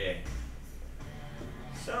the other day?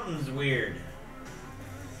 Something's weird.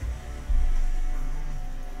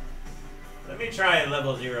 Let me try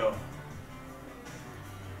level 0.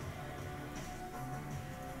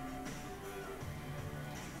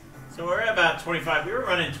 So we're at about 25. We were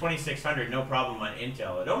running 2600, no problem on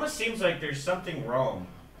Intel. It almost seems like there's something wrong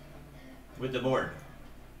with the board.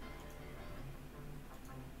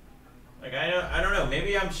 Like I don't know.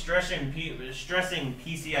 Maybe I'm stressing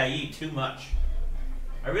PCIe too much.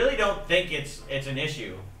 I really don't think it's an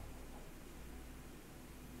issue.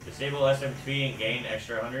 Disable SMP and gain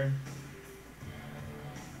extra 100.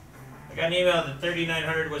 I got an email that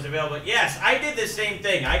 3900 was available. Yes, I did the same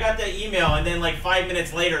thing. I got the email and then like 5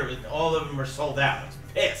 minutes later, all of them were sold out. I was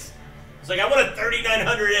pissed. It's like, I want a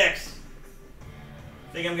 3900X.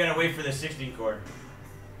 I think I'm gonna wait for the 16 core.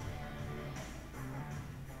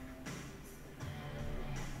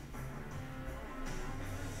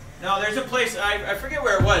 No, there's a place, I forget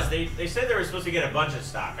where it was. They said they were supposed to get a bunch of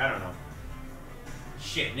stock. I don't know.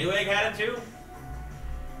 Shit, Newegg had it too?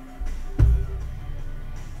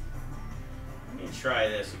 Let me try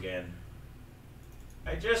this again.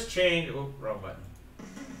 I just changed, oh, wrong button.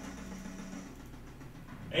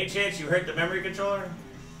 Any chance you hurt the memory controller?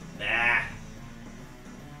 Nah.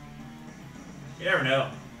 You never know.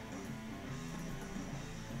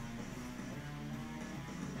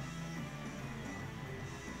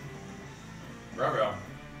 Ruh-roh.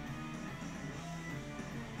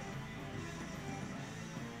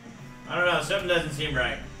 I don't know, something doesn't seem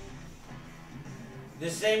right. The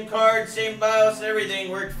same card, same BIOS, everything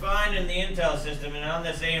worked fine in the Intel system, and on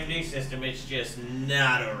this AMD system, it's just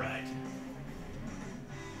not alright.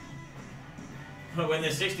 But when the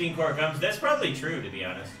 16 core comes, that's probably true, to be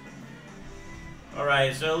honest.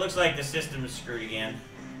 Alright, so it looks like the system is screwed again.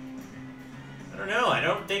 I don't know, I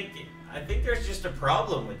think there's just a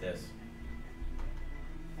problem with this.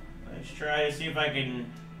 Let's try to see if I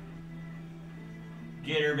can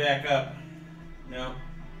get her back up. No.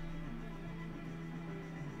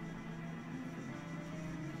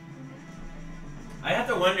 I have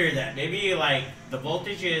to wonder that maybe like the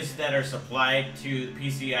voltages that are supplied to the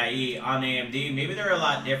PCIe on AMD, maybe they're a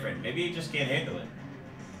lot different. Maybe you just can't handle it.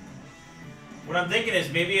 What I'm thinking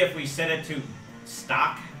is maybe if we set it to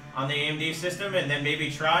stock on the AMD system and then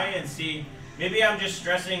maybe try and see, maybe I'm just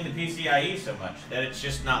stressing the PCIe so much that it's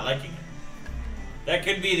just not liking it. That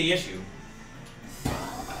could be the issue.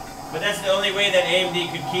 But that's the only way that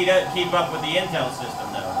AMD could keep up with the Intel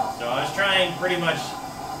system though. So I was trying pretty much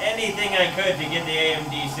anything I could to get the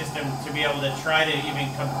AMD system to be able to try to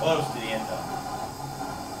even come close to the Intel.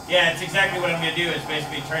 Yeah, it's exactly what I'm going to do is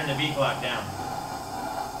basically turn the B clock down.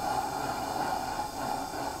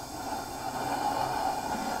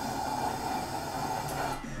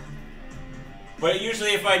 But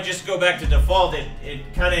usually if I just go back to default, it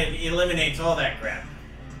kind of eliminates all that crap.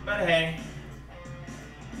 But hey.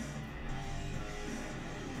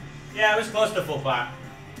 Yeah, it was close to full pot.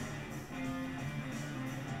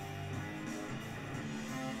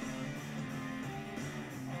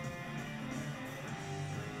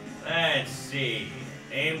 Let's see.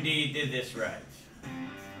 AMD did this right.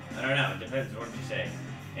 I don't know. It depends on what you say.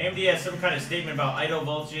 AMD has some kind of statement about idle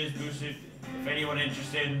voltages boosted. If anyone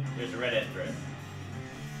interested, there's a Reddit thread.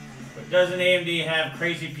 But doesn't AMD have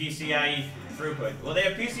crazy PCIe throughput? Well, they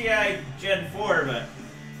have PCIe Gen4, but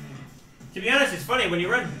to be honest, it's funny. When you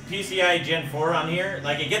run PCIe Gen4 on here,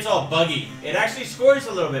 like it gets all buggy. It actually scores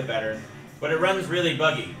a little bit better, but it runs really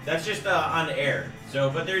buggy. That's just on air. So,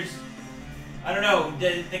 but there's... I don't know,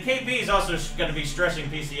 the KP is also going to be stressing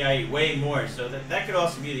PCIe way more, so that could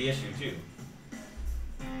also be the issue too.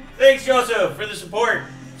 Thanks, Joseph, for the support.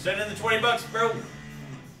 Send in the 20 bucks, bro.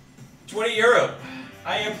 20 euro.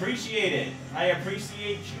 I appreciate it. I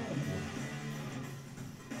appreciate you.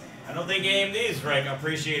 I don't think AMD is like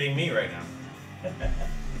appreciating me right now.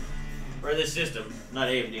 Or this system, not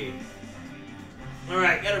AMD.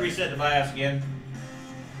 Alright, gotta reset the BIOS again.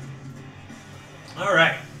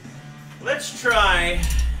 Alright. Let's try,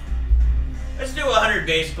 let's do 100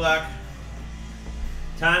 base clock.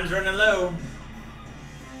 Time's running low.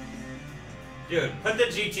 Dude, put the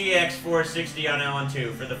GTX 460 on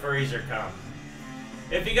LN2 for the Freezer comp.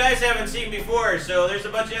 If you guys haven't seen before, so there's a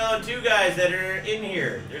bunch of LN2 guys that are in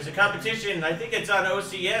here. There's a competition, I think it's on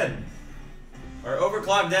OCN. Or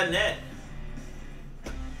overclock.net.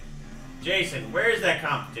 Jason, where is that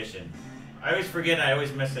competition? I always forget, I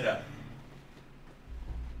always mess it up.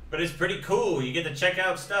 But it's pretty cool. You get to check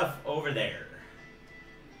out stuff over there.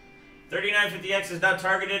 3950X is not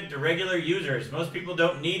targeted to regular users. Most people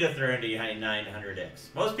don't need a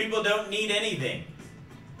 3900X. Most people don't need anything.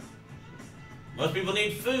 Most people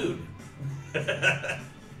need food.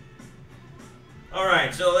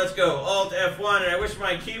 Alright, so let's go. Alt F1, and I wish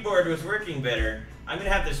my keyboard was working better. I'm going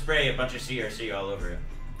to have to spray a bunch of CRC all over it.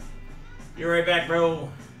 Be right back, bro.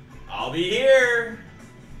 I'll be here.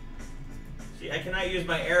 See, I cannot use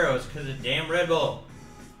my arrows because of damn Red Bull.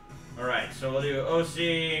 Alright, so we'll do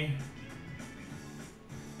OC.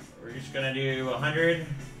 We're just going to do 100.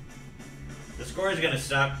 The score is going to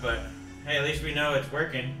suck, but hey, at least we know it's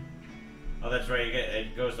working. Oh, that's right,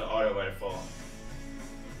 it goes to auto by default.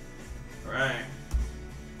 Alright.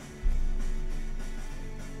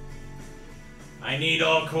 I need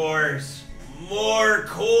all cores. More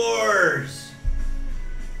cores!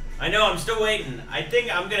 I know, I'm still waiting. I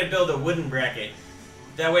think I'm going to build a wooden bracket.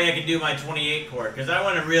 That way I can do my 28 core, because I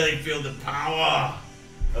want to really feel the power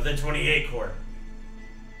of the 28 core.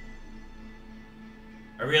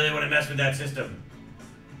 I really want to mess with that system.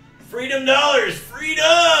 Freedom dollars!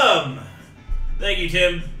 Freedom! Thank you,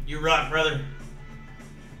 Tim. You rock, brother.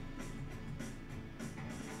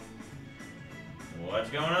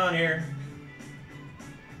 What's going on here?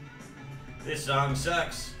 This song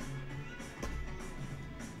sucks.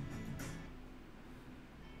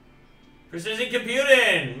 Precision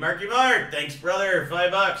Computing! Marky Mark! Thanks, brother.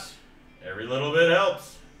 $5. Every little bit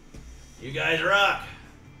helps. You guys rock.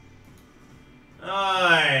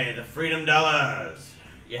 Aye, the freedom dollars.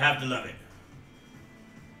 You have to love it.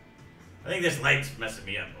 I think this light's messing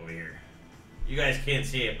me up over here. You guys can't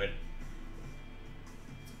see it, but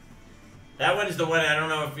that one's the one, I don't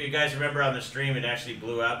know if you guys remember on the stream, it actually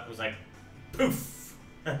blew up. It was like, poof.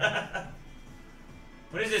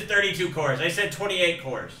 What is this 32 cores? I said 28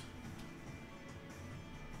 cores.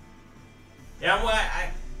 Yeah,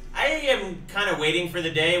 I am kind of waiting for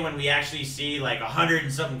the day when we actually see like 100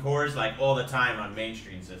 and something cores like all the time on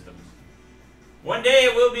mainstream systems. One day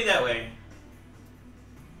it will be that way.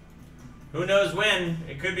 Who knows when?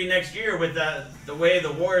 It could be next year with the way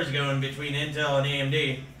the war is going between Intel and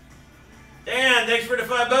AMD. Dan, thanks for the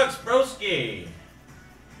 $5, broski.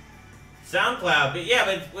 SoundCloud, but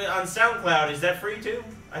yeah, but on SoundCloud, is that free too?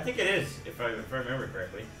 I think it is, if I remember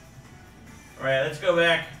correctly. All right, let's go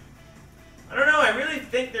back. I don't know. I really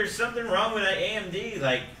think there's something wrong with that AMD.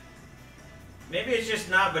 Like, maybe it's just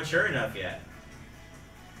not mature enough yet.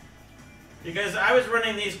 Because I was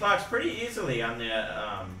running these clocks pretty easily on the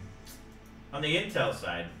Intel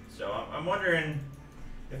side. So I'm wondering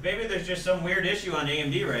if maybe there's just some weird issue on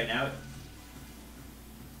AMD right now.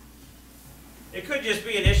 It could just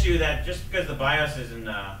be an issue that just because the BIOS isn't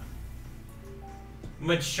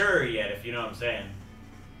mature yet, if you know what I'm saying.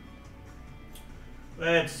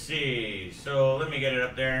 Let's see. So let me get it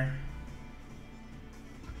up there.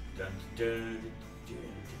 Dun, dun, dun, dun,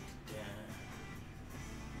 dun,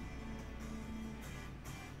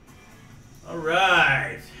 dun. All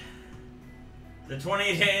right. The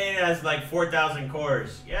 2080 has like 4,000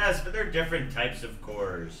 cores. Yes, but they're different types of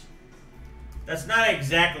cores. That's not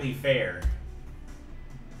exactly fair.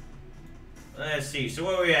 Let's see. So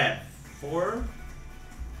what are we at? 4?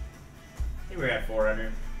 I think we're at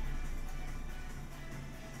 400.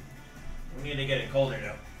 We need to get it colder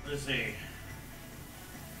though. Let's see.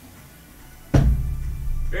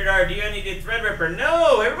 Beardard, do you need a Threadripper?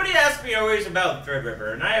 No! Everybody asks me always about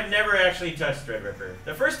Threadripper, and I have never actually touched Threadripper.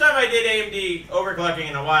 The first time I did AMD overclocking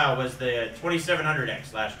in a while was the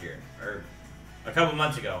 2700X last year, or a couple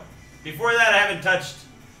months ago. Before that, I haven't touched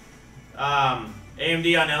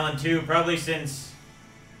AMD on LN2 probably since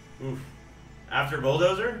after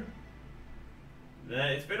Bulldozer.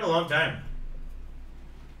 It's been a long time.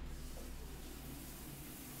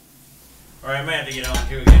 Alright, I might have to get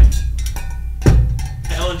LN2 again.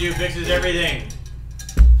 LN2 fixes everything.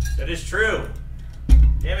 That is true.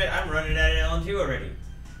 Damn it, I'm running out of LN2 already.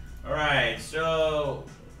 Alright, so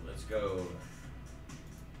let's go.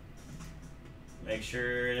 Make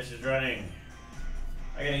sure this is running.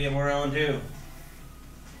 I gotta get more LN2.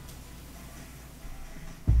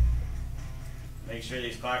 Make sure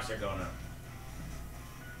these clocks are going up.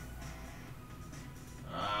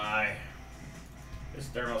 This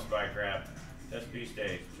thermal spy crap. SP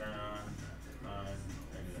stage. Turn on.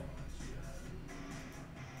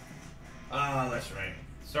 Oh, that's right.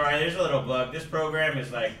 Sorry, there's a little bug. This program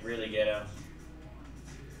is like really ghetto.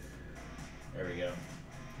 There we go.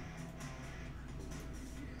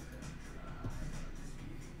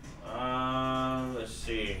 Let's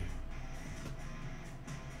see.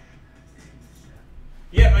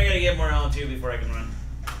 Yep, I gotta get more LN2 before I can run.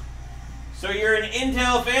 So you're an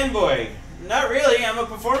Intel fanboy? Not really, I'm a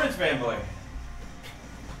performance fanboy.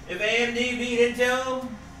 If AMD beat Intel,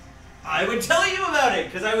 I would tell you about it,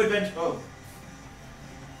 because I would bench both.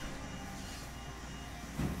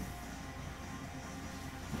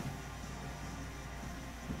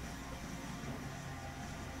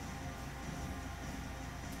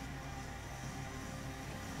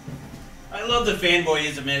 I love the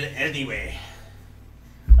fanboyism anyway.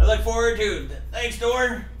 I look forward to it. Thanks,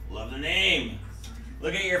 Dor. Love the name.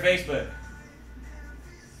 Look at your Facebook.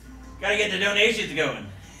 Gotta get the donations going.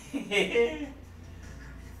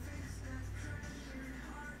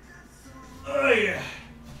 Oh yeah.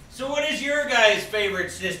 So what is your guys' favorite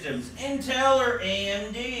systems? Intel or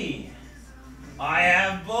AMD? I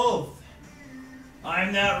have both.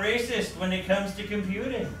 I'm not racist when it comes to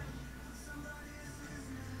computing.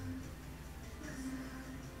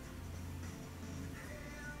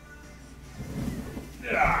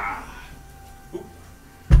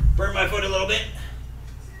 Burn my foot a little bit.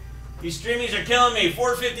 These streamings are killing me.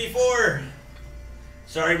 454.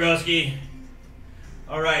 Sorry, broski.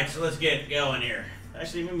 Alright, so let's get going here.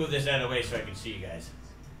 Actually, let me move this out of the way so I can see you guys.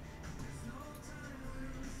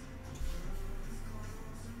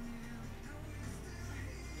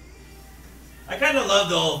 I kind of love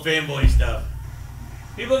the whole fanboy stuff.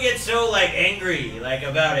 People get so like angry like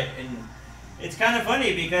about it, and it's kind of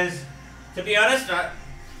funny because, to be honest,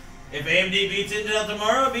 if AMD beats Intel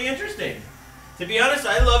tomorrow, it'd be interesting. To be honest,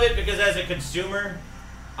 I love it because as a consumer,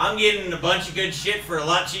 I'm getting a bunch of good shit for a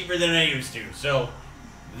lot cheaper than I used to. So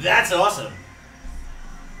that's awesome.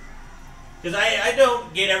 Because I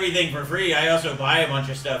don't get everything for free. I also buy a bunch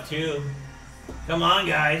of stuff too. Come on,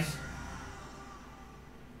 guys.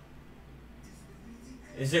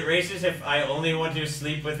 Is it racist if I only want to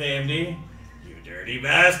sleep with AMD? You Dirty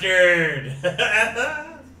bastard!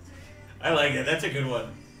 I like it. That's a good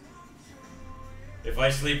one. If I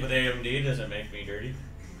sleep with AMD, does it make me dirty?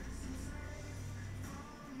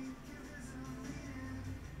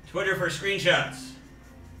 Twitter for screenshots.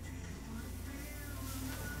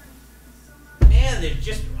 Man,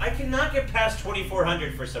 I cannot get past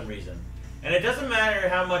 2400 for some reason. And it doesn't matter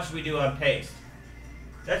how much we do on paste.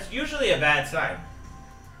 That's usually a bad sign.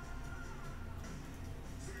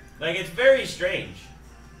 Like, it's very strange.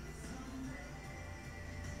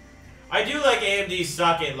 I do like AMD's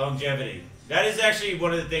socket longevity. That is actually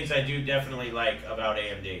one of the things I do definitely like about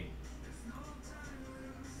AMD.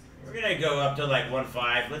 We're gonna go up to like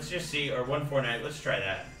 1.5. Let's just see, or 1.49. Let's try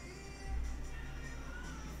that.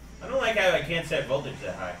 I don't like how I can't set voltage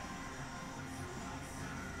that high.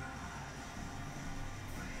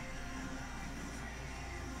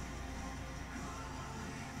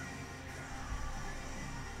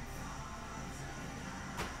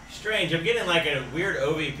 Strange, I'm getting like a weird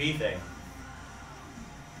OVP thing.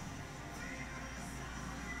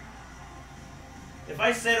 If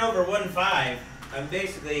I set over 1.5, I'm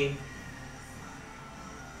basically...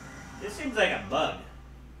 This seems like a bug.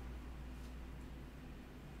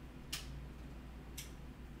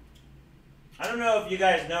 I don't know if you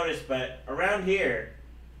guys noticed, but around here,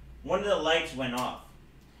 one of the lights went off.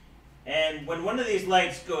 And when one of these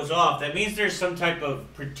lights goes off, that means there's some type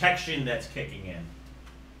of protection that's kicking in.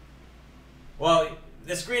 Well,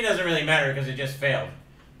 the screen doesn't really matter because it just failed.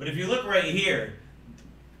 But if you look right here,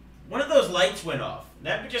 one of those lights went off.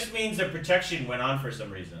 That just means the protection went on for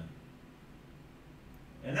some reason.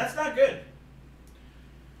 And that's not good.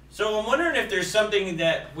 So I'm wondering if there's something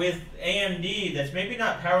that with AMD that's maybe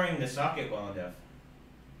not powering the socket well enough.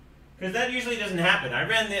 Because that usually doesn't happen. I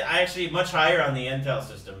ran actually much higher on the Intel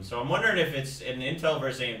system. So I'm wondering if it's an Intel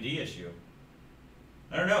versus AMD issue.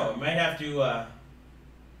 I don't know. I might have to...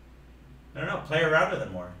 I don't know, play around with it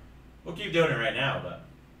more. We'll keep doing it right now, but...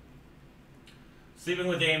 Sleeping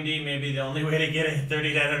with AMD may be the only way to get a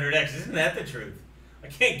 3900X. Isn't that the truth? I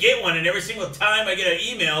can't get one, and every single time I get an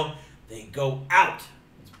email, they go out.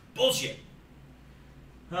 It's bullshit.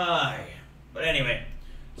 Hi. But anyway,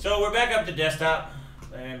 so we're back up to desktop.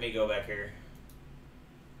 Let me go back here.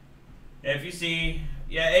 If you see,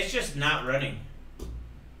 yeah, it's just not running.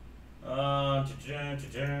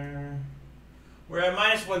 We're at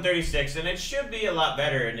minus 136, and it should be a lot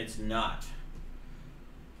better, and it's not.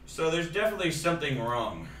 So there's definitely something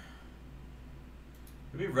wrong.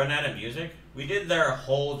 Did we run out of music? We did their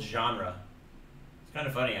whole genre. It's kind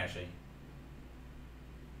of funny, actually.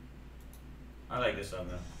 I like this song,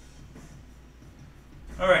 though.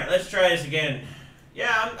 Alright, let's try this again.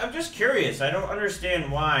 Yeah, I'm just curious. I don't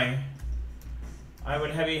understand why I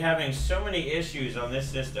would be having so many issues on this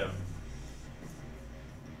system.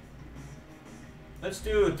 Let's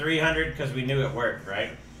do 300 because we knew it worked,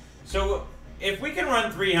 right? So if we can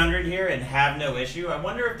run 300 here and have no issue, I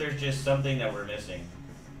wonder if there's just something that we're missing.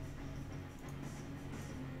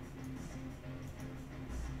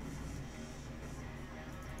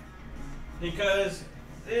 Because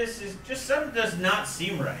this is just something does not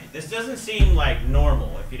seem right. This doesn't seem like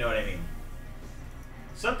normal, if you know what I mean.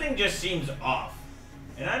 Something just seems off.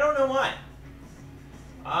 And I don't know why.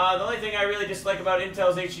 The only thing I really dislike about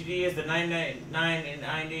Intel's HDD is the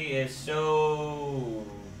 990 is so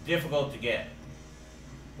difficult to get.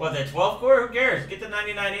 What, the 12 core? Who cares? Get the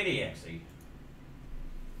 9980 actually.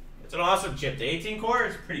 It's an awesome chip. The 18 core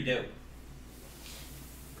is pretty dope.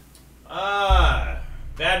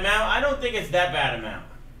 Bad mount? I don't think it's that bad a mount.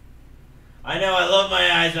 I know, I love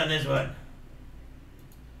my eyes on this one.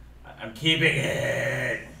 I'm keeping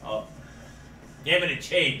it. Oh, damn it, it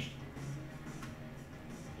changed.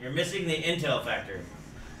 You're missing the Intel factor.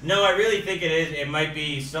 No, I really think it is. It might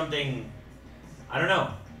be something, I don't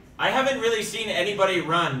know. I haven't really seen anybody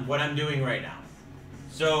run what I'm doing right now.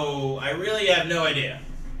 So, I really have no idea.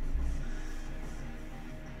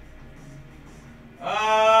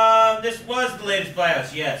 This was the latest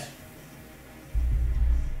BIOS, yes.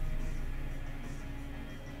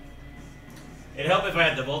 It'd help if I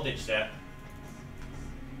had the voltage set.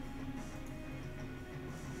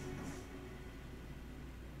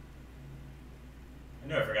 I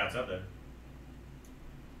knew I forgot something.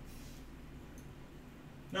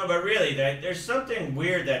 No, but really, there's something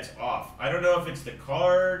weird that's off. I don't know if it's the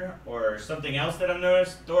card or something else that I've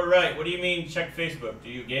noticed. Thor Wright, what do you mean check Facebook? Do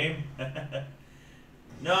you game?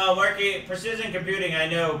 No, Marky, Precision Computing I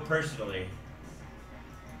know personally.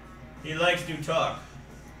 He likes to talk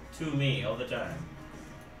to me all the time.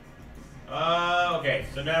 Okay,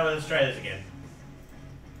 so now let's try this again.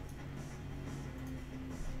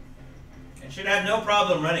 It should have no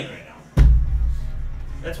problem running right now.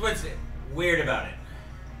 That's what's weird about it.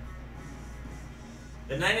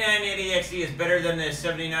 The 9980XE is better than the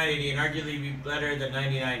 7980 and arguably be better than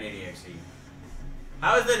 9980XE.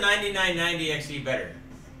 How is the 9990XE better?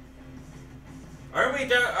 Are we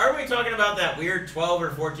talking about that weird 12 or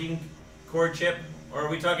 14 core chip? Or are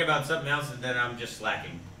we talking about something else and then I'm just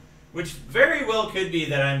slacking? Which very well could be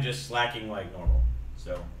that I'm just slacking like normal.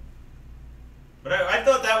 So, but I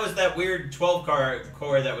thought that was that weird 12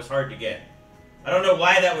 core that was hard to get. I don't know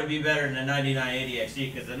why that would be better than the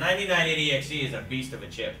 9980XE, because the 9980XE is a beast of a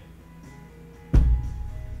chip.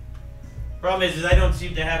 Problem is I don't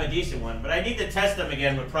seem to have a decent one, but I need to test them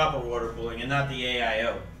again with proper water cooling and not the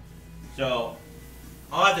AIO. So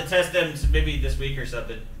I'll have to test them maybe this week or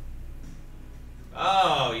something.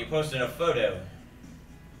 Oh, you posted a photo.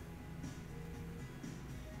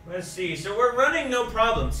 Let's see. So we're running no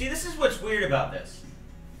problem. See, this is what's weird about this.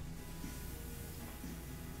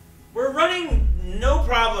 We're running no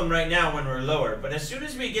problem right now when we're lower, but as soon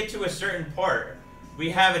as we get to a certain part, we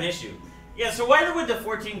have an issue. Yeah, so why would the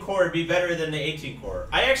 14 core be better than the 18 core?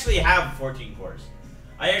 I actually have 14 cores.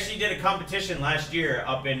 I actually did a competition last year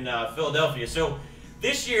up in Philadelphia. So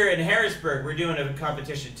this year in Harrisburg, we're doing a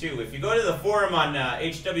competition too. If you go to the forum on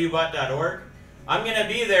hwbot.org, I'm going to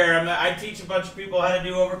be there. I teach a bunch of people how to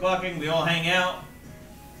do overclocking. We all hang out.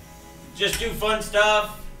 Just do fun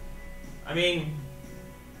stuff. I mean,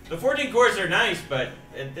 the 14 cores are nice, but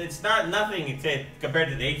it's not nothing compared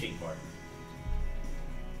to the 18 core.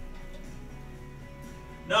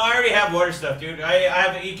 No, I already have water stuff, dude. I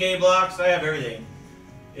have EK blocks. I have everything.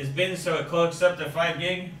 It's been so it cloaks up to 5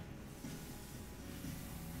 gig.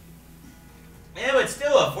 Yeah, but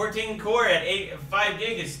still, a 14 core at 5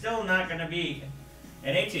 gig is still not going to be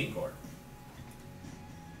an 18 core.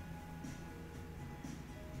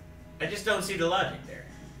 I just don't see the logic there.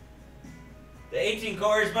 The 18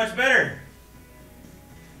 core is much better.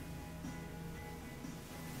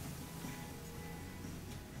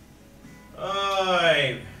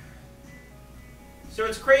 So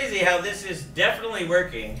it's crazy how this is definitely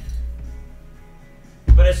working,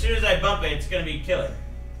 but as soon as I bump it, it's gonna be killer.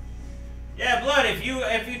 Yeah, Blood, if you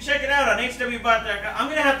check it out on hwbot.com, I'm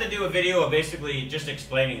gonna have to do a video of basically just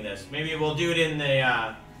explaining this. Maybe we'll do it in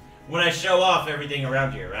the when I show off everything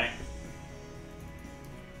around here, right?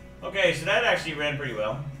 Okay, so that actually ran pretty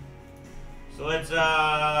well. So let's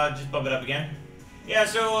just bump it up again. Yeah,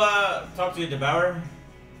 so talk to Devourer.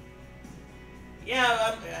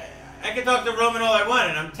 Yeah, I can talk to Roman all I want,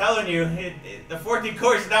 and I'm telling you, the 14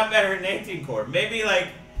 core is not better than the 18 core. Maybe like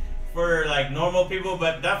for like normal people,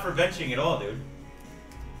 but not for benching at all, dude.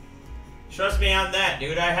 Trust me on that,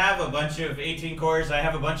 dude. I have a bunch of 18 cores, I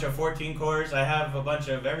have a bunch of 14 cores, I have a bunch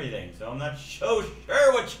of everything, so I'm not so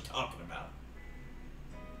sure what you're talking about.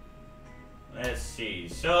 Let's see.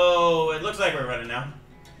 So it looks like we're running now.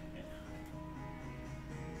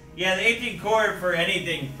 Yeah, the 18 core for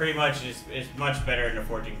anything pretty much is much better than the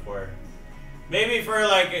 14 core. Maybe for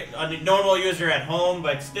like a normal user at home,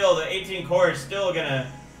 but still the 18 core is still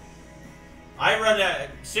gonna... I run a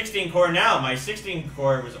 16 core now. My 16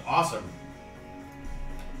 core was awesome.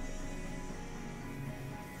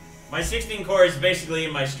 My 16 core is basically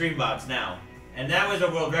in my stream box now. And that was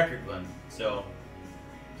a world record one. So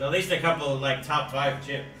at least a couple of like top 5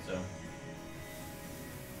 chips, so.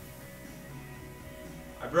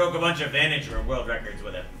 I broke a bunch of Vantage world records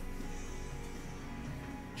with it.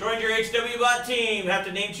 Joined your HWBot team. Have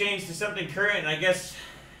to name change to something current, and I guess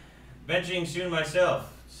benching soon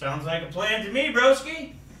myself. Sounds like a plan to me,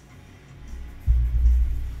 broski.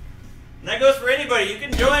 And that goes for anybody. You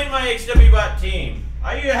can join my HWBot team.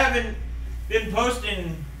 I haven't been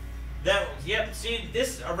posting that. Yep, see,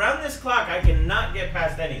 this around this clock, I cannot get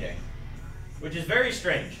past anything, which is very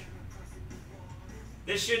strange.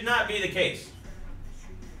 This should not be the case.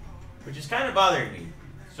 Which is kind of bothering me.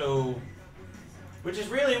 So, which is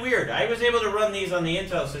really weird. I was able to run these on the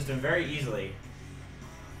Intel system very easily.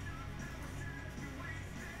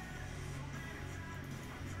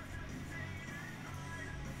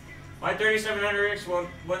 My 3700X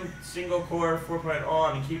one single core 4-point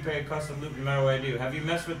on and keep a custom loop no matter what I do. Have you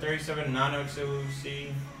messed with 37 nano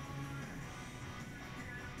XOC?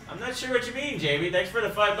 I'm not sure what you mean, JB. Thanks for the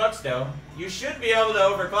 $5 though. You should be able to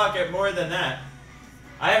overclock it more than that.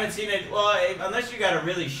 I haven't seen it, well, unless you got a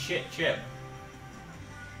really shit chip.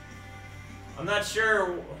 I'm not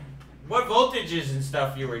sure what voltages and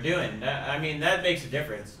stuff you were doing. I mean, that makes a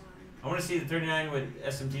difference. I want to see the 39 with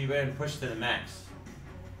SMT and push to the max.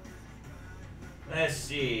 Let's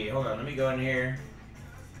see. Hold on, let me go in here.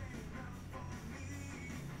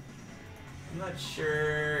 I'm not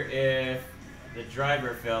sure if the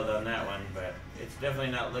driver failed on that one, but it's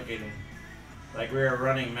definitely not looking Like we were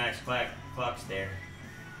running max clocks there.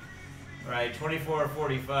 Right,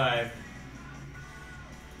 24:45.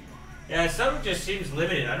 Yeah, something just seems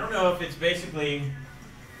limited. I don't know if it's basically...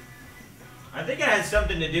 I think it has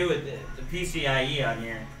something to do with the PCIe on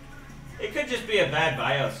here. It could just be a bad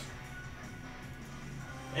BIOS.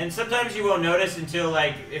 And sometimes you won't notice until,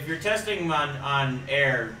 like, if you're testing on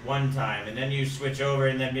air one time, and then you switch over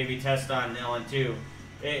and then maybe test on LN2,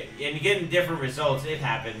 and you get different results, it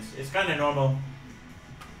happens. It's kind of normal.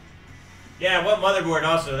 Yeah, what motherboard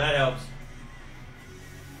also, that helps.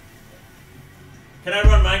 Can I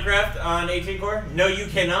run Minecraft on 18 core? No, you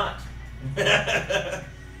cannot.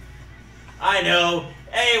 I know.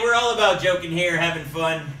 Hey, we're all about joking here, having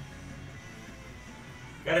fun.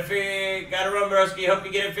 Gotta run, broski. Hope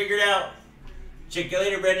you get it figured out. Check you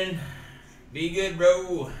later, Brendan. Be good,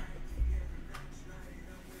 bro.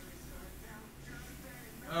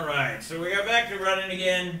 Alright, so we got back to running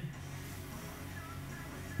again.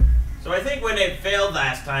 So I think when it failed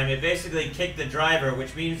last time, it basically kicked the driver,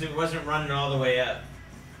 which means it wasn't running all the way up.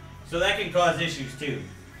 So that can cause issues too.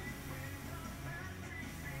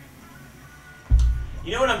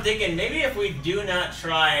 You know what I'm thinking? Maybe if we do not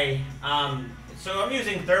try, so I'm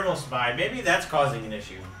using thermal spy. Maybe that's causing an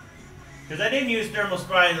issue. Because I didn't use thermal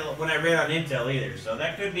spy when I ran on Intel either, so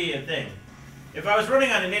that could be a thing. If I was running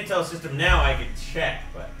on an Intel system now, I could check,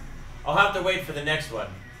 but I'll have to wait for the next one.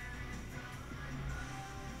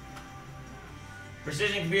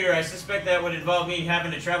 Precision computer, I suspect that would involve me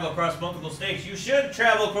having to travel across multiple states. You should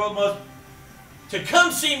travel across to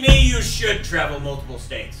come see me, you should travel multiple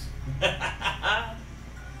states.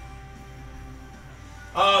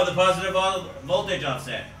 Oh, the positive voltage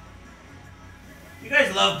offset. You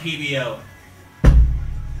guys love PBO.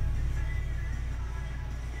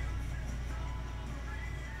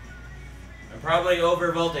 I'm probably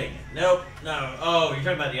overvolting. Nope, no. Oh, you're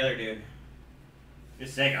talking about the other dude.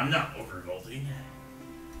 Just a sec, I'm not overvolting.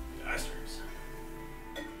 Bastards.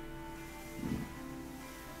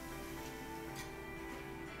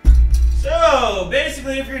 So,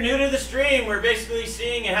 basically, if you're new to the stream, we're basically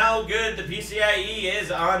seeing how good the PCIe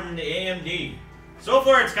is on the AMD. So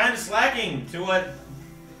far, it's kind of slacking to what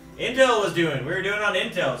Intel was doing. We were doing on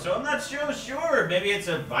Intel, so I'm not so sure. Maybe it's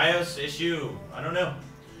a BIOS issue. I don't know.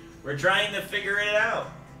 We're trying to figure it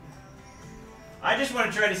out. I just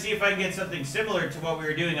want to try to see if I can get something similar to what we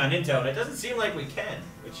were doing on Intel, and it doesn't seem like we can,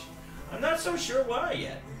 which I'm not so sure why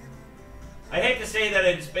yet. I hate to say that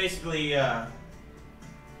it's basically,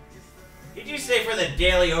 did you say for the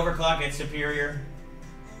daily overclock it's superior?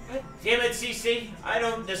 God damn it, CC. I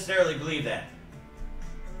don't necessarily believe that.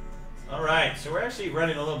 Alright, so we're actually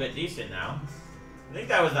running a little bit decent now. I think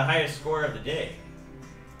that was the highest score of the day.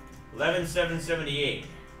 11,778.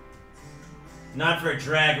 Not for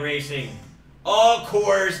drag racing. All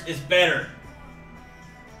cores is better.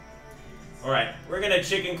 Alright, we're going to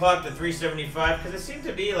chicken clock to 375 because it seemed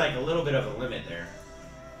to be like a little bit of a limit there.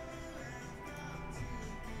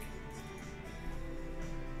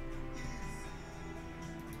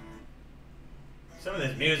 Some of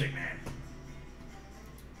this music, man.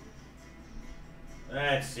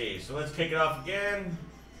 Let's see. So let's kick it off again.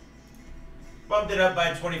 Bumped it up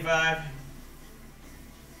by 25.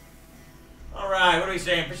 Alright, what are we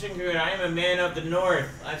saying? Precision computer, I am a man of the north.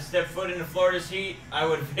 I've stepped foot into Florida's heat. I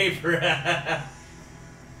would vapor.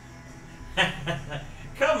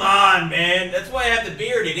 Come on, man. That's why I have the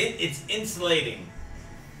beard. It's insulating.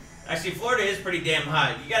 Actually, Florida is pretty damn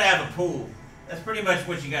hot. You gotta have a pool. That's pretty much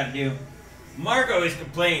what you gotta do. Mark always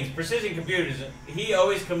complains. Precision computers, he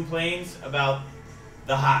always complains about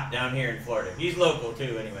the hot down here in Florida. He's local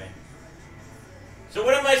too, anyway. So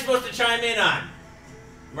what am I supposed to chime in on?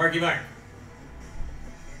 Marky Mark.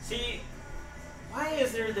 See, why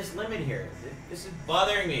is there this limit here? This is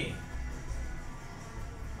bothering me.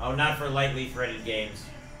 Oh, not for lightly threaded games.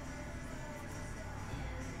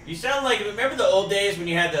 You sound like, remember the old days when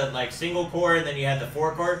you had the like single core and then you had the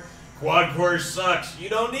 4-core? Quad core sucks. You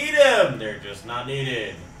don't need them. They're just not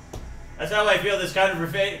needed. That's how I feel this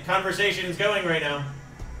conversation is going right now.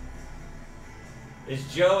 Is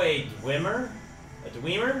Joe a dwemer? A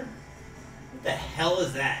dweemer? What the hell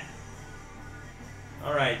is that?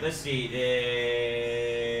 Alright, let's see.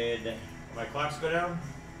 Did my clocks go down?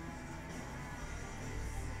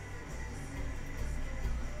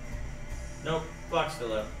 Nope, clock's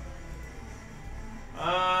still up.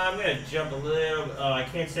 I'm gonna jump a little. Oh, I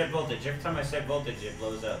can't set voltage. Every time I set voltage, it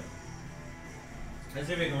blows up. Let's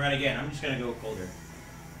see if we can run again. I'm just gonna go colder.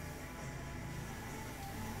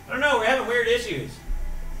 I don't know. We're having weird issues.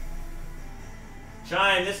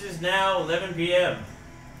 Chime. This is now 11 p.m.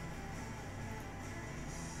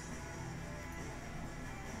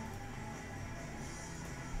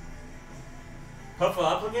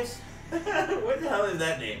 Puffoplicus? What the hell is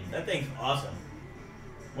that name? That thing's awesome.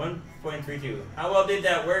 1.32. How well did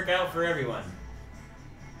that work out for everyone?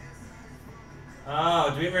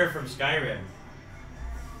 Oh, Dreamer from Skyrim.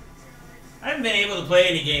 I haven't been able to play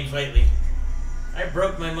any games lately. I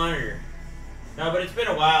broke my monitor. No, but it's been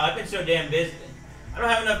a while. I've been so damn busy. I don't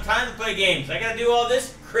have enough time to play games. I gotta do all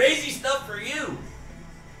this crazy stuff for you.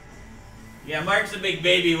 Yeah, Mark's a big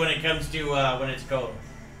baby when it comes to when it's cold.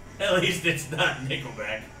 At least it's not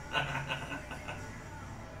Nickelback.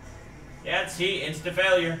 Yeah, it's heat, insta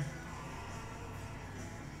failure.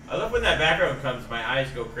 I love when that background comes, my eyes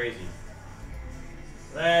go crazy.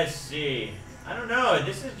 Let's see. I don't know,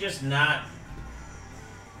 this is just not...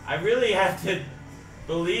 I really have to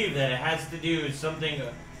believe that it has to do with something...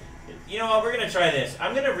 You know what, we're going to try this.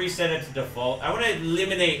 I'm going to reset it to default. I want to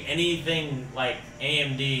eliminate anything like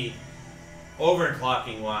AMD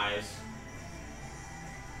overclocking wise.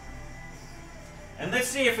 And let's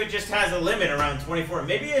see if it just has a limit around 24.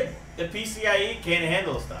 Maybe the PCIe can't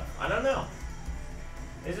handle stuff. I don't know.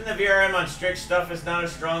 Isn't the VRM on strict stuff is not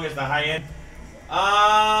as strong as the high end?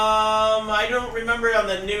 I don't remember on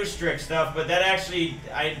the new strict stuff, but that actually,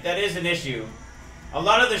 that is an issue. A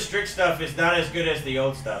lot of the strict stuff is not as good as the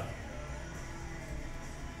old stuff.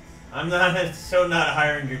 I'm not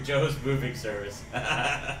hiring your Joe's moving service.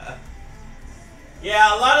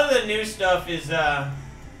 Yeah, a lot of the new stuff is, I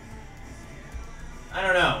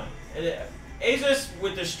don't know. Asus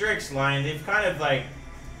with the Strix line, they've kind of like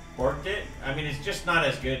porked it. I mean, it's just not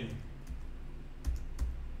as good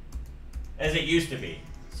as it used to be.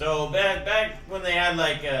 So back when they had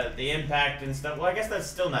like the Impact and stuff, well, I guess that's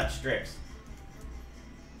still not Strix.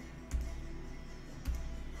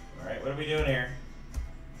 All right, what are we doing here?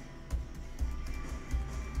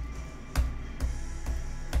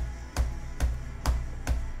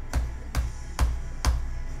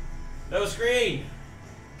 No screen.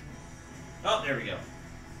 Oh, there we go.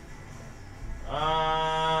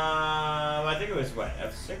 I think it was what,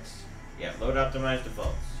 F6? Yeah, load optimized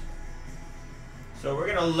defaults. So we're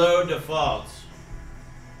gonna load defaults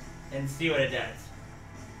and see what it does.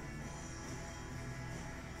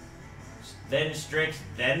 Then Strix,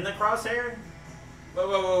 then the crosshair? Whoa,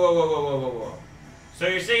 whoa, whoa, whoa, whoa, whoa, whoa, whoa. So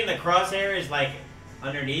you're saying the crosshair is like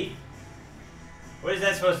underneath? What is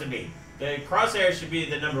that supposed to be? The crosshair should be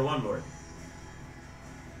the #1 board.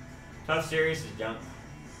 Tough series is junk.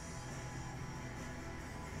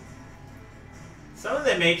 Some of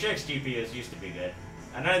the Matrix GPUs used to be good.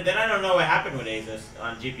 And then I don't know what happened with Asus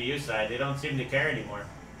on GPU side. They don't seem to care anymore.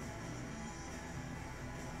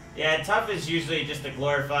 Yeah, tough is usually just a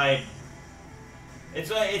glorified...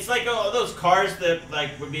 It's like all those cars that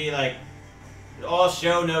like would be like all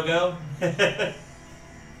show, no go.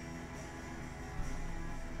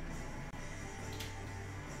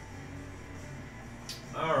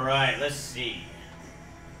 Alright, let's see.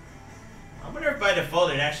 I wonder if by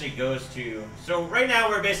default it actually goes to... So right now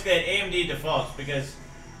we're basically at AMD defaults because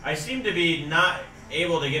I seem to be not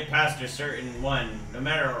able to get past a certain one no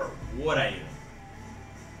matter what I do.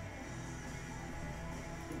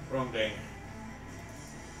 Wrong thing.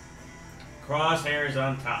 Crosshairs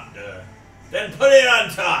on top, duh. Then put it on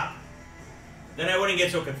top! Then I wouldn't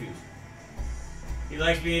get so confused. He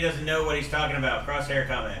likes me, he doesn't know what he's talking about. Crosshair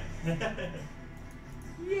comment.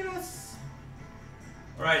 Yes!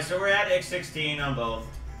 Alright, so we're at X16 on both.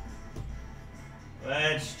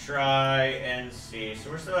 Let's try and see.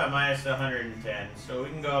 So we're still at minus 110. So we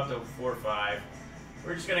can go up to 4.5.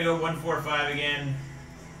 We're just going to go 145 again.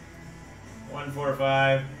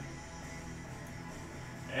 145.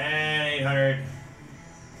 And 800.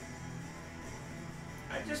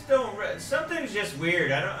 I just don't... Something's just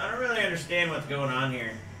weird. I don't really understand what's going on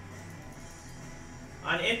here.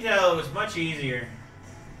 On Intel, it was much easier.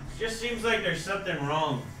 It just seems like there's something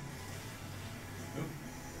wrong. Oop,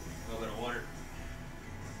 a little bit of water.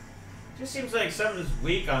 It just seems like something's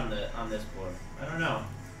weak on this board. I don't know.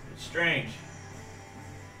 It's strange.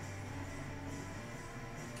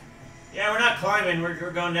 Yeah, we're not climbing.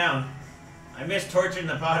 We're going down. I miss torching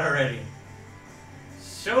the pot already.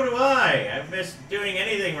 So do I. I miss doing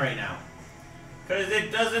anything right now. Because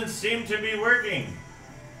it doesn't seem to be working.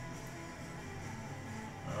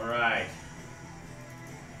 Alright.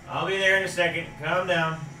 I'll be there in a second. Calm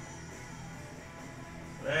down.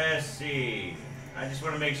 Let's see. I just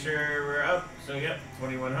want to make sure we're up. So, yep,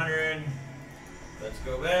 2100. Let's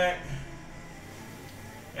go back.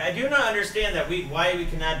 I do not understand that why we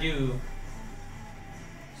cannot do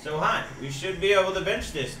so hot. We should be able to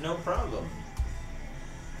bench this, no problem.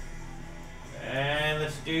 And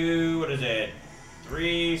let's do, what is it?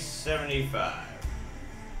 375.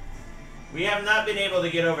 We have not been able to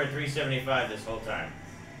get over 375 this whole time,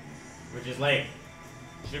 which is lame.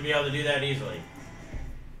 Should be able to do that easily.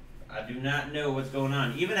 I do not know what's going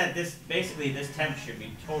on. Even at this, basically this temp should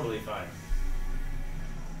be totally fine.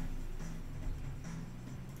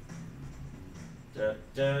 Da,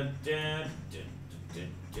 da, da, da, da,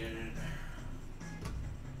 da.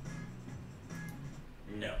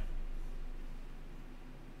 No.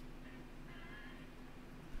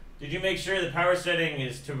 Did you make sure the power setting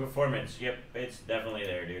is to performance? Yep, it's definitely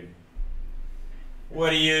there, dude.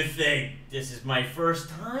 What do you think? This is my first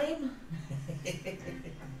time?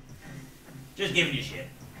 Just giving you shit.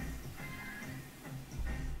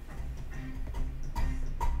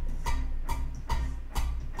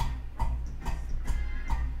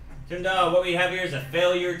 Turned out what we have here is a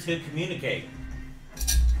failure to communicate.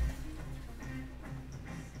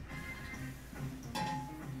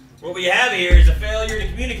 What we have here is a failure to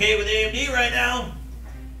communicate with AMD right now.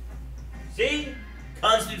 See?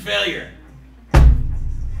 Constant failure.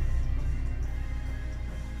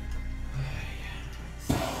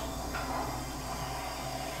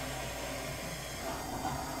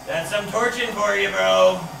 That's some torching for you,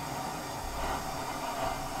 bro.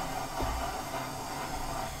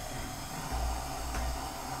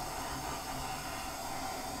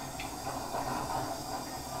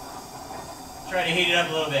 Try to heat it up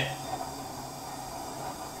a little bit.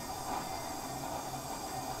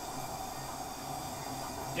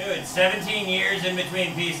 Dude, 17 years in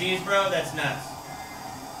between PCs, bro? That's nuts.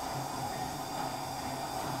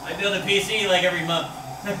 I build a PC like every month.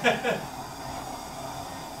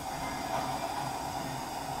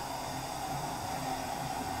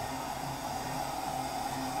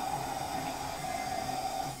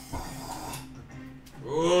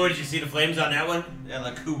 Ooh, did you see the flames on that one? That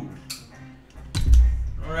looked cool.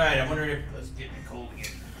 Alright, I wonder if... Let's get it cold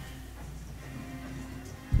again.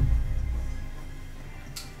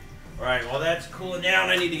 Alright, while that's cooling down,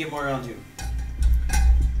 I need to get more on too.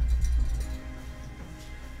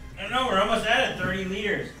 I don't know, we're almost at it, 30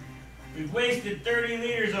 liters. We've wasted 30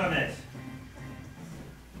 liters on this.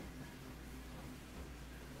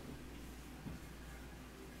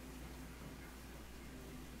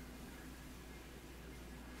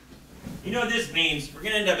 You know what this means? We're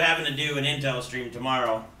going to end up having to do an Intel stream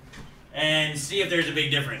tomorrow and see if there's a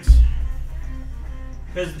big difference.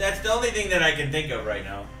 Because that's the only thing that I can think of right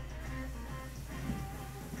now.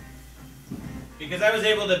 Because I was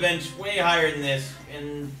able to bench way higher than this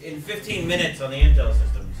in 15 minutes on the Intel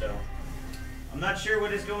system, so I'm not sure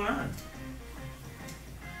what is going on.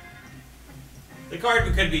 The card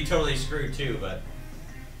could be totally screwed too, but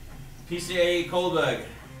PCIe cold bug.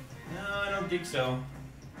 No, I don't think so.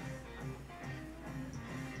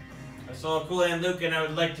 I saw a cool hand Luke and I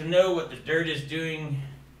would like to know what the dirt is doing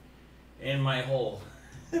in my hole.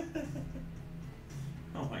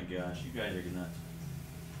 Oh my gosh, you guys are nuts.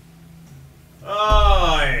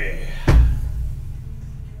 Oh,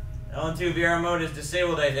 LN2 VR mode is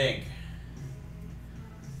disabled, I think.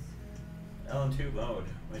 LN2 mode,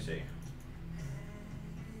 let me see.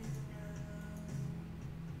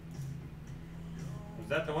 Was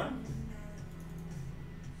that the one?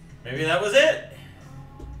 Maybe that was it.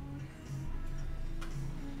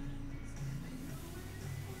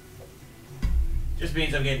 Just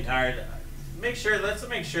means I'm getting tired. Let's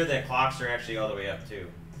make sure that clocks are actually all the way up too.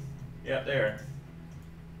 Yep, there.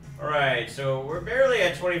 Alright, so we're barely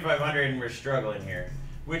at 2500 and we're struggling here,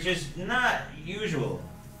 which is not usual.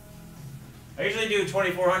 I usually do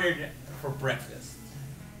 2400 for breakfast.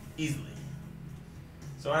 Easily.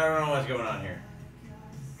 So I don't know what's going on here.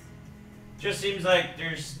 Just seems like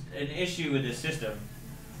there's an issue with the system.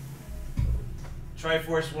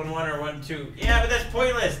 Triforce 1-1 or 1-2. Yeah, but that's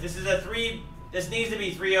pointless. This is a 3... This needs to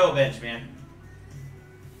be 3.0 bench, man.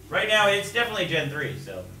 Right now, it's definitely Gen 3,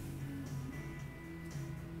 so.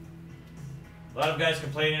 A lot of guys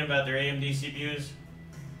complaining about their AMD CPUs.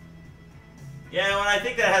 Yeah, well, I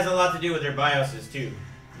think that has a lot to do with their BIOSes, too.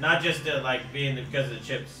 Not just, like, being because of the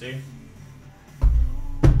chips, see?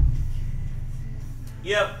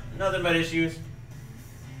 Yep, nothing but issues.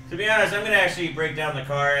 To be honest, I'm going to actually break down the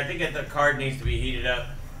car. I think that the card needs to be heated up.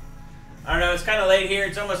 I don't know, it's kind of late here.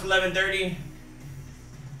 It's almost 11:30.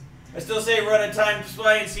 I still say run a time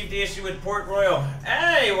display and see if the issue with Port Royal.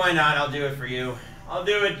 Hey, why not? I'll do it for you. I'll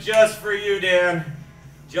do it just for you, Dan.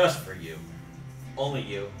 Just for you. Only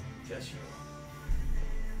you. Just you.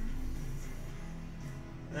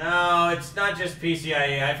 No, it's not just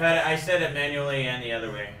PCIe. I said it manually and the other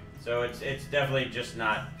way. So it's definitely just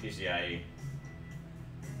not PCIe.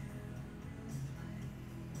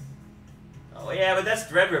 Oh yeah, but that's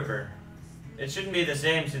Threadripper. It shouldn't be the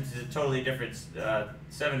same since it's a totally different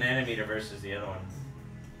 7 nanometer versus the other one.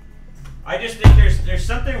 I just think there's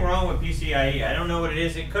something wrong with PCIe. I don't know what it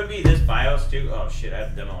is. It could be this BIOS too. Oh shit, I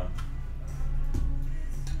have the demo on.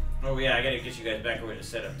 Oh yeah, I gotta get you guys back over to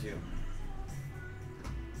setup too.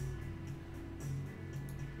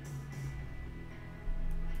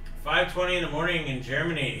 $5:20 in the morning in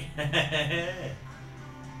Germany.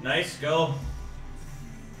 Nice, go.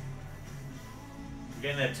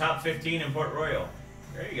 Getting the top 15 in Port Royal.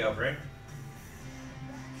 There you go, Frank.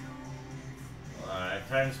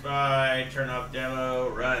 Time spy, turn off demo,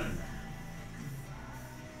 run.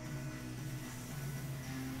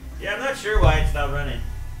 Yeah, I'm not sure why it's not running.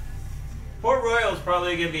 Port Royal is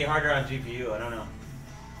probably going to be harder on GPU. I don't know.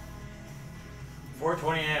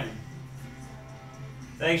 4:20 AM.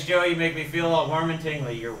 Thanks, Joe. You make me feel all warm and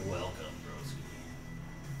tingly. You're welcome, broski.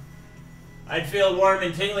 I'd feel warm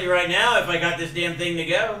and tingly right now if I got this damn thing to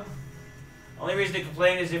go. Only reason to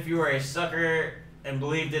complain is if you were a sucker and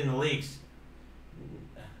believed in the leaks.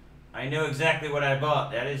 I know exactly what I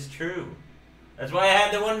bought. That is true. That's why I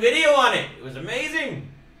had the one video on it. It was amazing.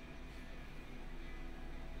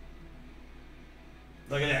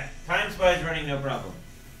 Look at that. Time Spy is running no problem.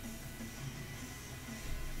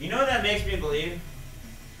 You know what that makes me believe?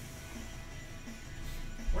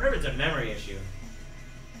 I wonder if it's a memory issue.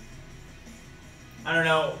 I don't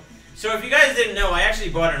know. So if you guys didn't know, I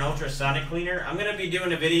actually bought an ultrasonic cleaner. I'm going to be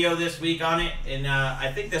doing a video this week on it. And I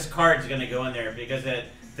think this card's going to go in there because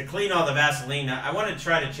to clean all the Vaseline, I want to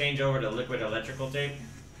try to change over to liquid electrical tape.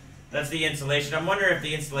 That's the insulation. I'm wondering if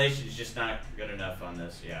the insulation is just not good enough on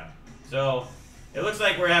this. Yeah. So it looks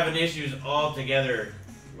like we're having issues all together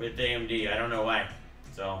with AMD. I don't know why.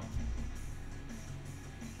 So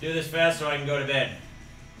do this fast so I can go to bed.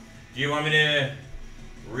 Do you want me to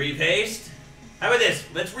repaste? How about this?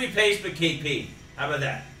 Let's repaste with KP. How about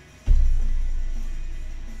that?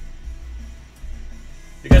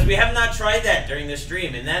 Because we have not tried that during the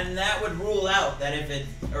stream, and then that would rule out that if it,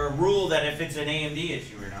 or rule that if it's an AMD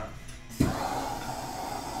issue or not.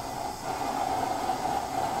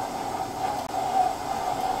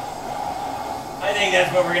 I think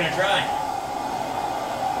that's what we're gonna try.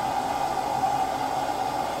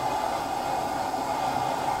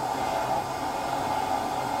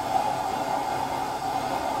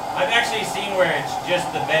 I've actually seen where it's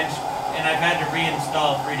just the bench, and I've had to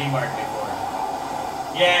reinstall 3D Mark before.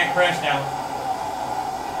 Yeah, it crashed out.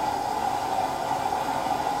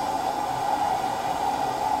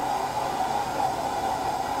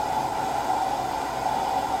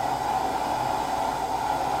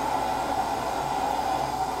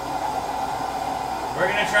 We're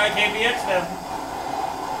gonna try KPX now.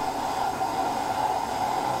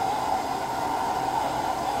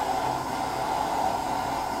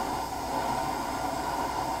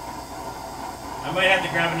 I might have to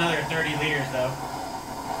grab another 30 liters though.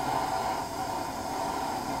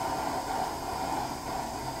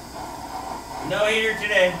 No heater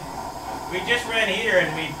today. We just ran heater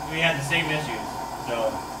and we had the same issues.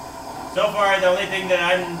 So far the only thing that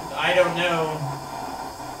I don't know,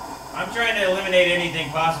 I'm trying to eliminate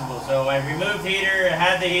anything possible. So I removed heater,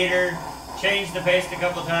 had the heater, changed the paste a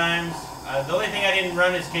couple times. The only thing I didn't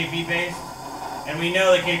run is KP paste, and we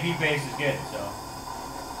know the KP paste is good. So.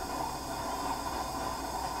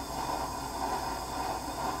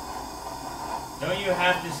 Don't you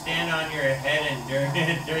have to stand on your head and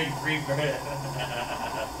during creeper?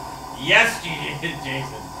 Yes,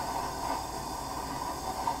 Jason.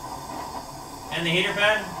 And the heater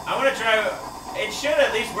pad? I want to try. It should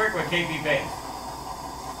at least work with KP paste.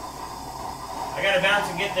 I gotta bounce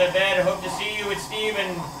and get to bed. Hope to see you with Steve,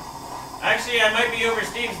 and actually I might be over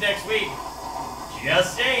Steve's next week.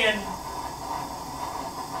 Just saying.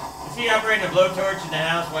 Is he operating a blowtorch in the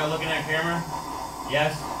house while looking at camera?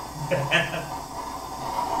 Yes.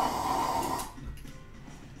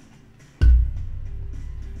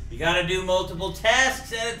 You gotta do multiple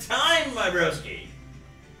tasks at a time, my broski.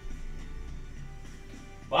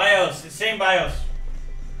 BIOS, the same BIOS.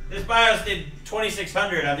 This BIOS did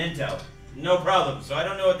 2600 on Intel. No problem, so I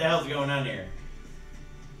don't know what the hell's going on here.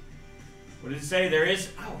 What did it say? There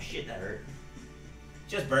is... Oh shit, that hurt.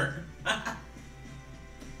 Just burnt. I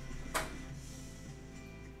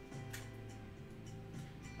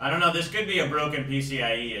don't know, this could be a broken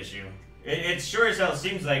PCIe issue. It sure as hell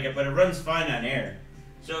seems like it, but it runs fine on air.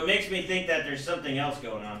 So it makes me think that there's something else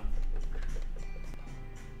going on.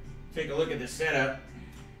 Take a look at the setup.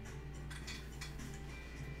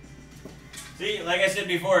 See, like I said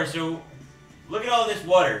before, so look at all this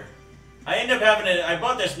water. I end up having I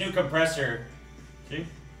bought this new compressor. See?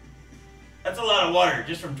 That's a lot of water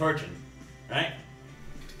just from torching, right?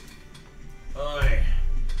 Oy.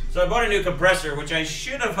 So I bought a new compressor, which I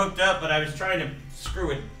should have hooked up, but I was trying to screw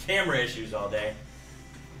with camera issues all day.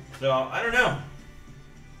 So, I don't know.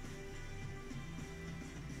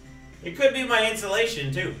 It could be my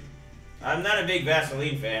insulation, too. I'm not a big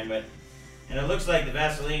Vaseline fan, but... And it looks like the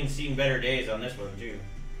Vaseline's seen better days on this one, too.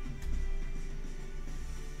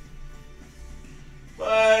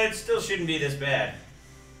 But it still shouldn't be this bad.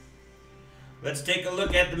 Let's take a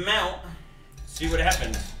look at the mount. See what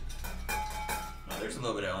happens. Oh, there's a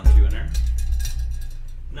little bit of Allen 2 in there.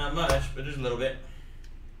 Not much, but there's a little bit.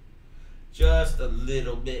 Just a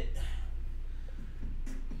little bit.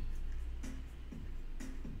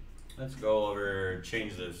 Let's go over,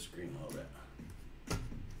 change the screen a little bit.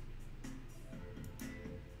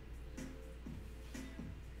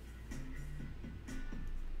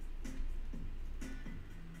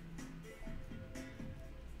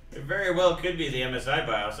 It very well could be the MSI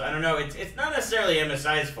BIOS. I don't know. It's not necessarily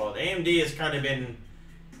MSI's fault. AMD has kind of been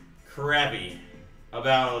crappy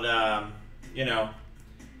about, you know,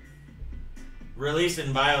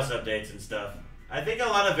 releasing BIOS updates and stuff. I think a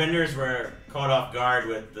lot of vendors were caught off guard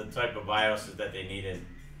with the type of BIOSes that they needed.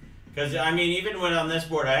 Because, I mean, even when on this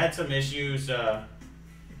board, I had some issues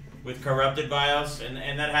with corrupted BIOS,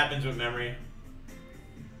 and that happens with memory.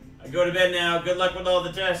 I go to bed now. Good luck with all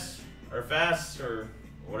the tests, or fasts, or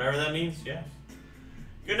whatever that means. Yes.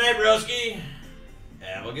 Good night, broski.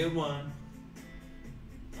 Have a good one.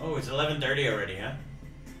 Oh, it's 11:30 already, huh?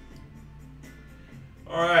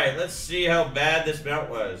 Alright, let's see how bad this mount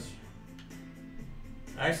was.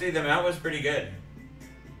 Actually, the mount was pretty good.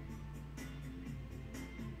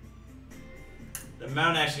 The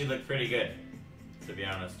mount actually looked pretty good, to be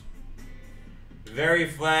honest. Very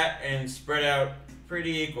flat and spread out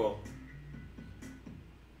pretty equal.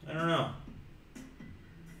 I don't know.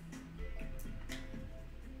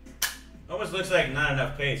 Almost looks like not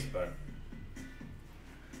enough paste, but...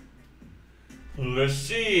 Let's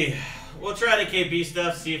see. We'll try the KP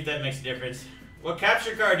stuff, see if that makes a difference. What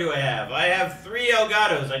capture card do I have? I have 3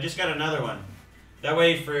 Elgatos. I just got another one. That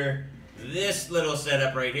way for this little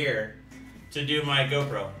setup right here to do my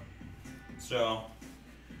GoPro. So,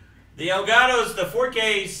 the Elgatos, the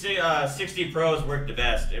 4K 60 Pros work the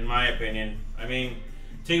best, in my opinion. I mean,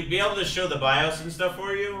 to be able to show the BIOS and stuff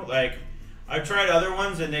for you, like, I've tried other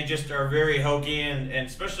ones and they just are very hokey, and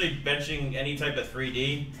especially benching any type of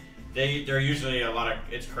 3D, they're usually a lot of,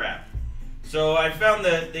 it's crap. So I found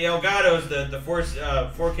that the Elgatos, the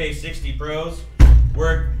 4K 60 Pros,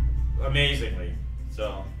 work amazingly.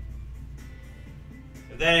 So,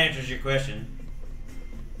 if that answers your question.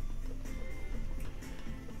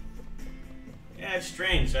 Yeah, it's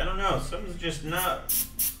strange. I don't know. Something's just not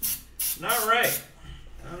right.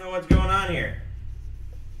 I don't know what's going on here.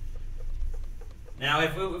 Now,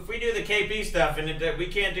 if we do the KP stuff and we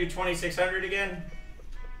can't do 2600 again,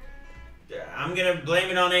 I'm going to blame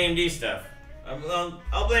it on AMD stuff.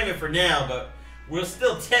 I'll blame it for now, but we'll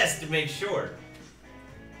still test to make sure.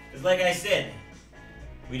 Because like I said,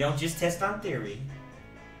 we don't just test on theory.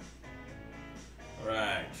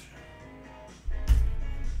 Alright.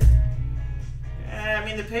 Yeah, I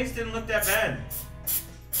mean, the paste didn't look that bad.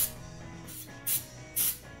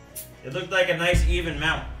 It looked like a nice even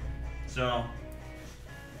mount. So,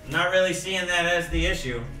 not really seeing that as the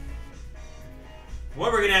issue.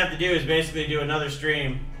 What we're going to have to do is basically do another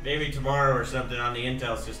stream, maybe tomorrow or something, on the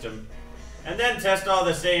Intel system, and then test all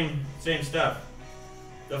the same stuff.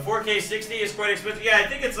 The 4K 60 is quite expensive. Yeah, I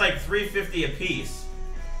think it's like $350 a piece.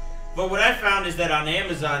 But what I found is that on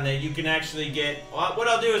Amazon that you can actually get, what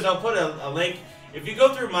I'll do is I'll put a link. If you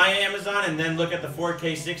go through my Amazon and then look at the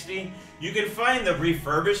 4K 60, you can find the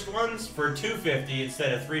refurbished ones for $250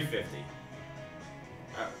 instead of $350.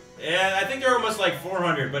 Yeah, I think they're almost like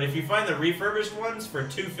 $400, but if you find the refurbished ones for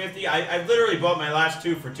 $250, I literally bought my last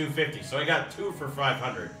 2 for $250, so I got 2 for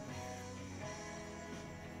 $500.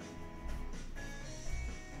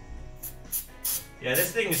 Yeah,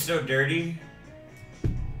 this thing is so dirty.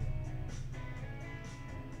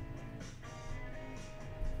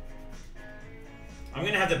 I'm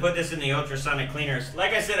gonna have to put this in the ultrasonic cleaners.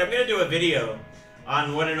 Like I said, I'm gonna do a video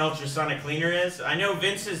on what an ultrasonic cleaner is. I know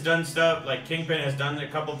Vince has done stuff, like Kingpin has done a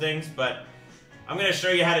couple things, but I'm gonna show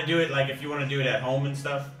you how to do it, like if you want to do it at home and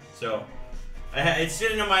stuff. So, it's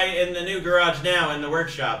sitting in the new garage now in the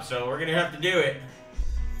workshop, so we're gonna have to do it.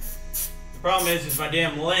 The problem is my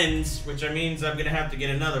damn lens, which means I'm gonna have to get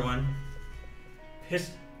another one.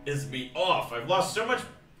 Pisses me off. I've lost so much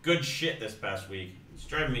good shit this past week. It's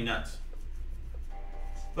driving me nuts.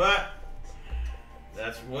 But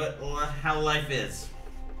that's how life is.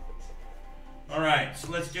 Alright, so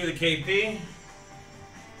let's do the KP.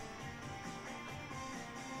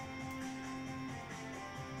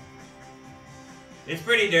 It's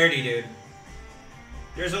pretty dirty, dude.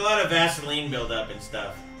 There's a lot of Vaseline buildup and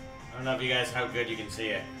stuff. I don't know if you guys, how good you can see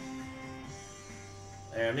it.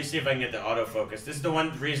 There, let me see if I can get the autofocus. This is the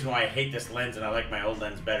one reason why I hate this lens and I like my old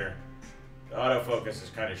lens better. The autofocus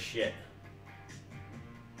is kind of shit.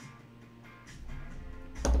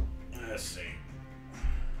 Let's see.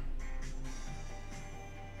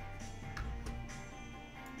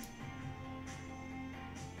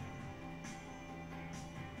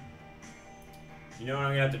 You know what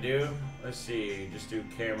I'm gonna have to do? Let's see, just do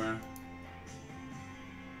camera.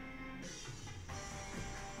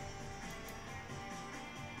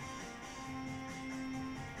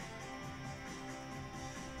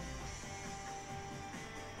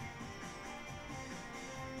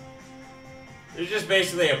 There's just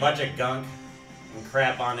basically a bunch of gunk and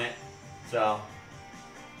crap on it, so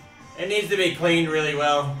it needs to be cleaned really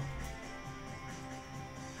well.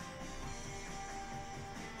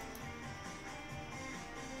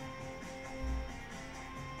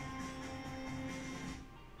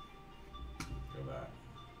 Go back.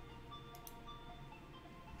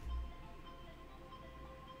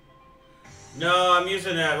 No, I'm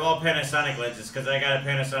using all Panasonic lenses because I got a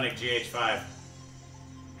Panasonic GH5.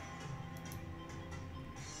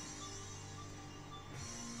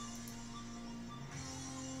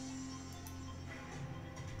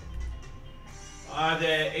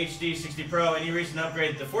 The HD 60 Pro, any recent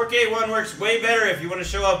upgrade? The 4K one works way better if you want to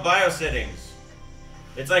show up BIOS settings.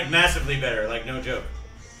 It's like massively better, like no joke.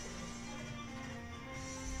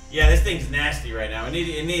 Yeah, this thing's nasty right now. It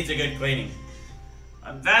needs a good cleaning.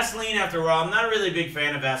 Vaseline, after a while, I'm not a really big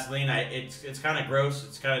fan of Vaseline. It's kind of gross.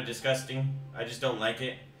 It's kind of disgusting. I just don't like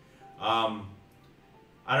it. I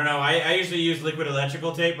don't know. I usually use liquid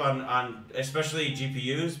electrical tape on especially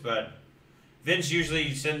GPUs, but Vince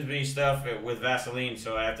usually sends me stuff with Vaseline,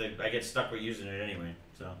 so I get stuck with using it anyway.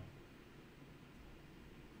 So.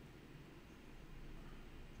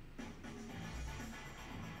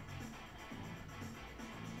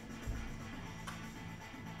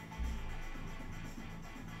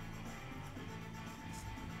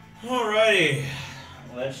 Alrighty,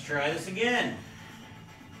 let's try this again.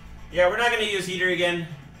 Yeah, we're not gonna use heater again.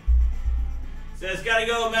 Says gotta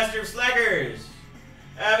go, Master of Slackers.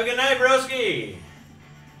 Have a good night, broski.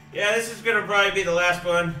 Yeah, this is gonna probably be the last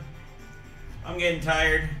one. I'm getting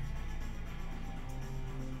tired.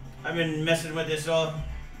 I've been messing with this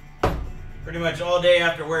pretty much all day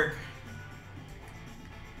after work.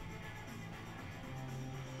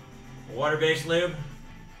 Water-based lube.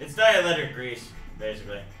 It's dielectric grease,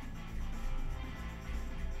 basically.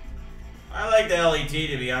 I like the LET,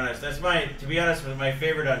 to be honest. That's to be honest, my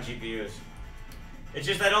favorite on GPUs. It's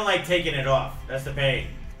just I don't like taking it off. That's the pain.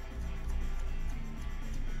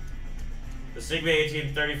 The Sigma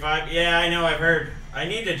 1835? Yeah, I know, I've heard. I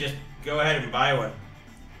need to just go ahead and buy one.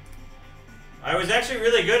 I was actually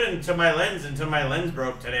really good until my lens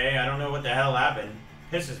broke today. I don't know what the hell happened.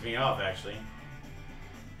 Pisses me off, actually.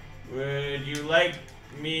 Would you like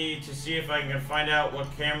me to see if I can find out what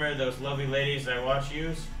camera those lovely ladies I watch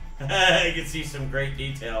use? I can see some great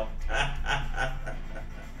detail.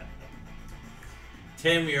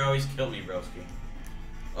 Tim, you always kill me, broski.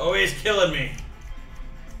 Always killing me.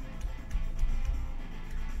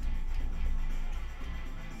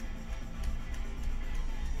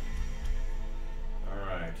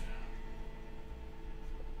 Alright.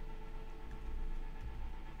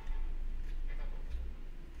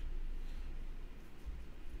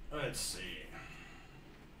 Let's see.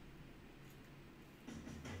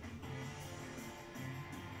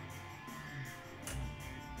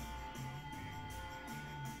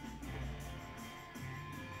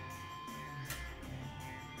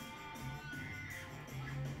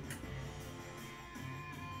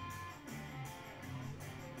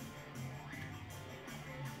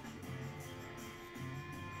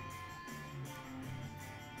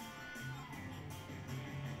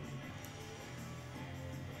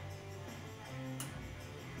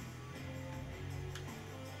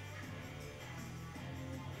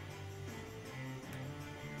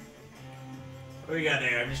 What do we got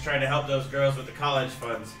there? I'm just trying to help those girls with the college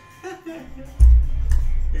funds.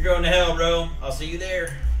 You're going to hell, bro. I'll see you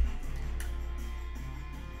there.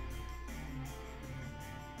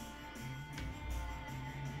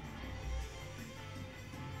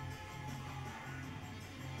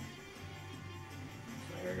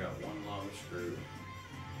 I got one long screw.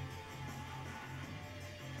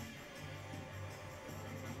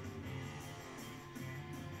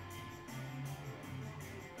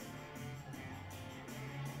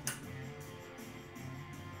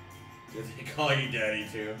 Did they call you daddy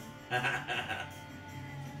too?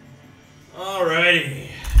 Alrighty.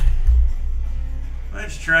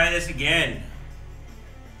 Let's try this again.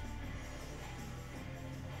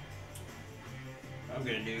 I'm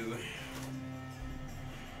gonna do.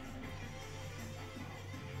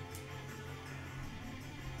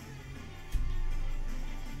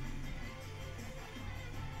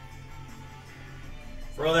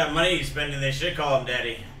 For all that money you're spending, they should call him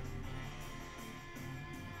Daddy.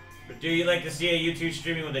 But do you like to see a YouTube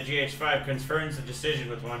streaming with a GH5? Confirms the decision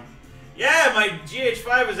with one. Yeah, my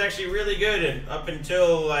GH5 was actually really good up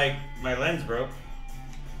until like my lens broke.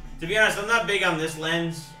 To be honest, I'm not big on this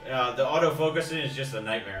lens. The autofocusing is just a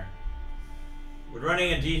nightmare. Would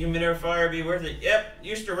running a dehumidifier be worth it? Yep,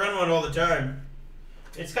 used to run one all the time.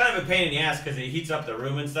 It's kind of a pain in the ass because it heats up the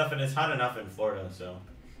room and stuff, and it's hot enough in Florida, so.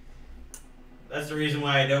 That's the reason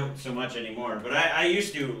why I don't so much anymore. But I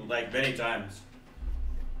used to, like, many times.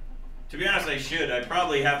 To be honest, I should. I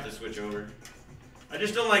probably have to switch over. I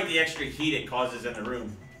just don't like the extra heat it causes in the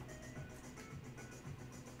room.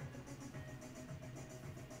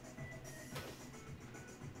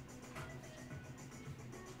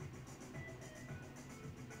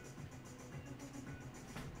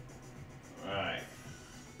 Alright.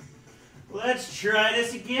 Let's try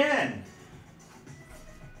this again.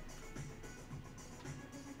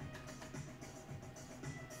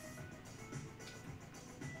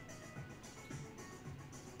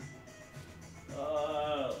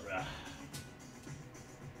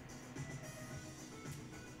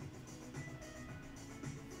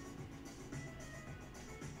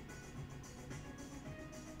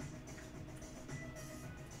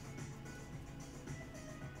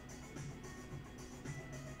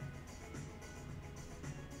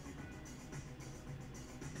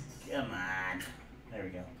 Come on. There we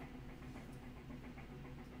go.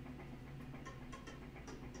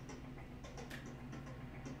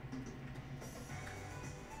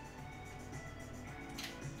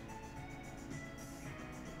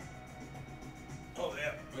 Oh,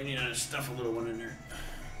 yeah. We need to stuff a little one in there.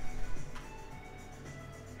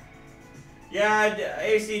 Yeah,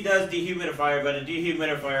 AC does dehumidifier, but a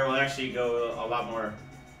dehumidifier will actually go a lot more.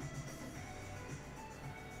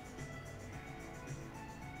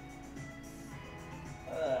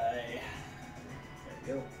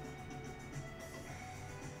 There we go.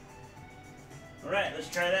 Alright, let's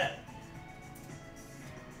try that.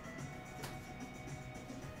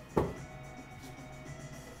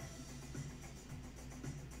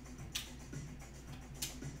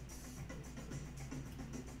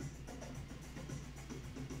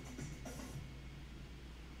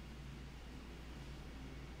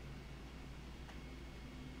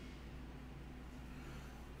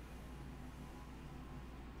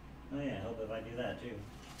 Oh yeah, I hope if I do that too.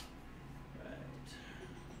 Right.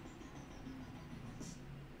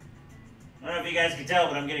 I don't know if you guys can tell,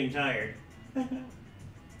 but I'm getting tired.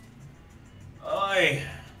 Oi!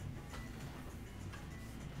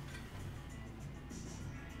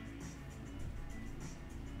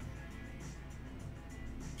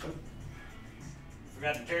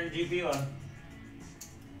 Forgot to turn the GPU on.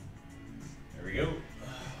 There we go.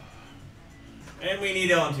 And we need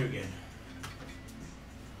L2 again.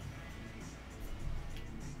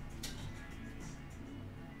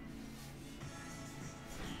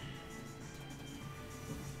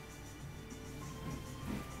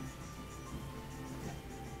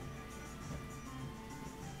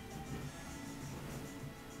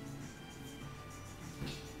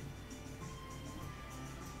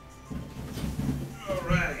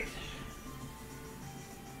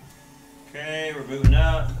 Okay, we're booting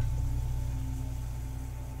up.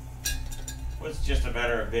 What's just a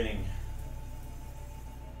matter of binning?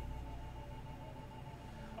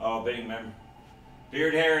 Oh, binning member.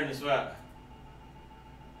 Beard hair in the slot.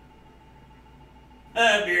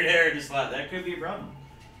 Beard hair in the slot. That could be a problem.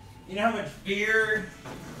 You know how much beard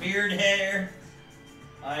hair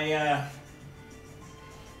I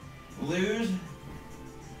lose?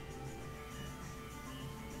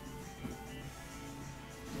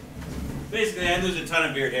 Basically, I lose a ton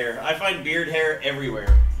of beard hair. I find beard hair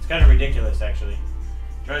everywhere. It's kind of ridiculous, actually.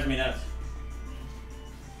 Drives me nuts.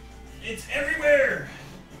 It's everywhere!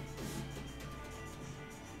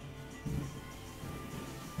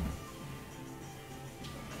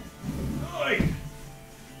 Oi!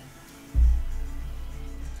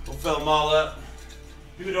 We'll fill them all up.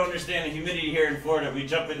 People don't understand the humidity here in Florida. We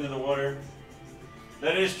jump into the water.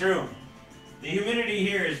 That is true. The humidity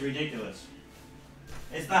here is ridiculous.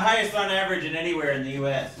 It's the highest on average in anywhere in the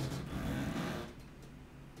U.S.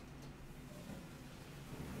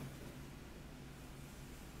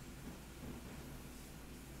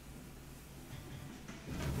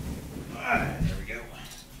 There we go.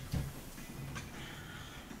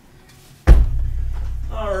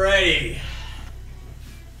 Alrighty.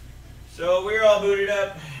 So we're all booted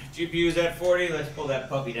up. GPU's at 40. Let's pull that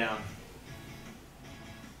puppy down.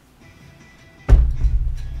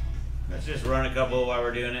 Let's just run a couple while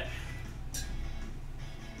we're doing it.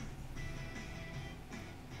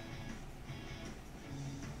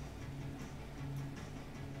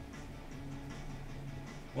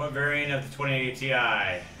 What variant of the 2080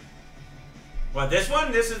 Ti? What, this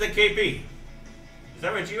one? This is the KP. Is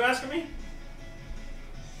that what you asking me?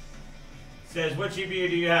 It says, what GPU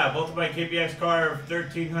do you have? Both of my KPX car are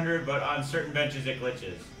 1300, but on certain benches it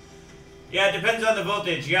glitches. Yeah, it depends on the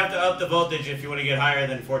voltage. You have to up the voltage if you want to get higher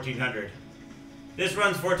than 1400. This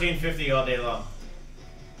runs 1450 all day long.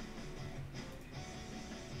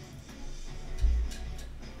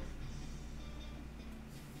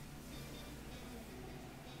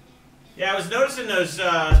 Yeah, I was noticing those,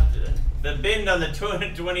 the bend on the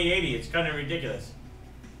 2080. It's kind of ridiculous.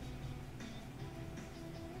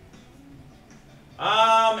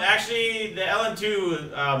 Actually, the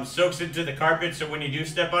LN2 soaks into the carpet, so when you do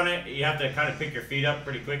step on it, you have to kind of pick your feet up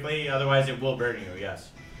pretty quickly, otherwise it will burn you,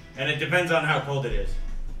 yes. And it depends on how cold it is.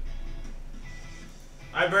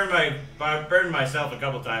 I burned myself a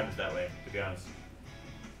couple times that way, to be honest.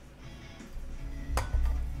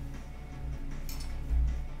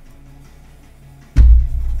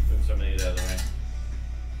 Move some of these out of the way.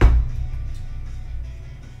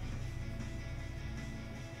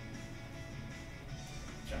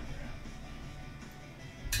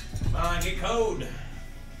 Come on, get code.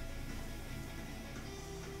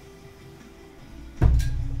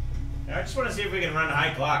 I just want to see if we can run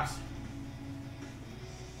high clocks.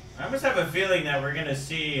 I almost have a feeling that we're going to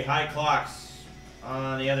see high clocks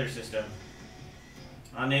on the other system.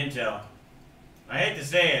 On the Intel. I hate to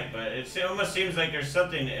say it, but it almost seems like there's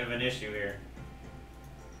something of an issue here.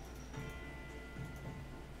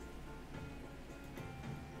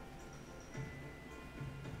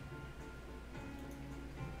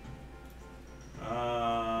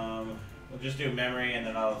 We'll just do memory and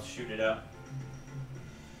then I'll shoot it up.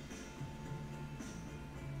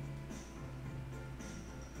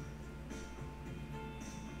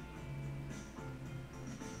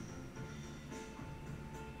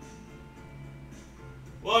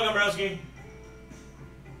 Welcome, broski.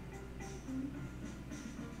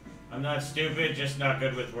 I'm not stupid, just not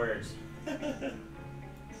good with words.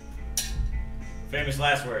 Famous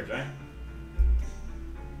last words, right?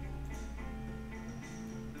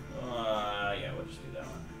 Yeah, we'll just do that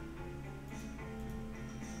one.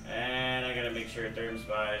 And I gotta make sure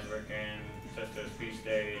ThermSpy is working. Test those P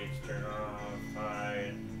states, turn off,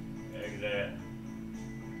 hide, exit.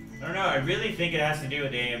 I don't know, I really think it has to do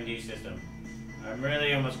with the AMD system. I'm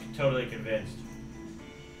really almost totally convinced.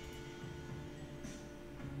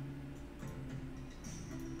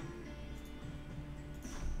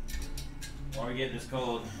 While we get this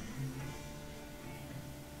cold.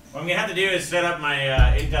 What I'm going to have to do is set up my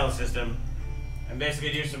Intel system and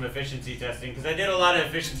basically do some efficiency testing, because I did a lot of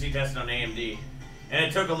efficiency testing on AMD, and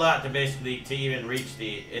it took a lot to basically to even reach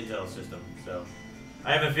the Intel system. So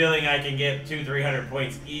I have a feeling I can get 200-300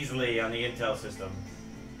 points easily on the Intel system,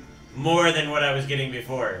 more than what I was getting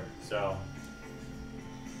before. So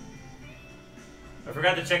I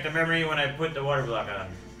forgot to check the memory when I put the water block on.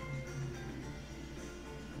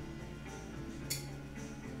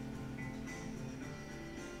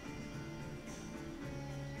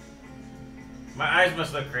 My eyes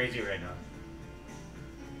must look crazy right now.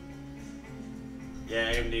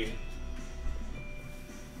 Yeah, AMD.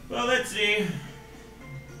 Well, let's see.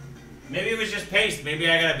 Maybe it was just paste. Maybe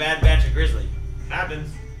I got a bad batch of Grizzly.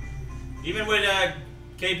 Happens. Even with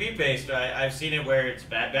KP paste, I've seen it where it's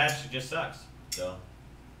bad batch. It just sucks. So.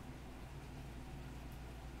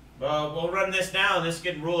 Well, we'll run this now and this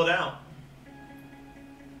can rule it out.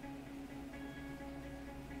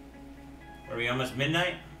 Are we almost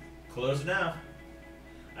midnight? Close enough.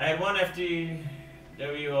 I had one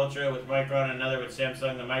FTW Ultra with Micron and another with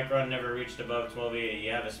Samsung. The Micron never reached above 1280.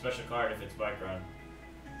 You have a special card if it's Micron.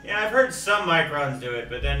 Yeah, I've heard some Microns do it,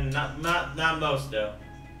 but then not most though.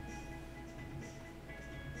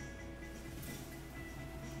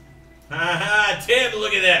 Haha, Tim,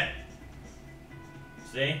 look at that.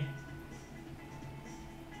 See?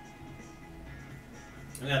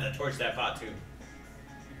 I'm gonna have to torch that pot too.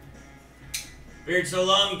 Beard so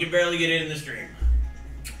long you can barely get it in the stream.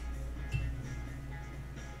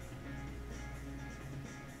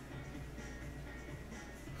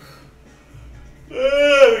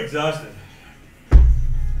 Oh, I'm exhausted.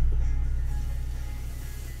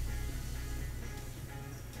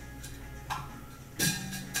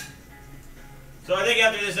 So I think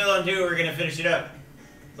after this LN2 we're gonna finish it up.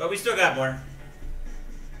 But we still got more.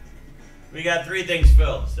 We got 3 things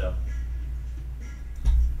filled, so.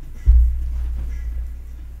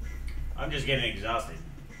 I'm just getting exhausted.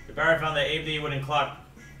 The power found that AMD wouldn't clock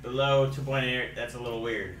below 2.8. That's a little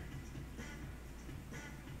weird.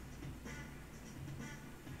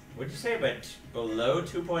 What'd you say about below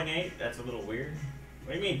 2.8? That's a little weird.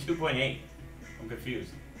 What do you mean 2.8? I'm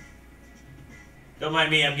confused. Don't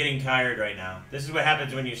mind me, I'm getting tired right now. This is what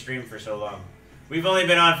happens when you stream for so long. We've only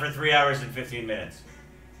been on for 3 hours and 15 minutes.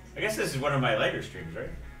 I guess this is one of my later streams, right?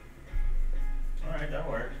 Alright,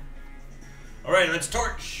 that'll work. Alright, let's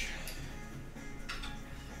torch.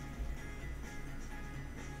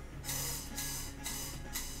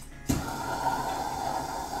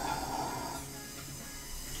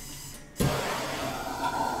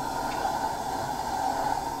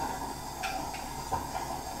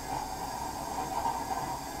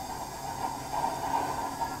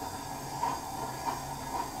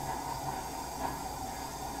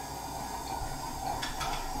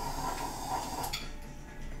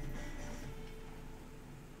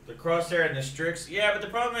 Crosshair and the Strix. Yeah, but the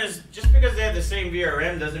problem is, just because they have the same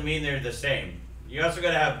VRM doesn't mean they're the same. You also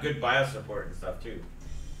gotta have good BIOS support and stuff too.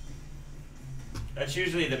 That's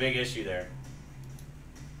usually the big issue there.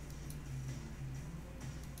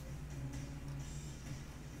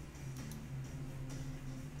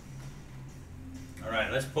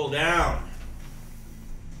 Alright, let's pull down.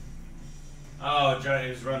 Oh, trying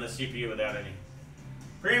to just run the CPU without any.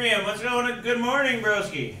 Premium, what's going on? Good morning,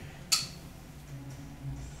 broski.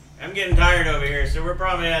 I'm getting tired over here, so we're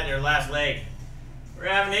probably at their last leg. We're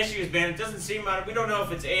having issues, man. It doesn't seem like, we don't know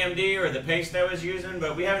if it's AMD or the paste I was using,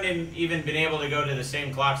 but we haven't even been able to go to the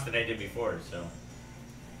same clocks that I did before, so.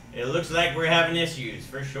 It looks like we're having issues,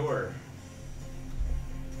 for sure.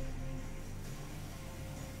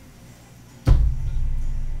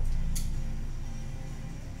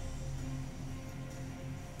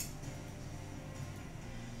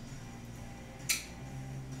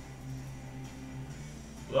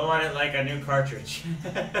 Blow on it like a new cartridge.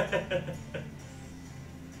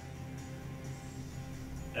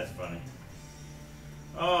 That's funny.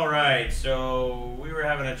 Alright, so we were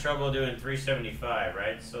having a trouble doing 375,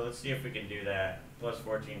 right? So let's see if we can do that. Plus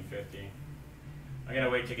 1450. I'm gonna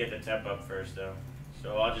wait to get the temp up first though.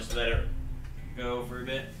 So I'll just let it go for a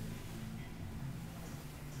bit.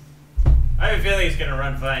 I have a feeling it's gonna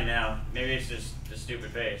run fine now. Maybe it's just the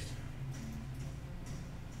stupid paste.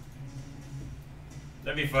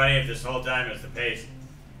 That'd be funny if this whole time it's the paste.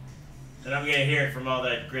 Then I'm gonna hear it from all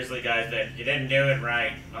the grizzly guys that you didn't do it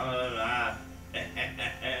right. Blah, blah, blah.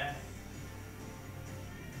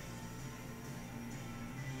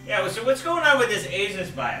 Yeah, so what's going on with this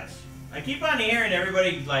Asus BIOS? I keep on hearing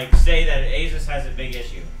everybody like say that Asus has a big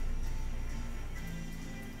issue.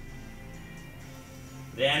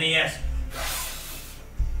 The NES.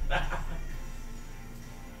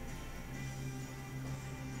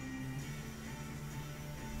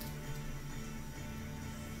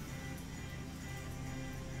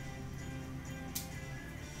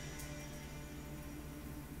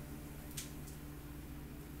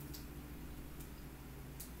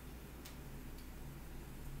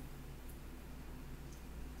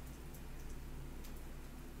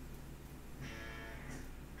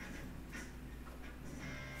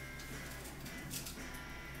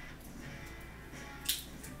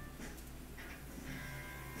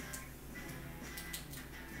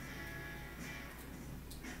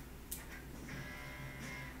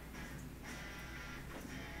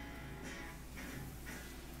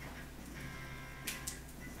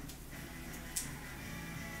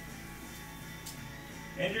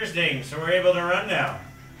 Interesting, so we're able to run now.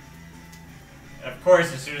 Of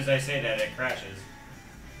course, as soon as I say that, it crashes.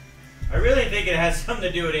 I really think it has something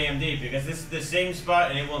to do with AMD, because this is the same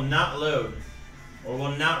spot and it will not load, or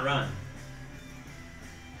will not run.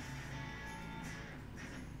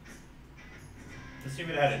 Let's see if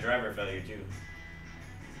it had a driver failure too.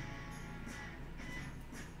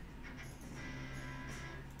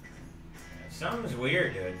 Something's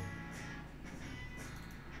weird, dude.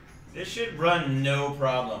 This should run no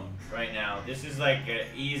problem right now. This is like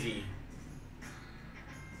easy.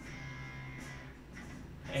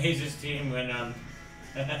 Asus team went on.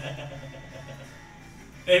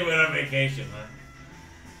 They went on vacation, huh?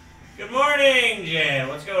 Good morning, Jen.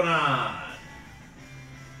 What's going on?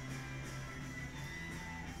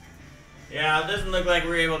 Yeah, it doesn't look like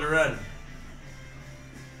we're able to run.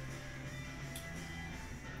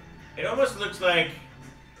 It almost looks like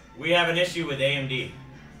we have an issue with AMD.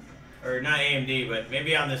 Or not AMD, but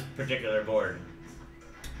maybe on this particular board.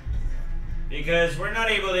 Because we're not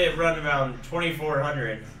able to run around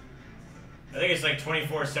 2400 I think it's like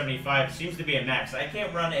 2475. Seems to be a max. I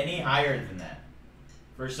can't run any higher than that.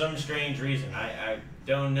 For some strange reason. I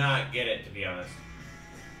do not get it, to be honest.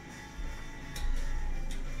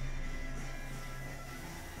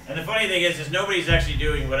 And the funny thing is nobody's actually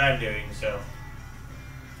doing what I'm doing, so...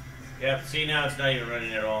 Yep, see now it's not even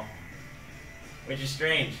running at all. Which is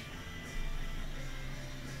strange.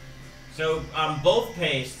 So, on both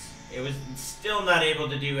pastes, it was still not able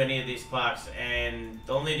to do any of these clocks, and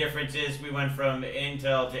the only difference is we went from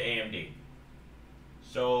Intel to AMD.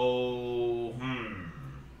 So,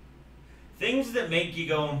 things that make you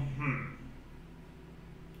go,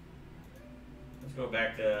 Let's go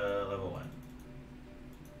back to level 1.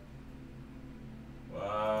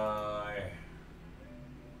 Why?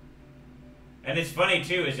 And it's funny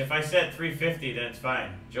too, is if I set 350, then it's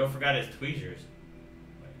fine. Joe forgot his tweezers.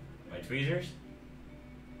 My tweezers?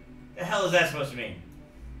 The hell is that supposed to mean?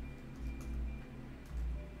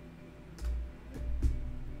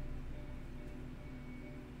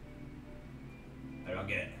 I don't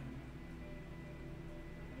get it.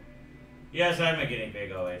 Yes, I'm a guinea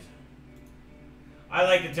pig always. I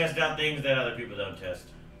like to test out things that other people don't test.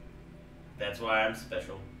 That's why I'm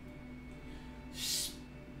special.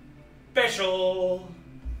 Special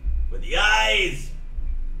with the eyes.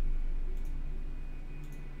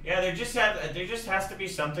 Yeah, there just has to be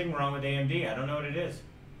something wrong with AMD. I don't know what it is.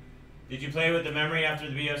 Did you play with the memory after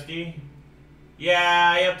the BSD?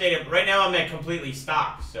 Yeah, I updated. Right now I'm at completely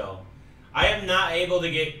stock, so I am not able to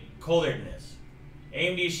get colder than this.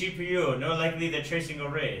 AMD CPU, no likely the tracing will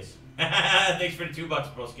raise. Thanks for the $2,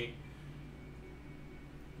 broski.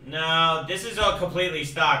 No, this is all completely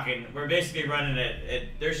stock, and we're basically running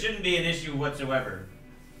it. There shouldn't be an issue whatsoever.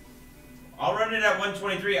 I'll run it at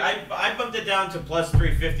 123. I bumped it down to plus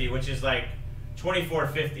 350, which is like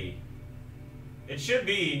 2450. It should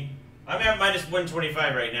be. I'm at minus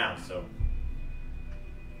 125 right now, so.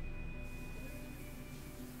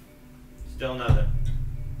 Still nothing.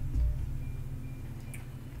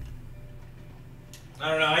 I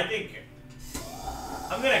don't know, I think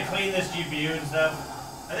I'm gonna clean this GPU and stuff.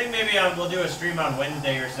 I think maybe we'll do a stream on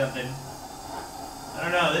Wednesday or something. I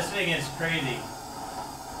don't know, this thing is crazy.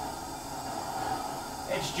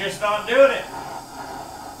 It's just not doing it.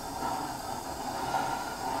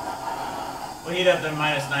 We'll heat up to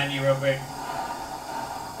minus 90 real quick.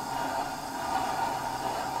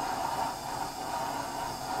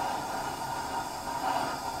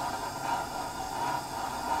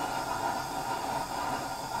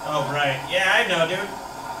 Oh, right. Yeah, I know, dude.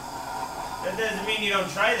 That doesn't mean you don't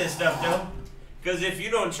try this stuff, though. Because if you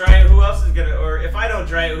don't try it, who else is gonna... Or if I don't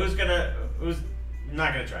try it, who's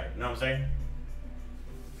not gonna try it? You know what I'm saying?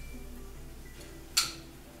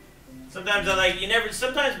 Sometimes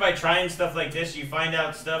sometimes by trying stuff like this, you find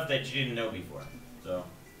out stuff that you didn't know before. So,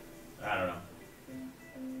 I don't know.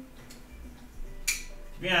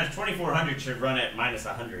 To be honest, 2400 should run at minus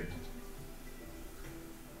 100.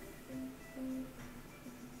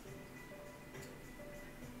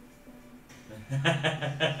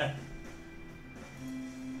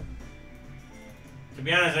 To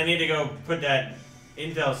be honest, I need to go put that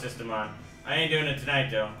Intel system on. I ain't doing it tonight,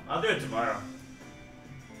 though. I'll do it tomorrow.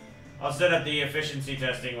 I'll set up the efficiency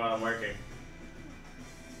testing while I'm working.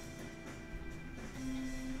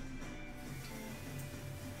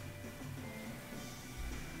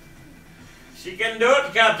 She can do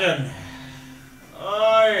it, Captain.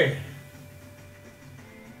 Oi.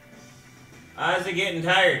 Eyes are getting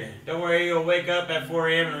tired. Don't worry, you'll wake up at 4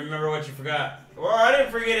 a.m. and remember what you forgot. Well, I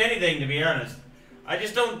didn't forget anything, to be honest. I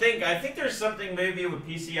just don't think... I think there's something maybe with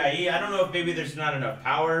PCIe. I don't know if maybe there's not enough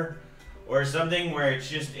power or something where it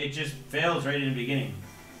just fails right in the beginning.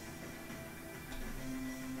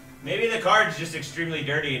 Maybe the card's just extremely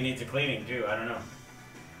dirty and needs a cleaning, too. I don't know.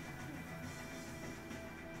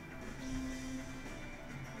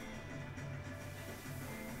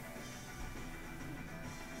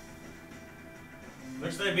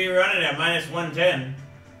 Looks like be running at minus 110.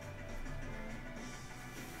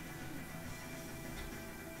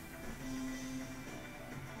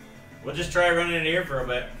 We'll just try running it here for a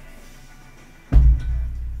bit.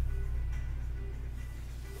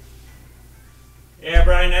 Yeah,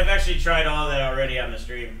 Brian, I've actually tried all that already on the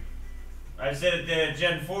stream. I've set it to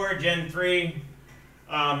Gen 4, Gen 3,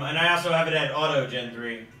 and I also have it at Auto Gen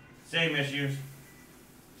 3. Same issues.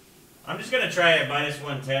 I'm just gonna try at minus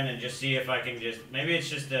 110 and just see if I can just... Maybe it's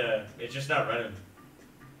just not running.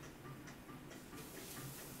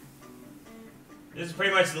 This is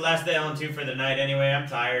pretty much the last day on 2 for the night anyway. I'm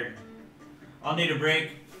tired. I'll need a break.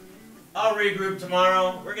 I'll regroup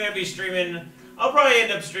tomorrow. We're gonna be streaming... I'll probably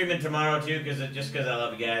end up streaming tomorrow too, just because I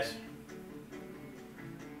love you guys.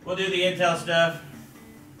 We'll do the Intel stuff.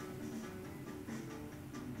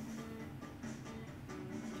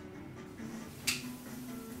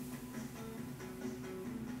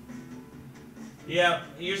 Yeah,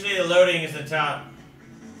 usually the loading is the top.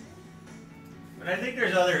 But I think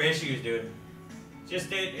there's other issues, dude.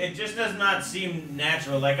 It just does not seem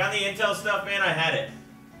natural. Like on the Intel stuff, man, I had it.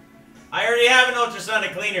 I already have an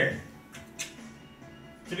ultrasonic cleaner.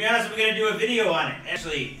 To be honest, I'm going to do a video on it,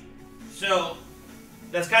 actually. So,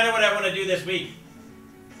 that's kind of what I want to do this week.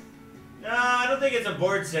 No, I don't think it's a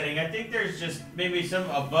board setting. I think there's just maybe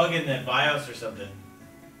a bug in the BIOS or something.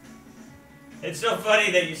 It's so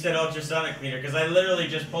funny that you said ultrasonic cleaner, because I literally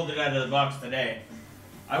just pulled it out of the box today.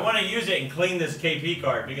 I want to use it and clean this KP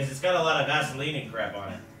card, because it's got a lot of Vaseline and crap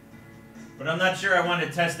on it. But I'm not sure I want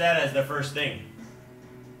to test that as the first thing.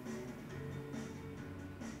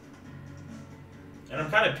 And I'm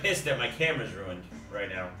kind of pissed that my camera's ruined right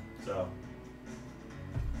now, so.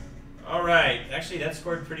 Alright, actually that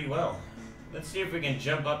scored pretty well. Let's see if we can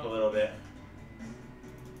jump up a little bit.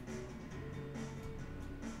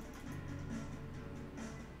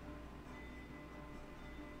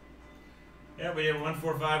 Yeah, we did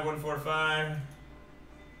 145, 145.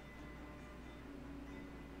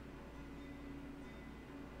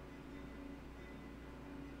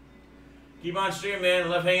 Keep on streaming, man.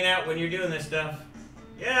 Love hanging out when you're doing this stuff.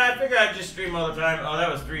 Yeah, I figure I'd just stream all the time. Oh,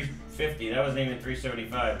 that was 350. That wasn't even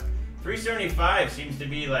 375. 375 seems to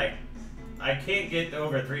be like, I can't get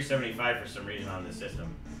over 375 for some reason on this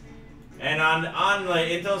system. And on the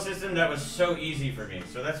Intel system, that was so easy for me.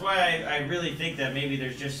 So that's why I really think that maybe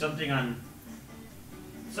there's just something on,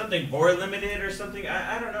 something board limited or something.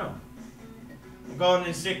 I don't know. I'm going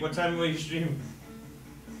in sick. What time will you stream?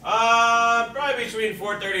 Probably between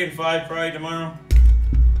 4:30 and 5 probably tomorrow.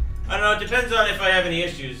 I don't know, it depends on if I have any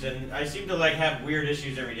issues, and I seem to like have weird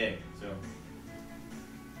issues every day, so.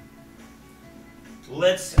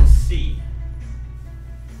 Let's see.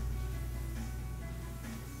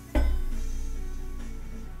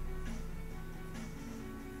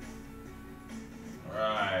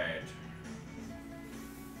 Alright.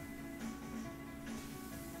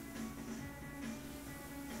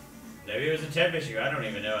 Maybe it was a temp issue, I don't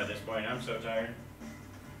even know at this point, I'm so tired.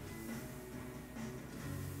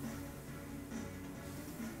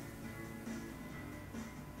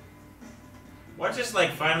 Watch us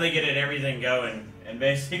like finally get everything going, and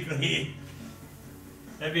basically,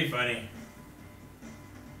 that'd be funny.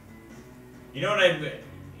 You know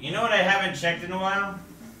what I haven't checked in a while?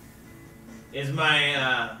 Is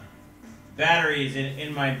my batteries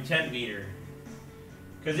in my temp meter.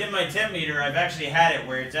 Because in my temp meter, I've actually had it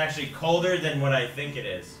where it's actually colder than what I think it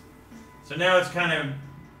is. So now it's kind of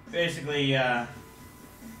basically, I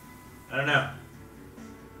don't know.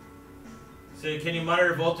 So can you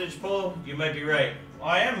monitor voltage pull? You might be right. Well,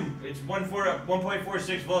 I am. It's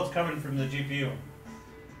 1.46 volts coming from the GPU.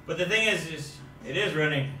 But the thing is it is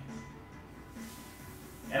running.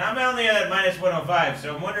 And I'm only at minus 105,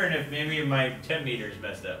 so I'm wondering if maybe my temp meter is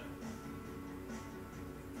messed up.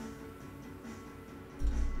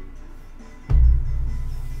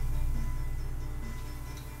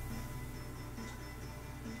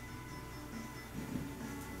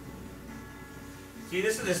 See,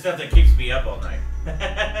 this is the stuff that keeps me up all night.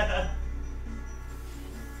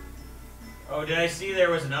 Oh, did I see there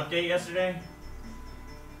was an update yesterday?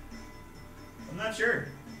 I'm not sure.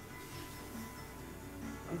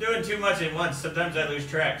 I'm doing too much at once. Sometimes I lose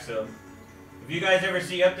track, so if you guys ever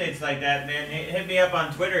see updates like that, man, hit me up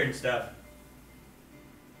on Twitter and stuff.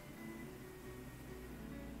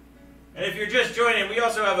 And if you're just joining, we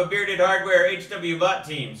also have a Bearded Hardware HW bot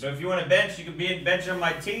team. So if you want to bench, you can bench on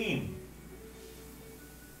my team.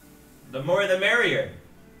 The more the merrier.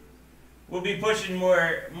 We'll be pushing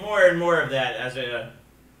more and more of that as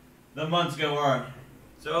the months go on.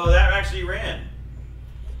 So that actually ran.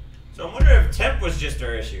 So I wonder if temp was just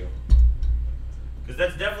our issue. Because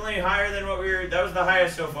that's definitely higher than what we were, that was the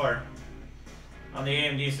highest so far on the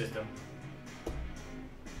AMD system.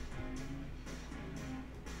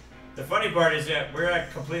 The funny part is that we're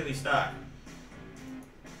at completely stock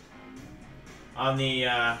on the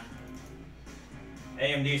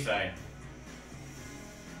AMD side.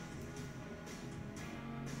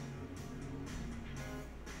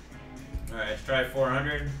 Alright, let's try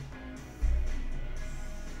 400.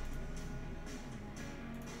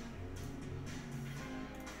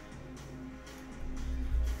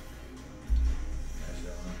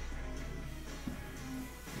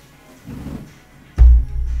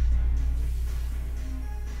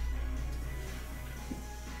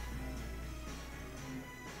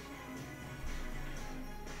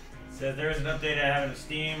 Says there's an update I have in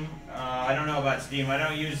Steam. I don't know about Steam. I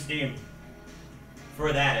don't use Steam.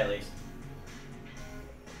 For that, at least.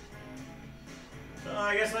 So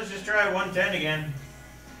I guess let's just try 110 again.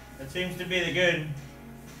 That seems to be the good.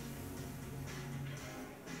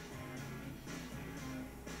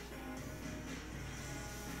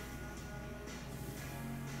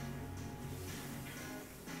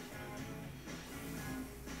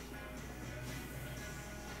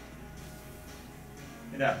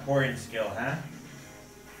 Look at that pouring skill, huh?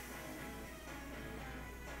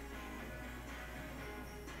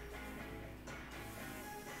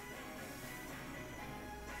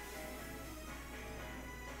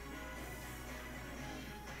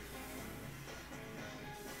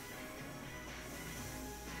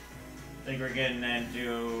 I think we're getting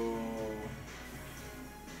into,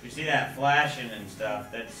 you see that flashing and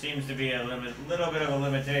stuff, that seems to be a little bit of a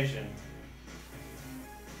limitation.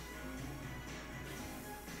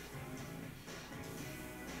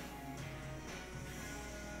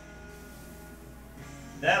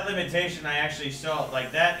 That limitation I actually saw,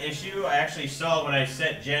 like that issue, I actually saw when I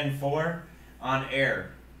set Gen 4 on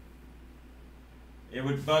air. It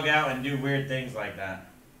would bug out and do weird things like that.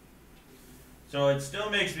 So it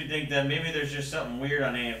still makes me think that maybe there's just something weird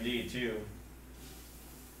on AMD too.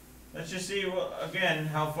 Let's just see, again,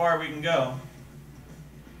 how far we can go.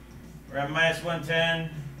 We're at minus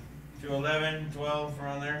 110 to 11, 12,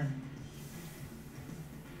 around there.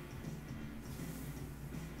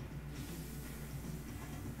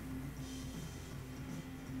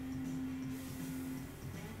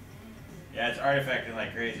 Yeah, it's artifacting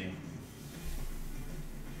like crazy.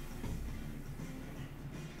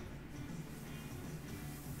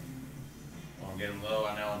 I'll get them low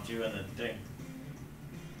on L2 and the thing.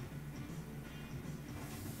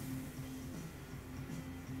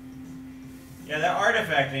 Yeah, that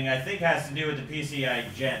artifacting I think has to do with the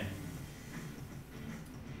PCIe Gen.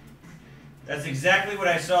 That's exactly what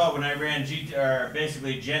I saw when I ran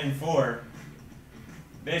basically Gen 4.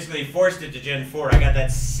 Basically forced it to Gen 4. I got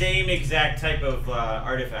that same exact type of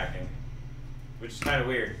artifacting, which is kind of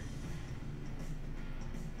weird.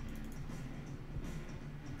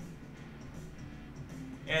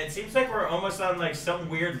 Yeah, it seems like we're almost on like some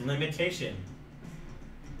weird limitation.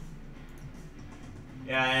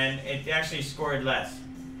 Yeah, and it actually scored less,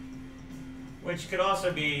 which could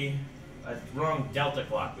also be a wrong delta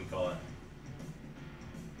clock, we call it.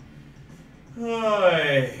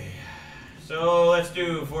 Oy. So let's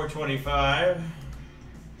do 425.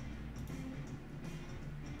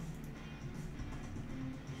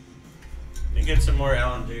 Let me get some more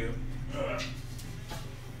L2.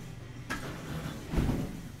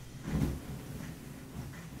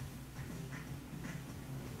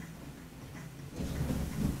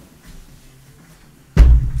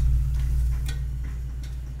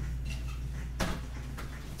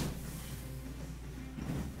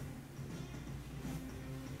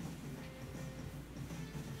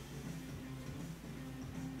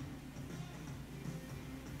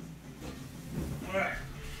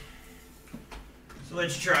 So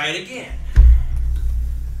let's try it again.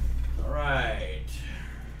 All right.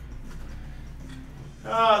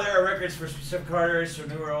 Oh, there are records for specific cards, so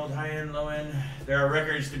new or old, high end, low end. There are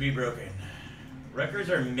records to be broken. Records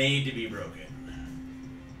are made to be broken.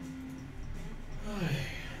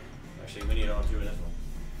 Actually, we need all two in this one.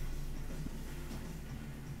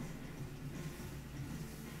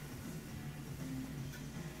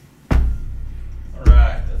 All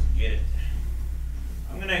right, let's get it.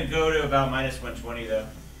 I'm gonna go to about minus 120 though.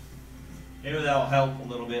 Maybe that'll help a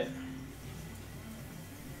little bit.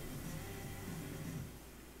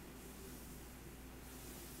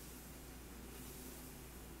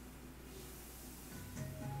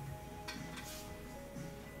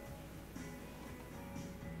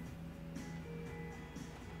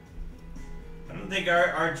 I don't think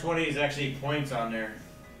our R20 is actually points on there.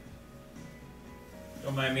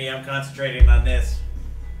 Don't mind me, I'm concentrating on this.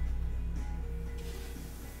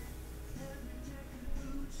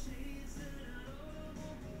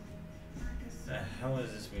 The hell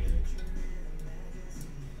is this music?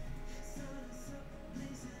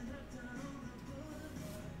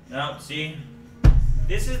 No, see?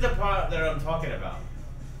 This is the part that I'm talking about.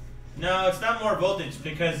 No, it's not more voltage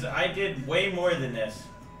because I did way more than this.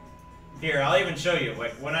 Here, I'll even show you.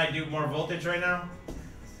 Like when I do more voltage right now,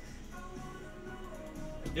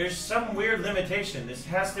 there's some weird limitation. This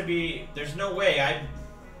has to be, there's no way.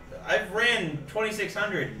 I've ran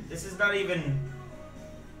 2600. This is not even,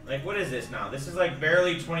 like what is this now? This is like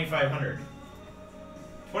barely 2500.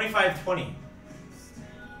 2520.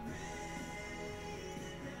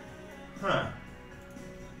 Huh.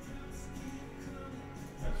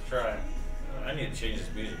 Let's try. I need to change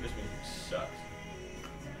this music. This music sucks.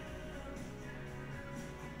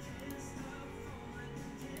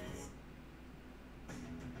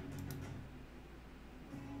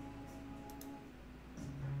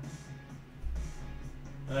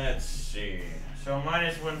 Let's see. So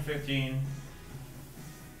minus 115.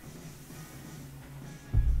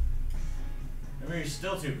 Maybe it's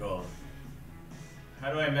still too cold.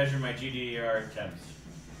 How do I measure my GDR temps?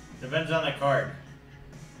 Depends on the card.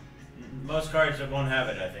 Most cards won't have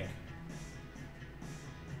it, I think.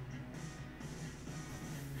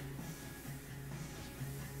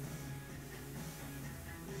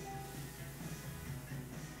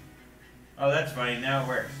 Oh, that's funny. Now it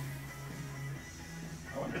works.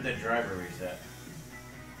 I wonder if the driver reset.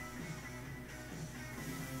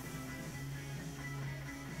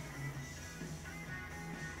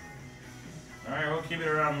 Alright, we'll keep it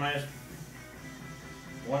around minus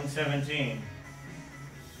 117.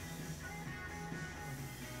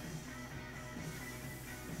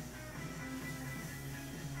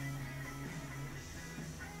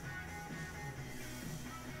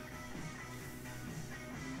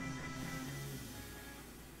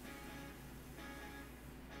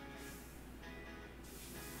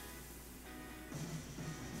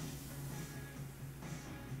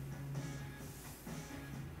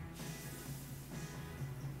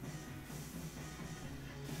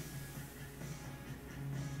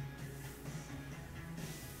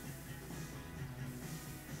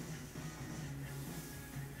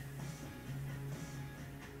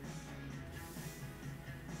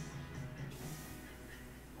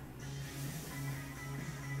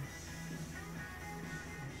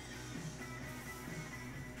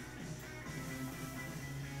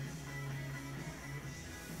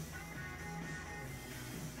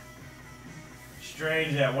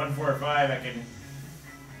 Strange at 145 I can...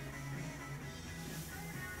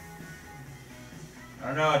 I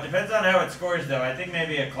don't know, it depends on how it scores though. I think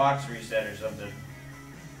maybe a clock's reset or something.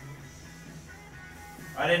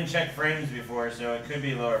 I didn't check frames before, so it could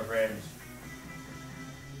be lower frames.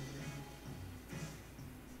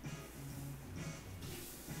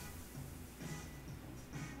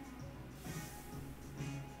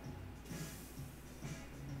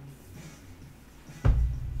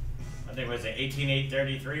 I think was it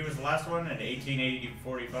 18833 was the last one, and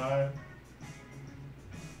 18845.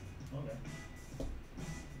 Okay.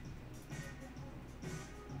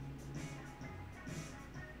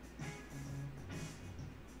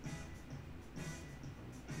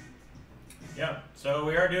 Yeah, so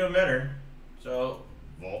we are doing better. So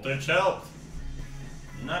voltage helped.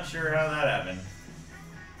 I'm not sure how that happened.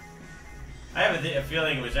 I have a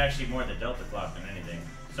feeling it was actually more the delta clock than anything.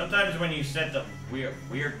 Sometimes when you set the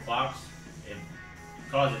weird clocks, it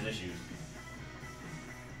causes issues.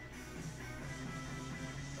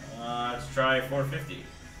 Let's try 450.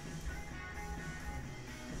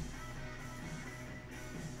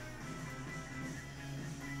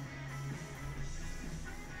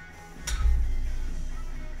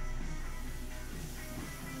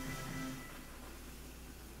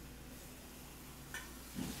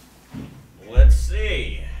 Let's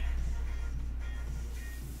see.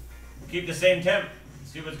 Keep the same temp.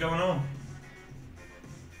 See what's going on.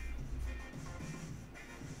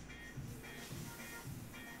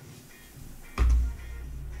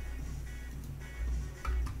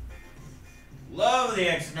 Love the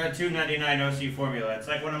X299 OC formula. It's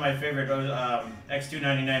like one of my favorite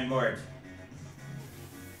X299 boards.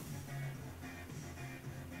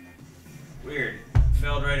 Weird.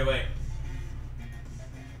 Failed right away.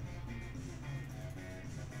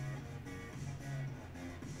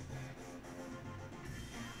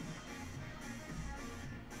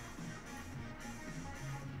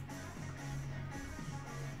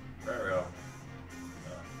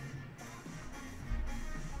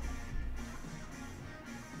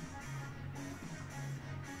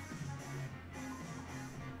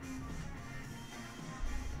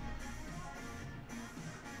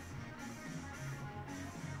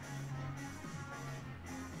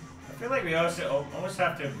 I feel like we also almost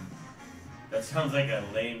have to... That sounds like a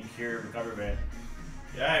lame Cure cover band.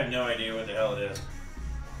 Yeah, I have no idea what the hell it is.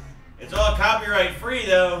 It's all copyright free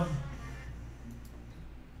though.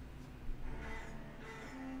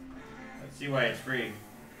 Let's see why it's free.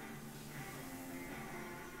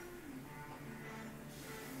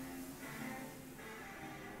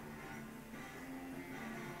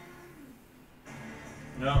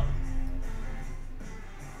 No.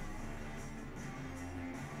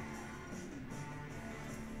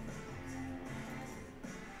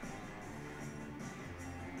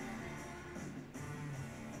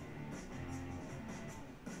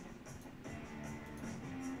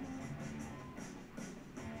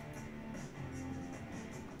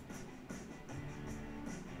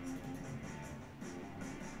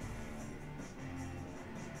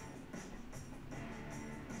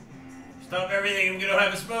 Stop everything, I'm gonna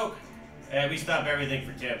have a smoke. We stop everything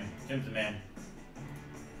for Tim. Tim's the man.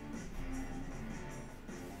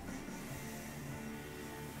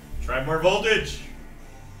 Try more voltage.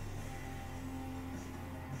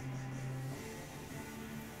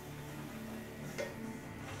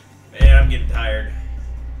 Man, I'm getting tired.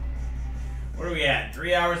 What are we at?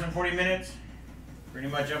 3 hours and 40 minutes? Pretty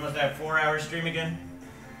much almost at 4 hours stream again.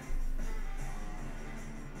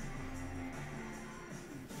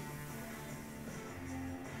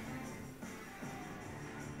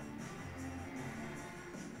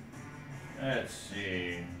 Let's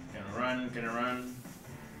see. Can I run? Can I run?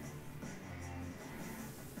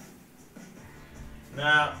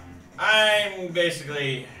 Now, I'm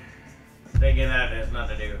basically thinking that has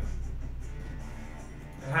nothing to do.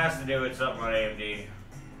 It has to do with something on AMD.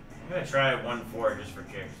 I'm gonna try 1.4 just for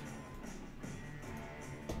kicks.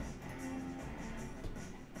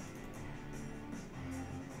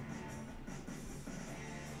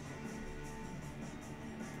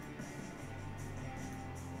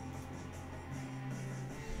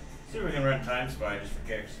 See if we can run Time Spy just for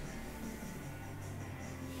kicks.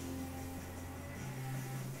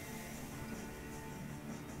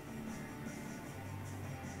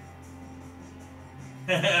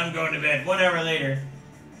 I'm going to bed 1 hour later.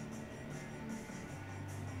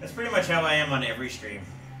 That's pretty much how I am on every stream.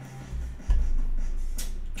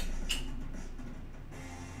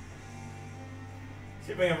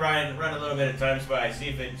 See if we can run a little bit of Time Spy, see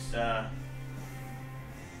if it's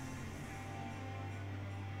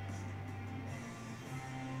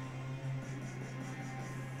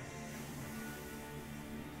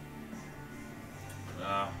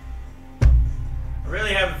I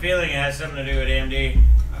really have a feeling it has something to do with AMD.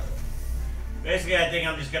 Basically, I think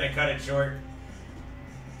I'm just going to cut it short.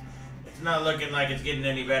 It's not looking like it's getting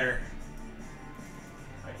any better.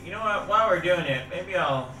 You know what? While we're doing it, maybe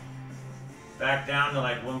I'll back down to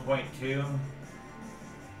like 1.2.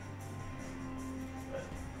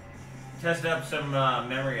 Test up some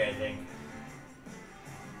memory, I think.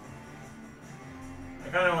 I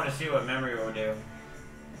kind of want to see what memory will do.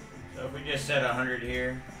 So if we just set 100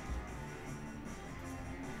 here.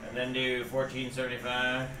 And then do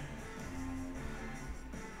 1475.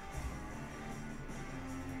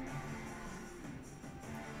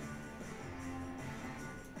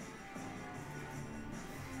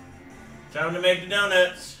 Time to make the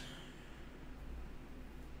donuts.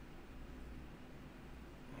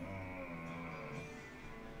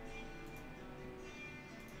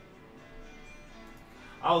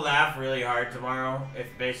 I'll laugh really hard tomorrow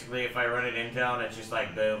if I run it Intel and it's just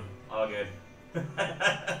like boom, all good.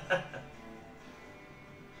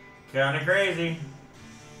 Kinda crazy.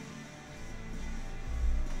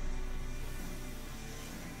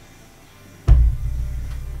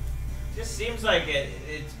 Just seems like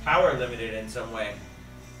it's power limited in some way.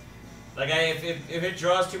 Like if it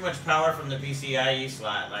draws too much power from the PCIe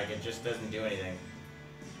slot, like it just doesn't do anything.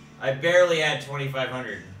 I barely had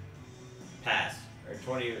 2500 pass or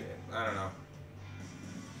 20. I don't know.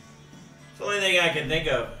 It's the only thing I can think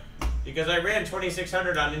of. Because I ran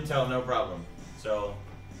 2600 on Intel, no problem. So,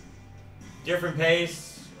 different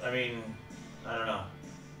pace, I mean, I don't know.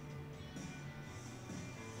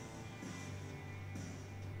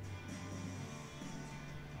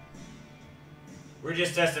 We're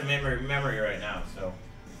just testing memory right now, so.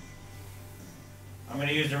 I'm going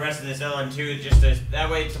to use the rest of this LN2 just to, that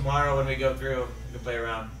way tomorrow when we go through, we can play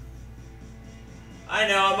around. I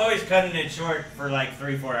know, I'm always cutting it short for like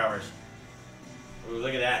 3-4 hours. Ooh,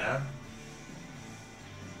 look at that, huh?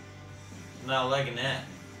 Not liking that.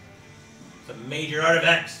 It's a major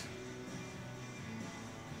artifact.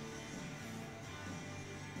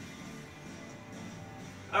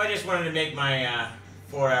 I just wanted to make my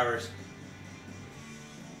 4 hours.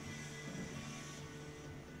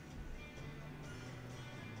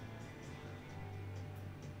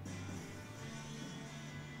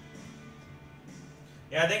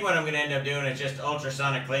 Yeah, I think what I'm going to end up doing is just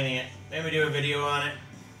ultrasonic cleaning it. Maybe do a video on it.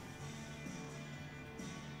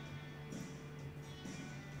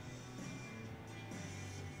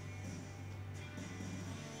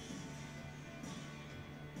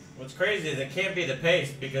 What's crazy is it can't be the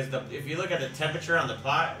paste because if you look at the temperature on the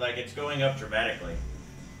pot, like it's going up dramatically.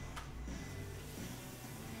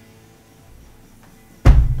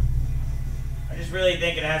 I just really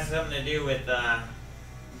think it has something to do with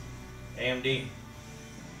AMD. It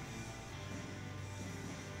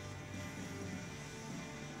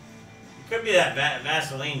could be that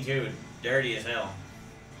Vaseline too, dirty as hell.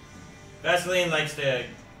 Vaseline likes to,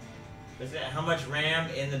 how much RAM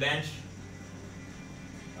in the bench?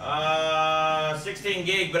 600 16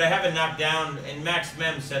 gig, but I have it knocked down and max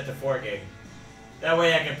mem set to 4 gig. That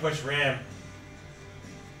way I can push RAM.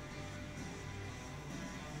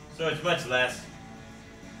 So it's much less.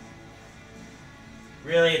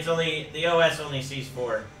 Really, it's only, the OS only sees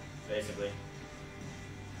 4, basically.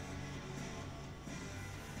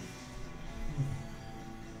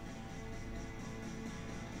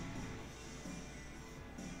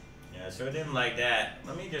 Yeah, so it didn't like that.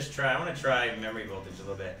 Let me just try, I want to try memory voltage a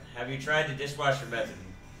little bit. Have you tried the dishwasher method?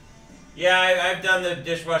 Yeah, I've done the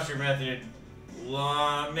dishwasher method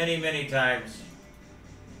many times.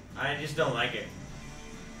 I just don't like it.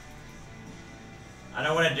 I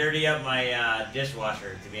don't want to dirty up my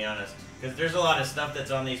dishwasher, to be honest, because there's a lot of stuff that's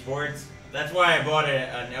on these boards. That's why I bought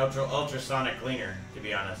an ultrasonic cleaner, to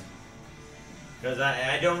be honest, because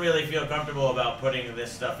I don't really feel comfortable about putting this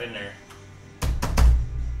stuff in there.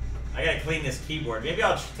 I gotta clean this keyboard. Maybe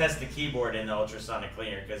I'll test the keyboard in the ultrasonic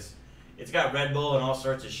cleaner, because it's got Red Bull and all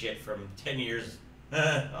sorts of shit from 10 years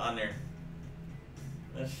on there.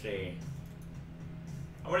 Let's see.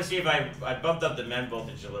 I want to see if I bumped up the mem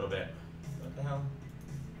voltage a little bit. What the hell?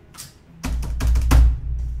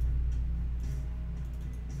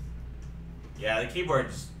 Yeah, the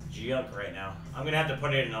keyboard's junk right now. I'm gonna have to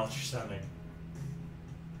put it in ultrasonic.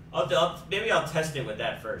 Maybe I'll test it with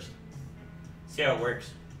that first. See how it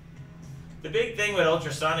works. The big thing with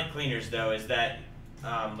ultrasonic cleaners, though, is that,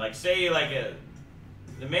 like, say, like,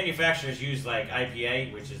 the manufacturers use, like,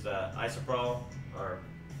 IPA, which is isopropyl, or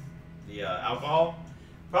the alcohol.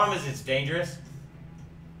 Problem is, it's dangerous.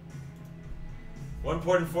 1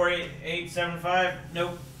 port in 4875?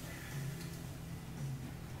 Nope.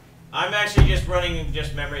 I'm actually just running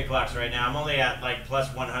just memory clocks right now. I'm only at, like,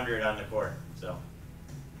 plus 100 on the core, so.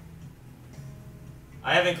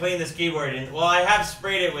 I haven't cleaned this keyboard in, well, I have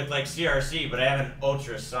sprayed it with like CRC, but I haven't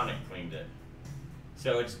ultrasonic cleaned it.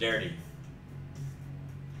 So it's dirty.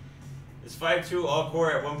 Is 5.2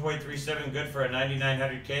 all-core at 1.37 good for a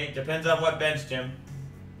 9900K? Depends on what bench, Tim.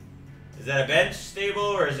 Is that a bench stable,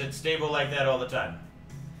 or is it stable like that all the time?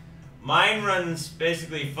 Mine runs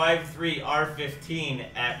basically 5.3 R15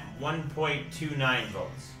 at 1.29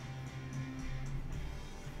 volts.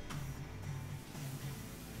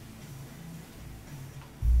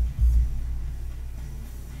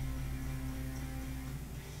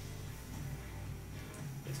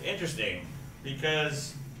 Interesting,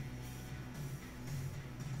 because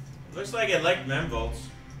it looks like it liked mem volts.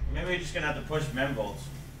 Maybe we're just gonna have to push mem volts,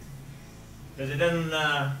 because it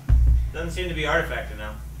doesn't seem to be artifacting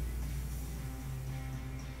now.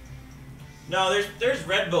 No, there's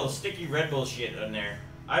Red Bull, sticky Red Bull shit in there.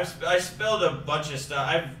 I spilled a bunch of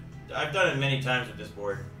stuff. I've done it many times with this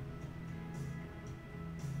board.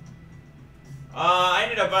 I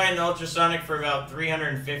ended up buying the ultrasonic for about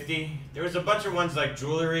 $350. There was a bunch of ones like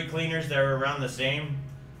jewelry cleaners that were around the same,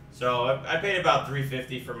 so I paid about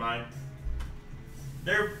 $350 for mine.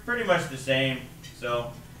 They're pretty much the same,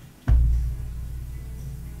 so.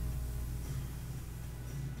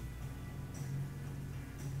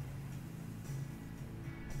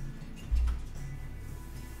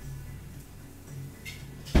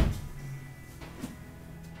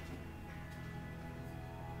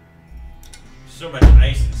 So much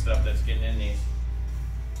ice and stuff that's getting in these.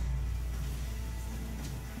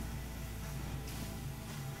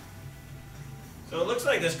 So it looks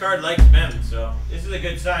like this card likes mem, so this is a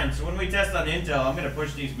good sign. So when we test on Intel, I'm going to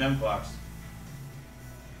push these mem clocks.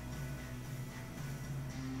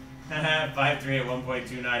 5.3 at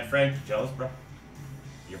 1.29. Frank, you jealous, bro?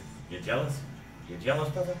 You're jealous? You're jealous,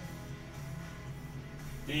 brother?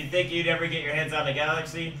 Do you think you'd ever get your hands on a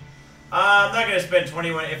Galaxy? I'm not gonna spend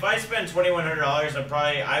 $2,100. If I spend $2,100,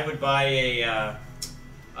 I would buy a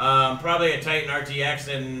probably a Titan RTX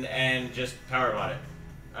and just power mod it.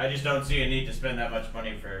 I just don't see a need to spend that much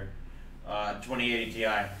money for 2080 Ti.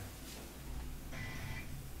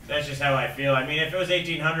 That's just how I feel. I mean, if it was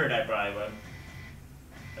 1800, I probably would.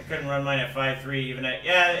 I couldn't run mine at 5.3 even at,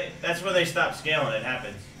 yeah. That's when they stop scaling. It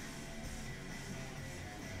happens.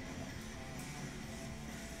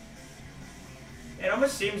 It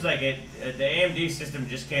almost seems like the AMD system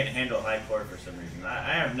just can't handle high core for some reason.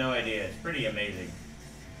 I have no idea. It's pretty amazing.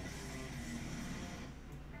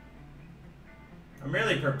 I'm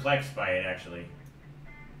really perplexed by it, actually.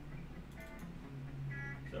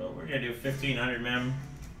 So we're going to do 1500 mem.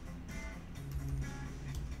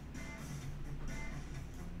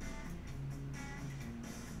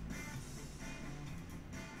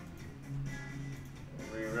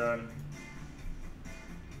 Rerun.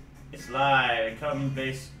 It's live. It comes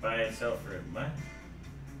based by itself for what?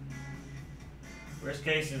 Worst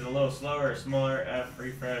case is a little slower or smaller. F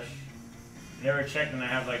refresh. Never checked, and I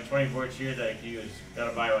have like 24 cheers that I can use.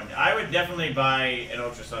 Gotta buy one. I would definitely buy an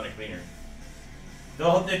ultrasonic cleaner.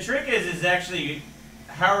 The trick is actually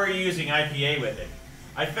how are you using IPA with it?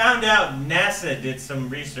 I found out NASA did some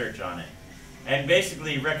research on it, and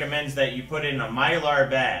basically recommends that you put it in a Mylar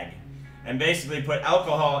bag, and basically put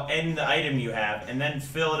alcohol in the item you have, and then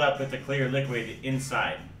fill it up with the clear liquid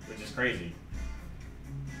inside, which is crazy.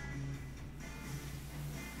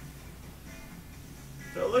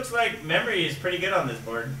 So it looks like memory is pretty good on this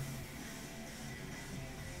board.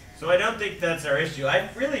 So I don't think that's our issue. I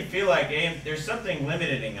really feel like there's something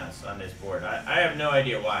limiting us on this board. I have no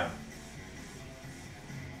idea why.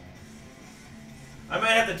 I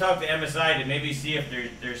might have to talk to MSI to maybe see if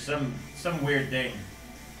there's some weird thing.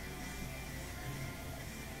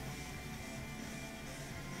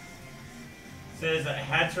 It says I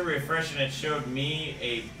had to refresh and it showed me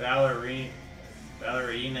a ballerina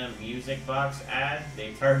music box ad.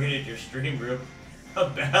 They targeted your stream group. A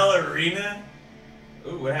ballerina?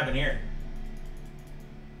 Ooh, what happened here?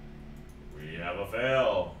 We have a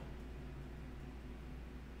fail.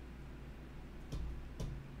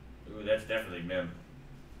 Ooh, that's definitely MIM.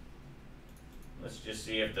 Let's just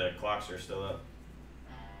see if the clocks are still up.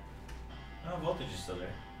 Oh, voltage is still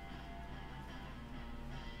there.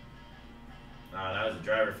 Oh, that was a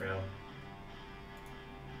driver fail.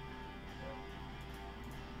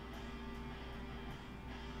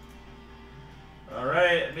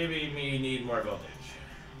 Alright, maybe we need more voltage.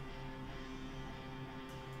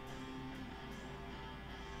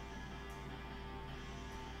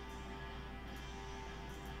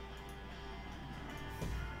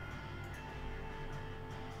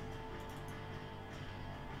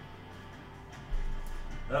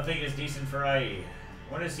 Nothing is decent for IE.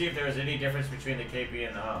 I want to see if there was any difference between the KP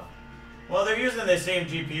and the HOF. Well, they're using the same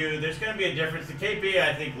GPU. There's going to be a difference. The KP,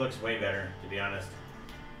 I think, looks way better, to be honest.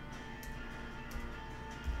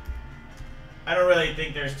 I don't really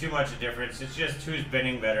think there's too much of a difference. It's just who's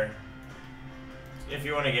binning better, if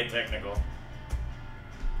you want to get technical.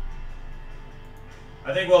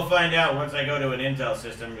 I think we'll find out once I go to an Intel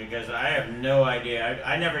system, because I have no idea.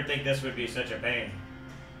 I never think this would be such a pain.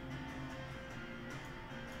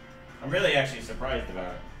 I'm really actually surprised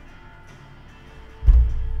about it.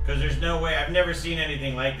 Because there's no way, I've never seen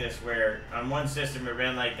anything like this where on one system it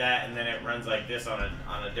ran like that and then it runs like this on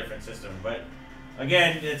a different system. But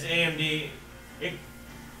again, it's AMD. The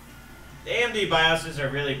AMD BIOSes are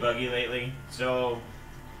really buggy lately, so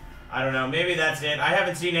I don't know, maybe that's it. I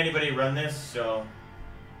haven't seen anybody run this, so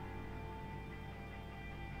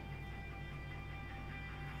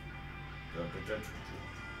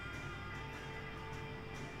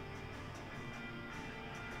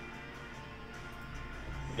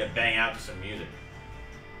we can bang out to some music.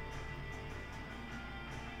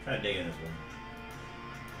 Trying to dig in this one.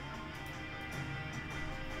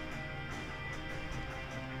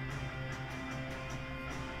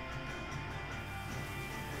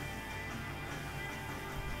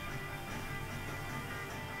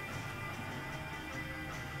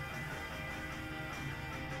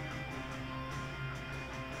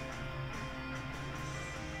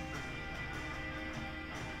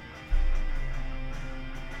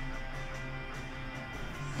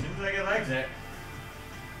 Like it likes it.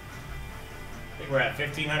 I think we're at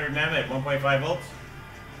 1500 mem at 1.5 volts.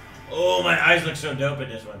 Oh, my eyes look so dope in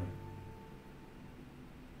this one.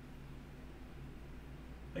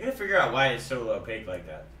 I gotta figure out why it's so opaque like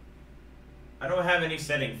that. I don't have any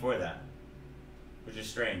setting for that, which is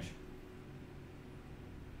strange.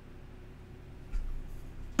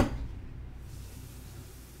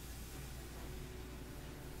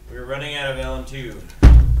 We're running out of LM2.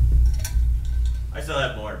 I still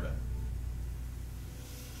have more, but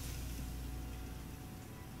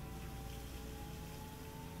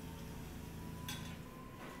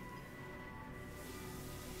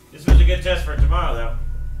this was a good test for tomorrow, though.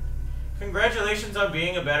 Congratulations on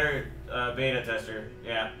being a better beta tester.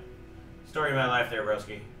 Yeah, story of my life there,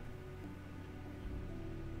 broski.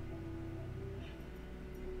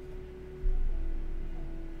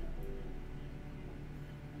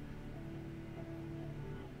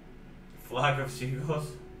 Flock of seagulls.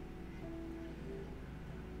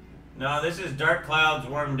 No, this is dark clouds,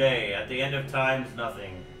 warm day. At the end of times,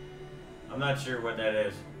 nothing. I'm not sure what that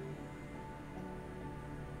is.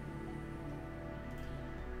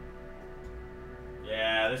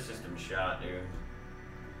 Yeah, this system's shot, dude.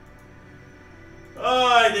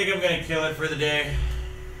 Oh, I think I'm gonna kill it for the day.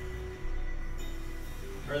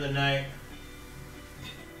 For the night.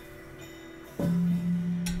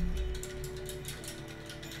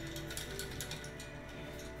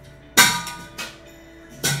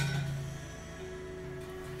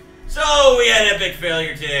 So we had epic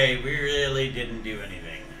failure today. We really didn't do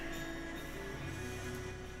anything.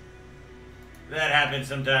 That happens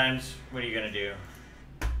sometimes. What are you gonna do?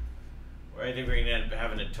 Well, I think we're gonna end up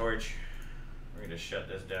having a torch. We're gonna shut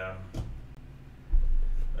this down.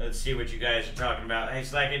 Let's see what you guys are talking about. Hey,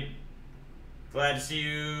 Slackid. Glad to see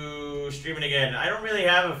you streaming again. I don't really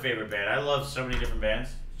have a favorite band. I love so many different bands.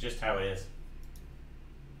 It's just how it is.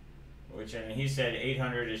 Which, and he said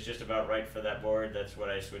 800 is just about right for that board. That's what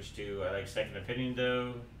I switched to. I like Second Opinion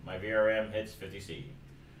though. My VRM hits 50C.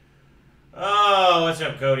 Oh, what's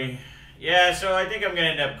up, Cody? Yeah, so I think I'm gonna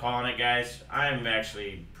end up calling it, guys. I'm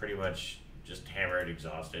actually pretty much just hammered,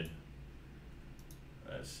 exhausted.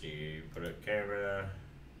 Let's see. Put a camera.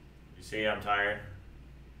 You see, I'm tired.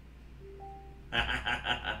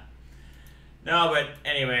 No, but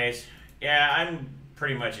anyways, yeah, I'm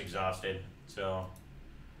pretty much exhausted, so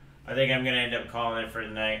I think I'm gonna end up calling it for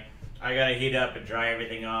tonight. I gotta heat up and dry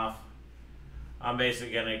everything off. I'm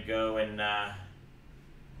basically gonna go and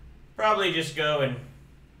probably just go and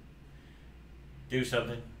do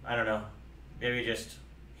something. I don't know, maybe just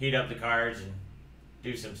heat up the cards and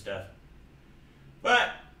do some stuff.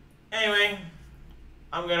 But anyway,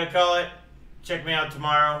 I'm gonna call it. Check me out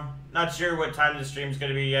tomorrow. Not sure what time the stream's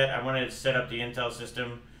going to be yet. I wanted to set up the Intel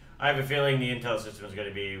system. I have a feeling the Intel system is going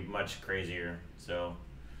to be much crazier. So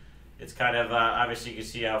it's kind of, obviously you can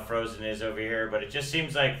see how frozen it is over here, but it just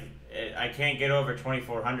seems like I can't get over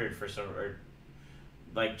 2400 for some, or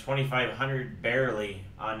like 2500 barely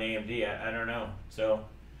on AMD. I don't know. So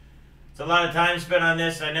it's a lot of time spent on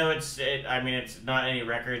this. I know I mean, it's not any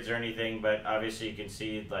records or anything, but obviously you can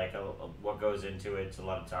see like what goes into it. It's a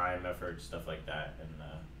lot of time, effort, stuff like that. And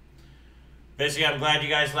basically, I'm glad you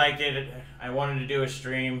guys liked it. I wanted to do a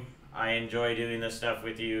stream. I enjoy doing this stuff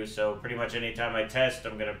with you. So pretty much anytime I test,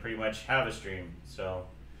 I'm gonna pretty much have a stream. So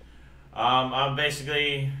I'll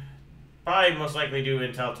basically probably most likely do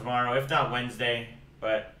Intel tomorrow, if not Wednesday.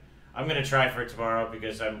 But I'm gonna try for tomorrow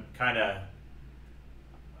because I'm kind of.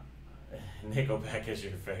 Nickelback is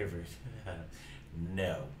your favorite.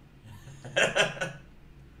 No.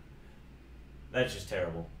 That's just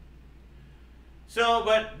terrible. So,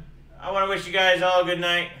 but I want to wish you guys all a good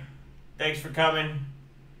night. Thanks for coming.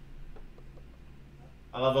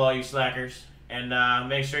 I love all you slackers. And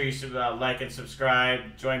make sure you like and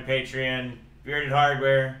subscribe. Join Patreon.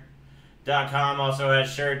 BeardedHardware.com also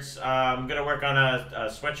has shirts. I'm going to work on a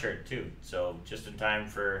sweatshirt too. So, just in time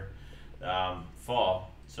for fall.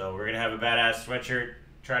 So we're going to have a badass sweatshirt,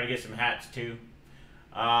 try to get some hats too.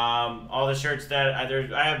 All the shirts that I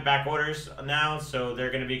have back orders now, so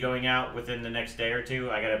they're going to be going out within the next day or two.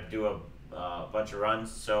 I got to do a bunch of runs,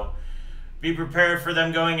 so be prepared for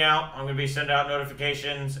them going out. I'm going to be sending out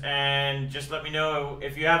notifications, and just let me know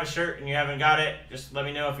if you have a shirt and you haven't got it. Just let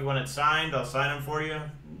me know if you want it signed. I'll sign them for you.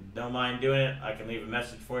 Don't mind doing it. I can leave a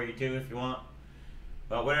message for you too if you want.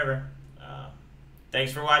 But whatever.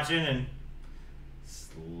 Thanks for watching, and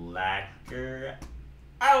Slacker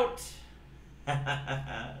out.